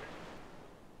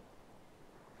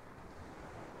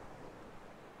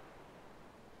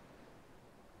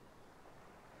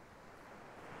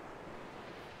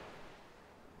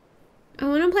 I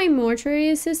want to play Mortuary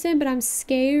Assistant, but I'm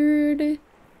scared.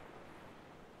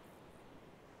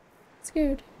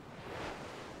 Scared.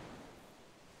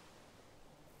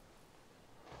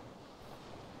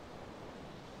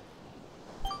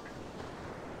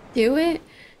 Do it?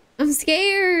 I'm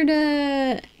scared.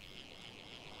 I'm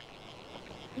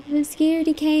a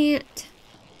scaredy cat.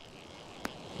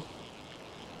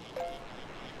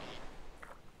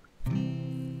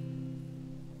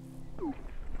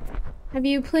 Have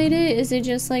you played it? Is it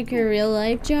just like your real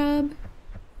life job?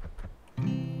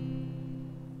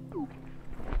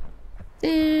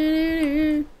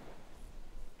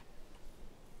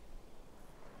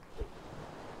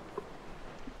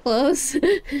 Close.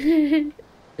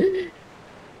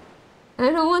 I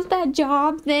don't want that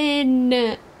job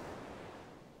then.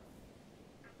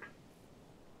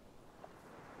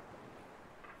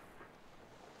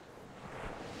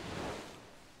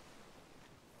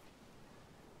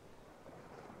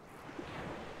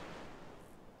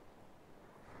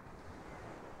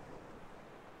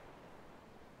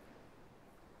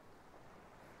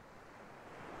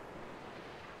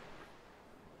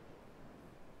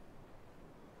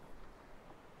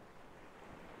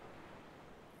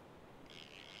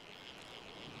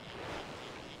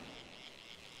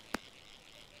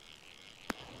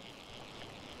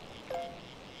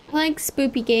 like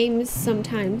spoopy games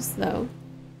sometimes, though.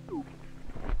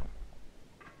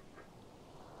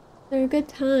 They're a good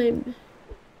time.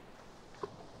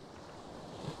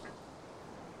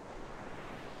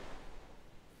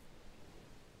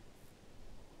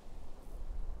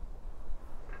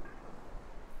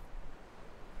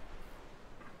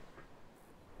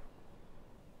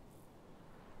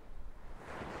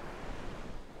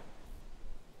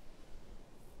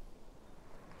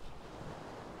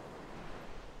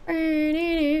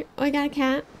 Oh, I got a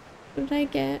cat. What did I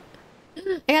get?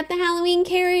 I got the Halloween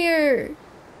carrier.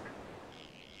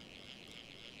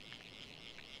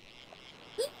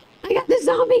 I got the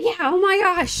zombie cat. Oh my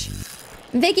gosh.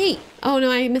 Vicky. Oh no,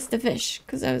 I missed the fish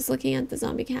because I was looking at the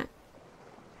zombie cat.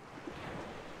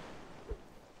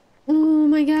 Oh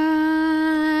my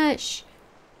gosh.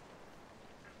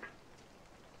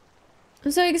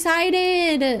 I'm so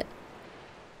excited. I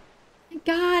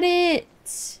got it.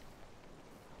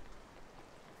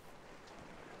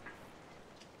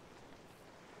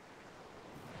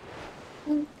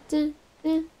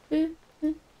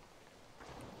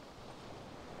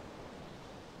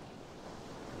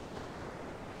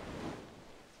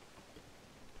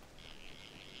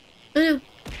 Oh no.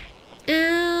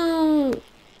 Ow.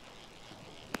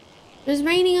 It's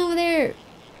raining over there.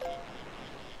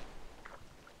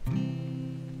 I'm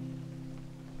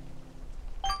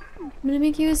gonna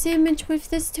make you a sandwich with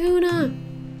this tuna.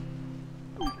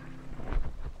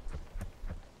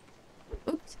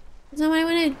 Oops. That's not what I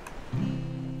wanted.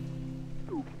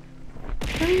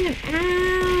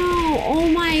 Ow! Oh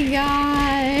my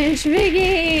gosh,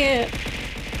 Vicky!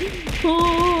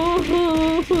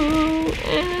 Oh,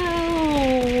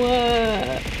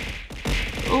 ow!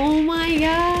 Oh my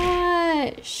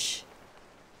gosh!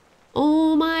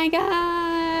 Oh my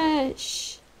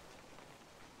gosh!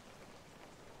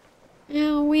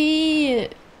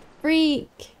 Owie!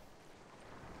 Freak!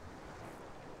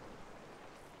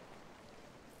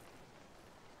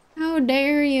 How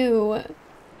dare you!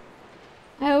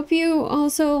 I hope you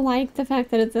also like the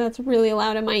fact that that's really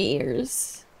loud in my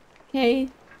ears. Okay?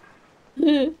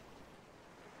 I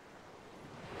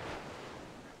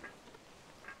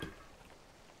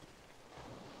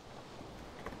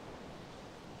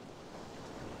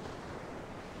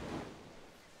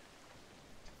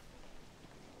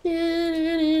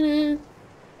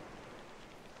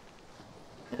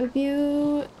hope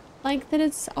you like that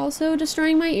it's also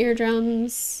destroying my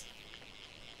eardrums.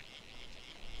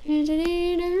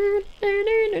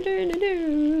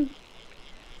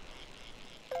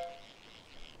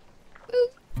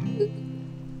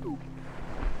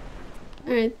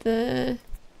 Alright, the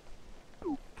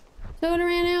soda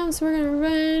ran out, so we're gonna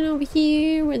run over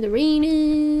here where the rain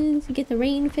is to get the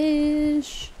rain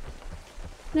fish.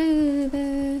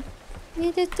 Oh,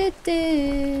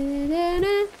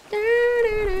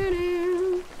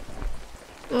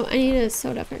 I need a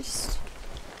soda first.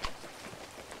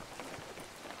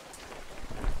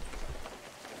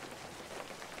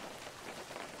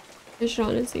 I should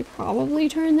honestly probably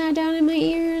turn that down in my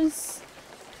ears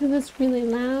because it's really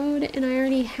loud and I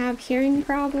already have hearing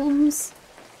problems.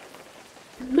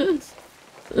 I'll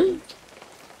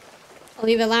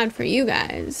leave it loud for you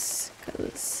guys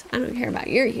because I don't care about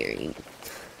your hearing.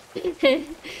 Beep.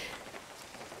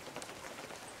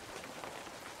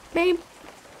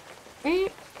 Beep. Beep.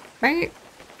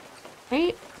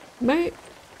 Beep. Beep.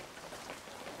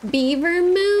 Beaver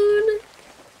moon?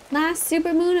 Last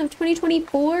super moon of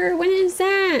 2024? When is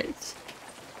that?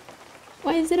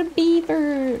 Why is it a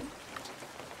beaver?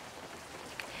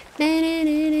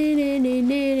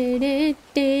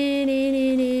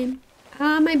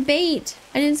 Ah, my bait.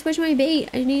 I didn't switch my bait.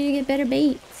 I need to get better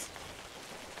baits.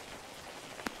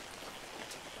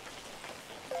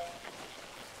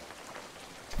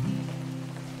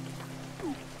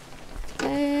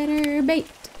 Better bait.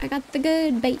 I got the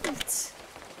good bait.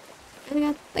 I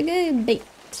got the good bait.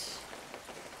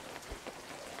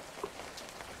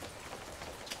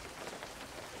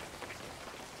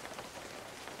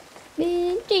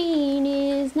 Fishing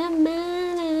is not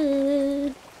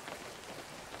mine.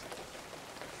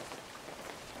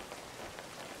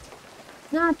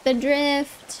 Not the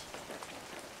drift.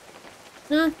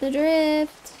 Not the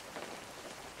drift.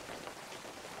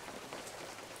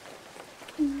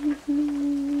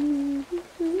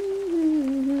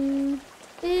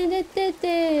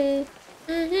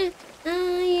 I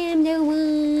am the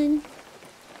one.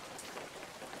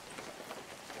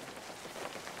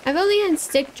 I've only had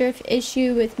stick drift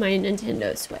issue with my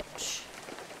Nintendo Switch.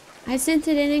 I sent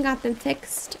it in and got them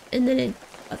fixed, and then it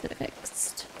wasn't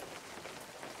fixed.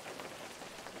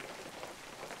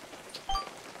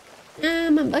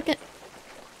 My bucket.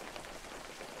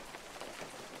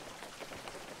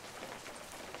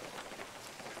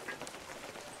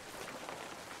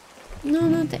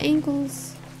 the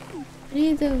ankles. I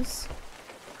need those.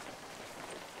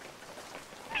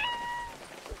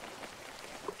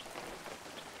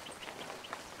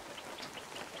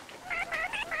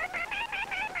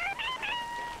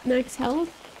 Max health?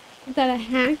 Is that a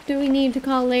hack? Do we need to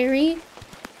call Larry?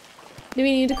 Do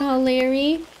we need to call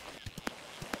Larry?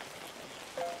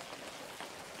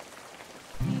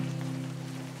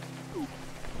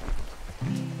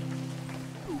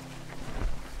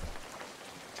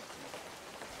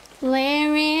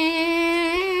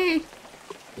 Larry!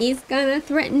 He's gonna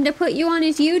threaten to put you on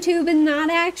his YouTube and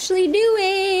not actually do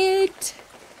it!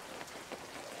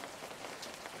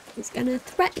 He's gonna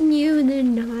threaten you and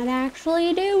then not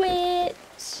actually do it.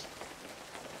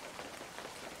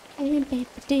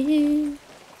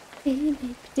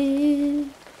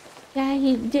 Yeah,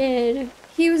 he did.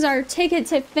 He was our ticket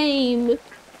to fame.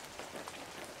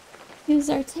 He was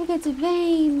our ticket to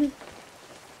fame.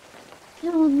 He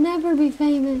will never be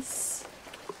famous.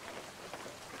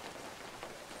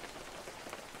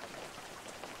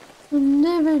 He'll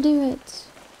never do it.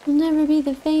 He'll never be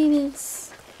the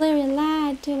famous. Larry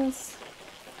lied to us.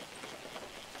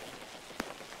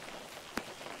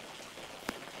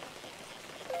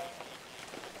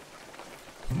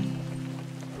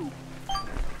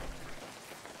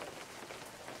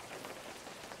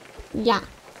 Yeah.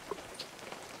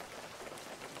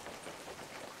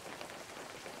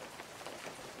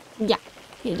 Yeah,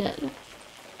 he did.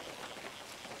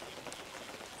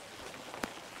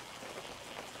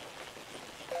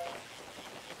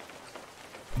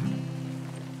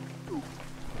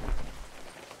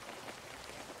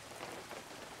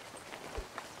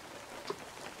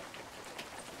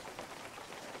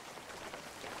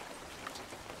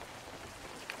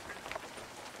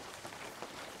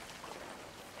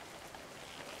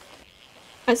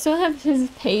 I still have his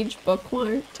page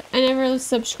bookmarked. I never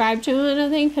subscribed to him, I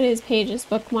don't think, but his page is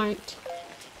bookmarked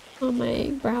on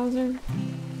my browser.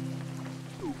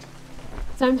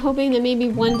 So I'm hoping that maybe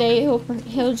one day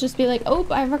he'll just be like, oh,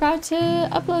 I forgot to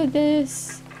upload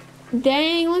this.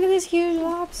 Dang, look at this huge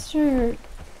lobster.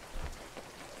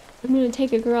 I'm gonna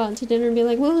take a girl out to dinner and be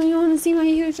like, well, you wanna see my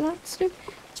huge lobster?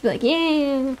 She'll be like,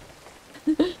 yeah.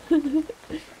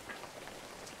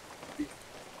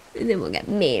 And then we'll get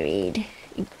married.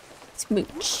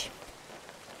 Smooch.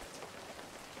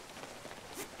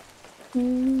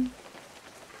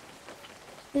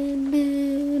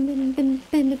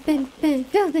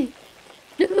 Filthy.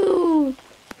 No.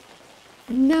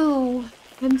 No.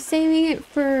 I'm saving it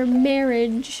for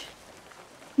marriage.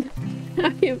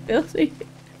 Are you filthy?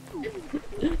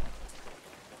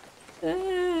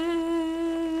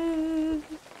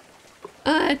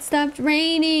 It stopped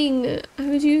raining. I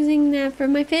was using that for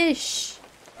my fish.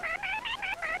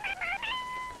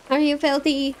 Are you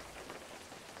filthy?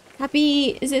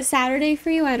 Happy, is it Saturday for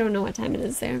you? I don't know what time it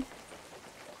is there.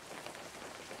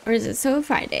 Or is it so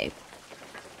Friday?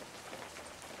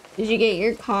 Did you get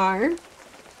your car?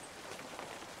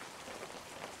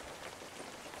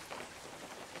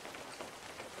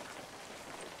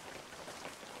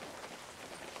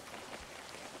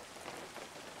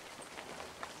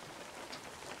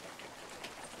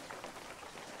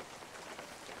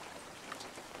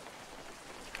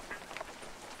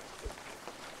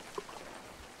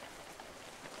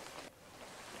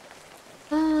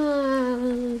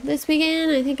 This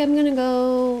weekend, I think I'm gonna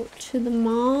go to the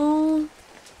mall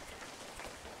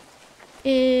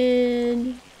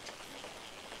and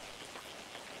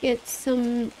get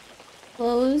some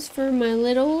clothes for my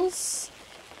littles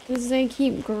because they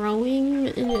keep growing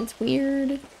and it's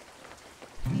weird.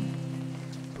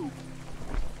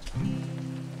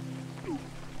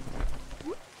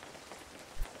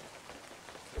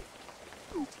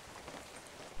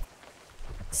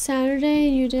 Saturday,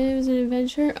 you did, it was an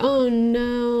adventure? Oh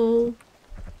no.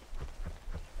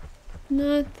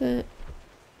 Not the...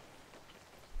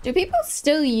 Do people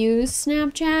still use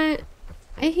Snapchat?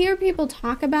 I hear people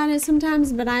talk about it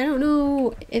sometimes, but I don't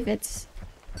know if it's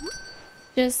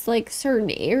just like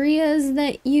certain areas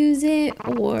that use it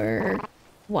or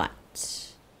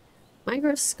what.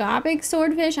 Microscopic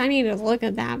swordfish? I need to look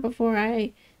at that before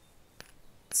I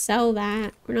sell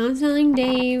that. We're not selling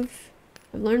Dave.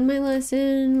 I've learned my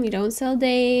lesson. We don't sell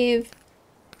Dave.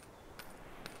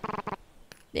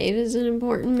 Dave is an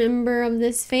important member of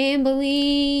this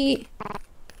family.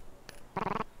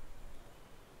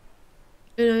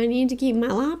 And I need to keep my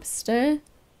lobster.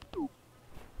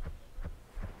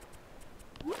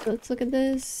 Let's look at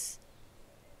this.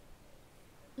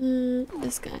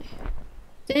 This guy.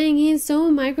 Dang, he's so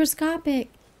microscopic.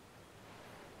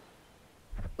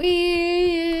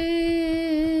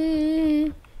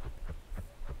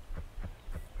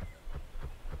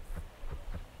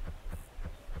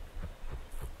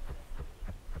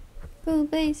 cool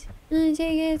place. And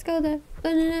take it, it's colder.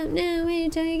 Burn it up now, wait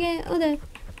until you get older.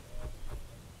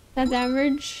 That's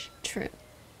average. Trip.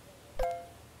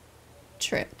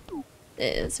 Trip.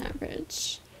 It is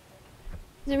average.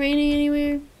 Is it raining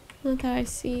anywhere? Not that I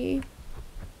see.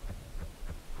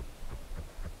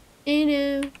 Hey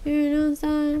now, you're an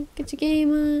all-star. Get your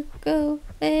game on. Go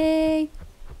play.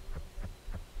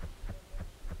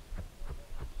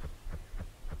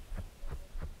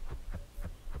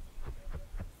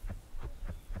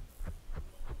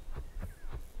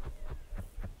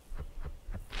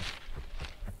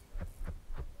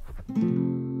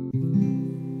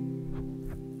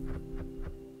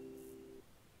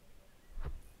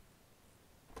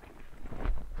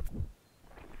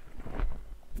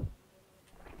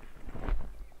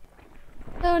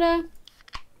 Soda.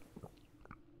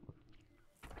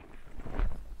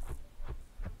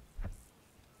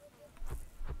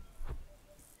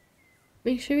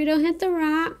 Make sure we don't hit the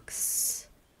rocks.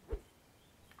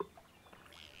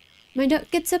 My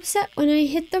duck gets upset when I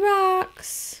hit the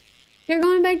rocks. You're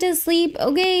going back to sleep.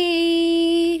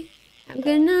 Okay. Have a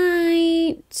good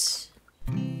night.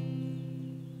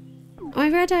 Oh, I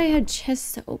forgot I had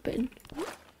chests to open.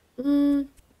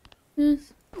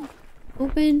 Yes.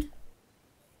 Open.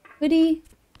 Hoodie.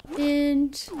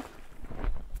 And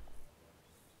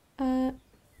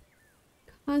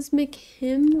Cosmic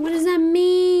Hymn? What does that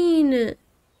mean?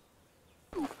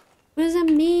 What does that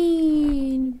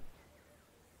mean?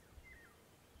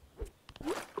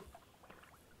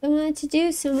 So much to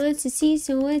do, so much to see,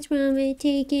 so much wrong with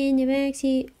taking the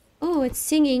backseat. Oh, it's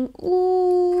singing.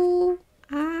 Ooh,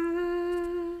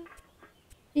 ah.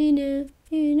 You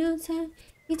know, so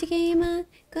get your game on,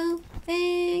 go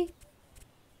back.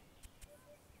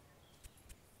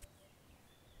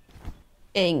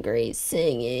 Angry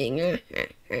singing.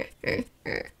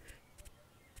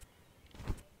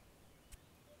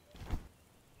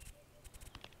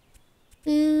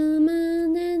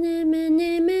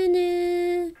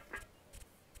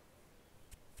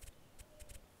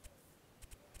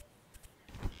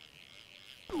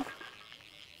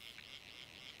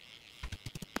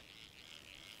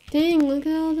 Dang, look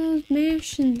at all those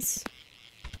Martians.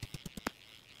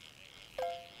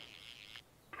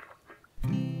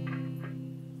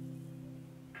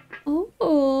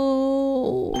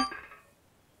 Oh.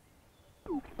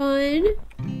 Fun.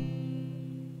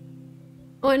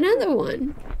 Oh, another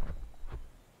one.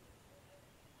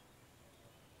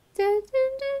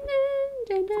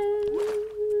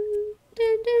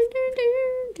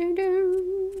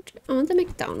 I want the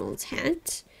McDonald's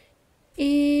hat.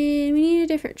 And we need a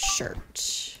different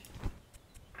shirt.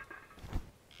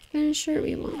 What kind of shirt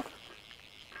we want?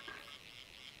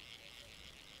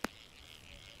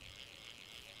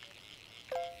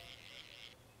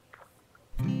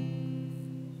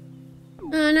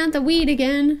 Oh, not the weed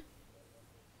again.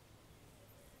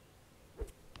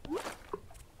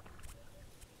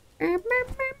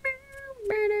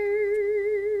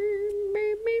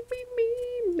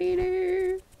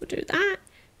 We'll do that.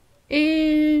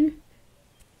 And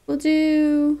we'll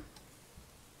do...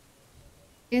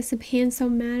 I guess the pants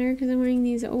don't matter because I'm wearing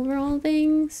these overall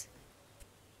things.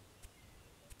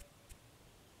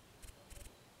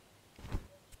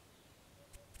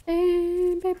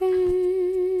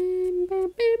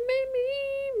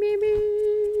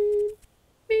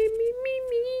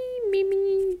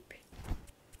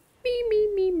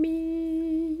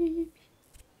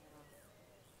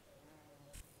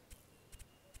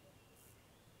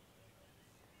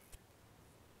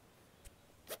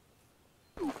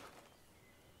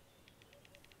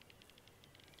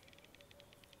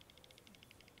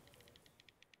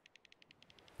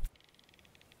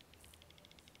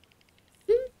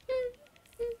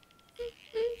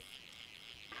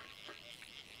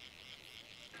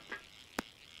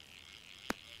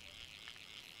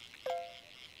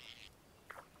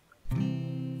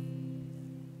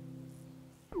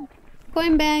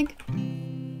 Coin bag.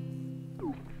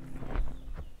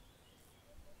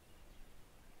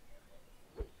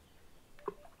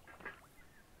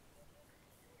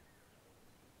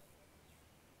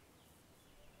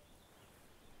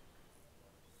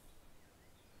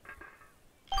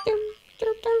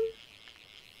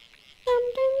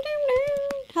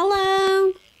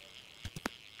 Hello.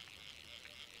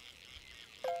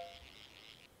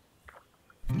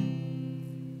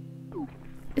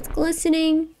 It's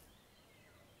glistening.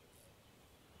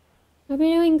 Hope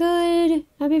you're doing good.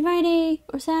 Happy Friday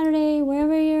or Saturday,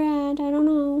 wherever you're at. I don't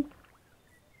know.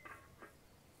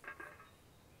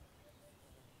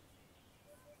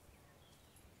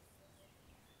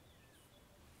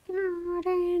 Caught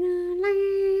in a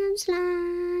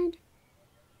landslide.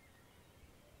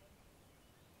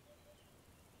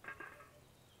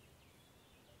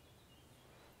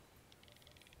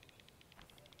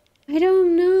 I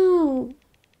don't know.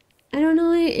 I don't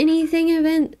know anything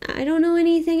about. I don't know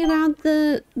anything about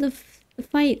the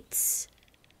fights.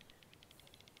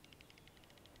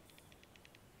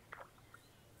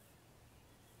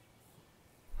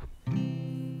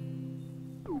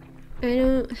 I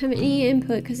don't have any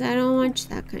input because I don't watch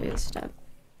that kind of stuff.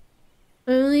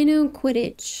 I only know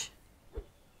Quidditch.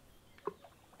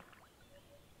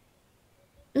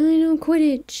 I only know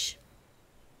Quidditch.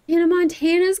 Hannah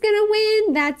Montana's gonna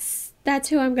win. That's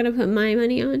who I'm gonna put my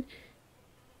money on.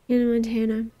 Hannah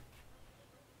Montana.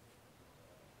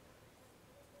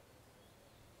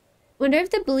 Wonder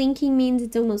if the blinking means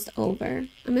it's almost over.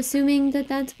 I'm assuming that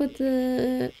that's what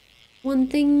the one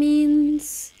thing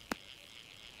means.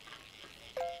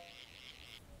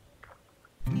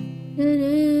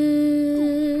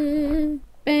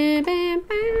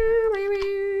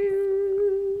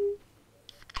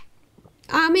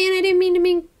 Oh man, I didn't mean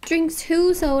to drink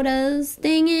 2 sodas.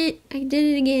 Dang it, I did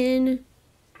it again.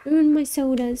 Ruined my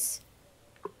sodas.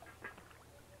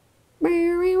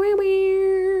 Every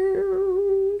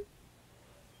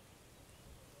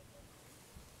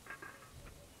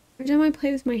time I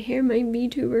play with my hair, my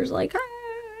VTuber's like, ah!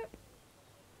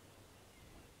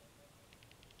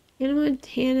 Hannah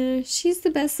Montana, she's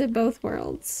the best of both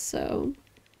worlds, so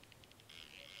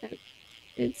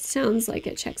it sounds like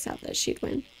it checks out that she'd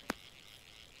win.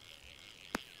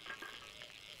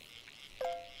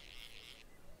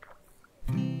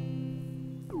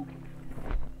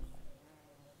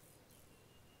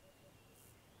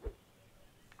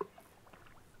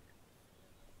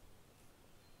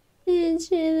 It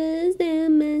shivers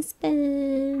down my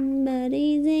spine,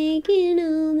 body's aching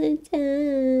all the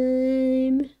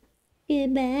time.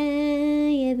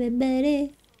 Goodbye,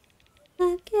 everybody.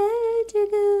 I got to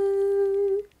go.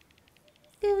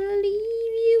 Gotta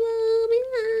leave you all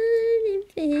behind and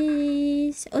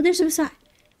face. Oh, there's some side.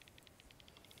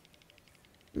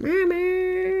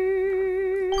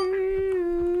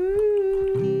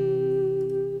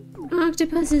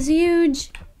 Octopus is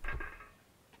huge.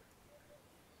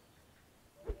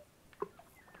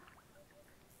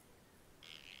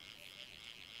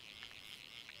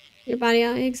 Your body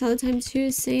aches all the time too.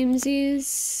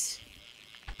 Samesies.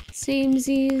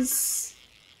 Samesies.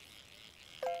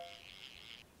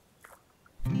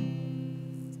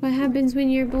 What happens when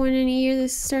you're born in a year that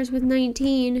starts with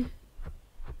 19?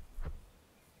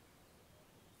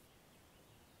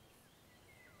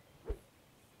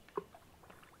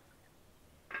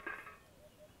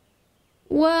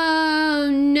 Whoa,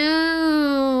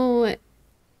 no.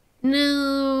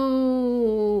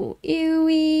 No.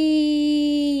 Ewy.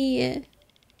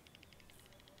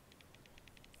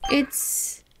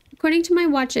 It's, according to my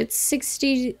watch, it's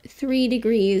 63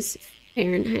 degrees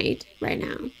Fahrenheit right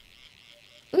now.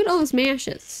 Look at all those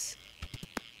mashes.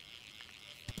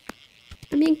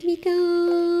 I make me go.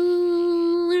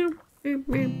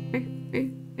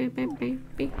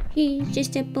 He's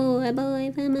just a boy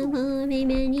from a boy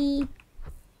money.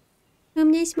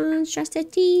 From this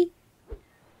monstrosity.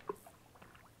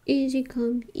 Easy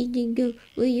come, easy go.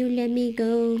 Will you let me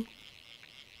go?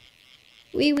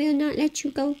 We will not let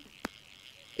you go.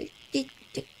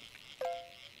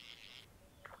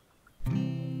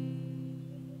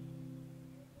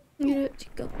 You have to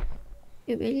go.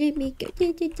 You will let me go.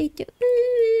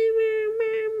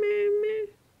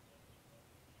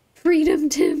 Freedom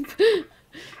Temp.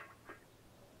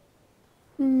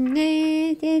 For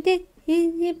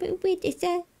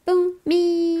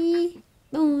me.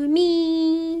 For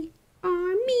me.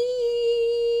 For me.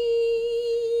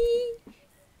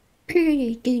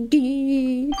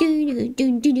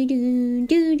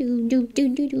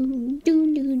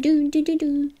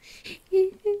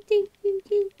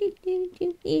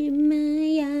 In my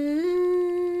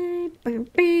eye,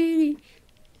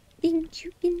 think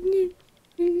you can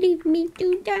leave me to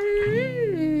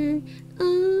die?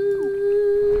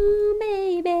 Oh,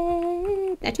 baby.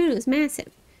 That tune was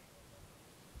massive.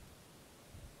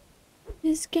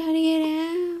 Just gotta get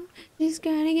out. Just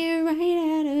gotta get right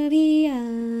out of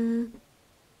here.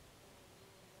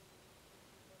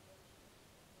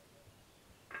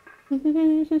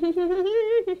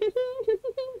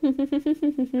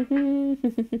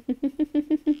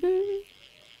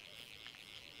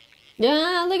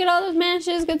 Yeah, look at all those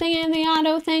matches. Good thing I have the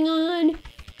auto thing on.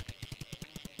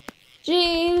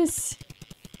 Jeez.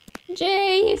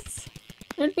 Jeez.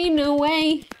 There'd be no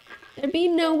way. There'd be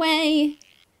no way.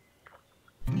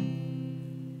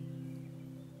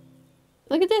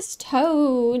 Look at this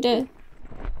toad.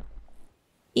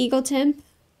 Eagle Temp.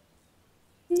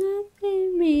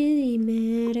 Nothing really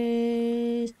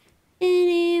matters.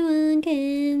 Anyone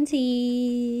can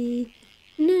see.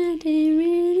 Nothing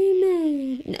really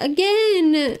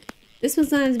again. This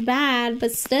was not as bad,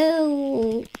 but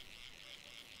still.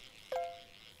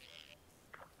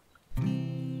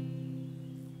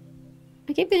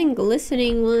 I keep getting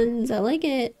glistening ones. I like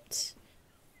it.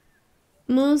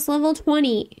 Almost level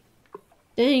 20.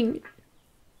 Dang.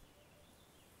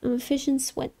 I'm a fish in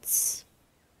sweats.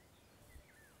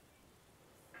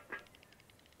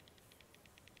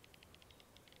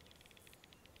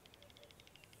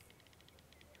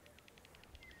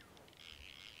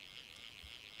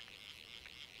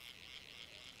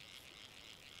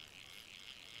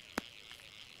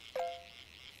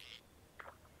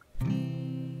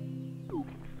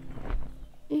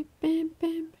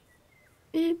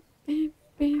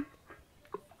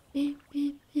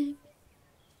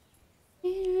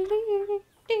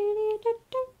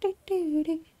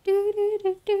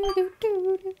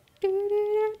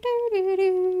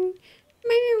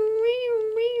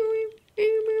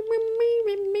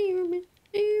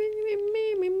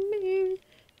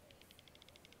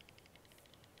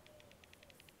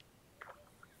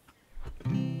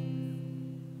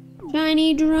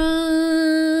 Shiny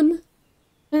drum.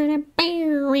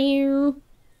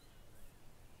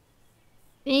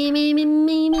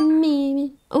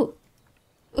 Oh,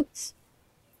 oops.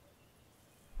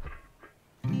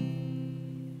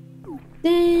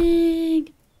 Dang.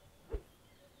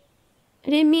 I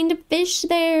didn't mean to fish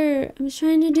there. I was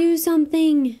trying to do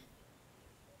something.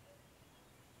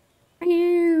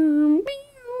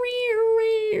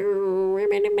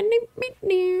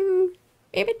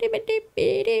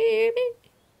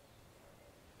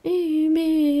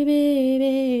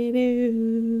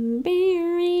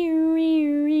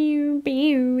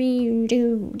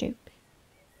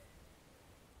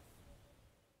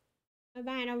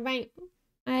 Alright.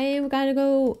 I've got to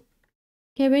go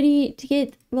get ready to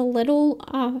get the little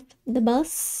off the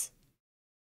bus.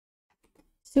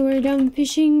 So we're done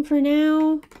fishing for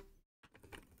now.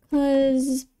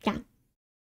 Cause, yeah.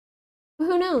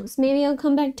 Who knows? Maybe I'll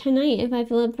come back tonight if I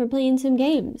feel up for playing some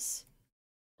games.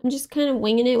 I'm just kind of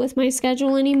winging it with my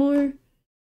schedule anymore.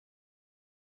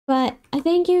 But I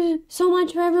thank you so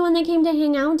much for everyone that came to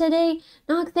hang out today.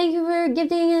 Knock, thank you for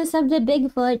gifting us up to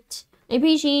Bigfoot. I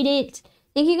appreciate it.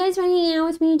 Thank you guys for hanging out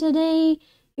with me today.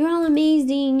 You're all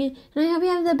amazing. And I hope you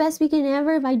have the best weekend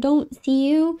ever if I don't see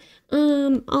you.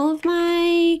 All of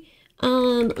my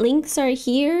links are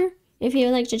here. If you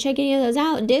would like to check any of those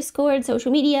out, Discord, social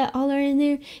media, all are in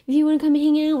there. If you want to come and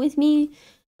hang out with me.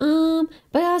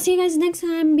 But I'll see you guys next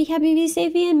time. Be happy, be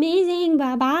safe, be amazing.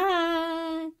 Bye-bye.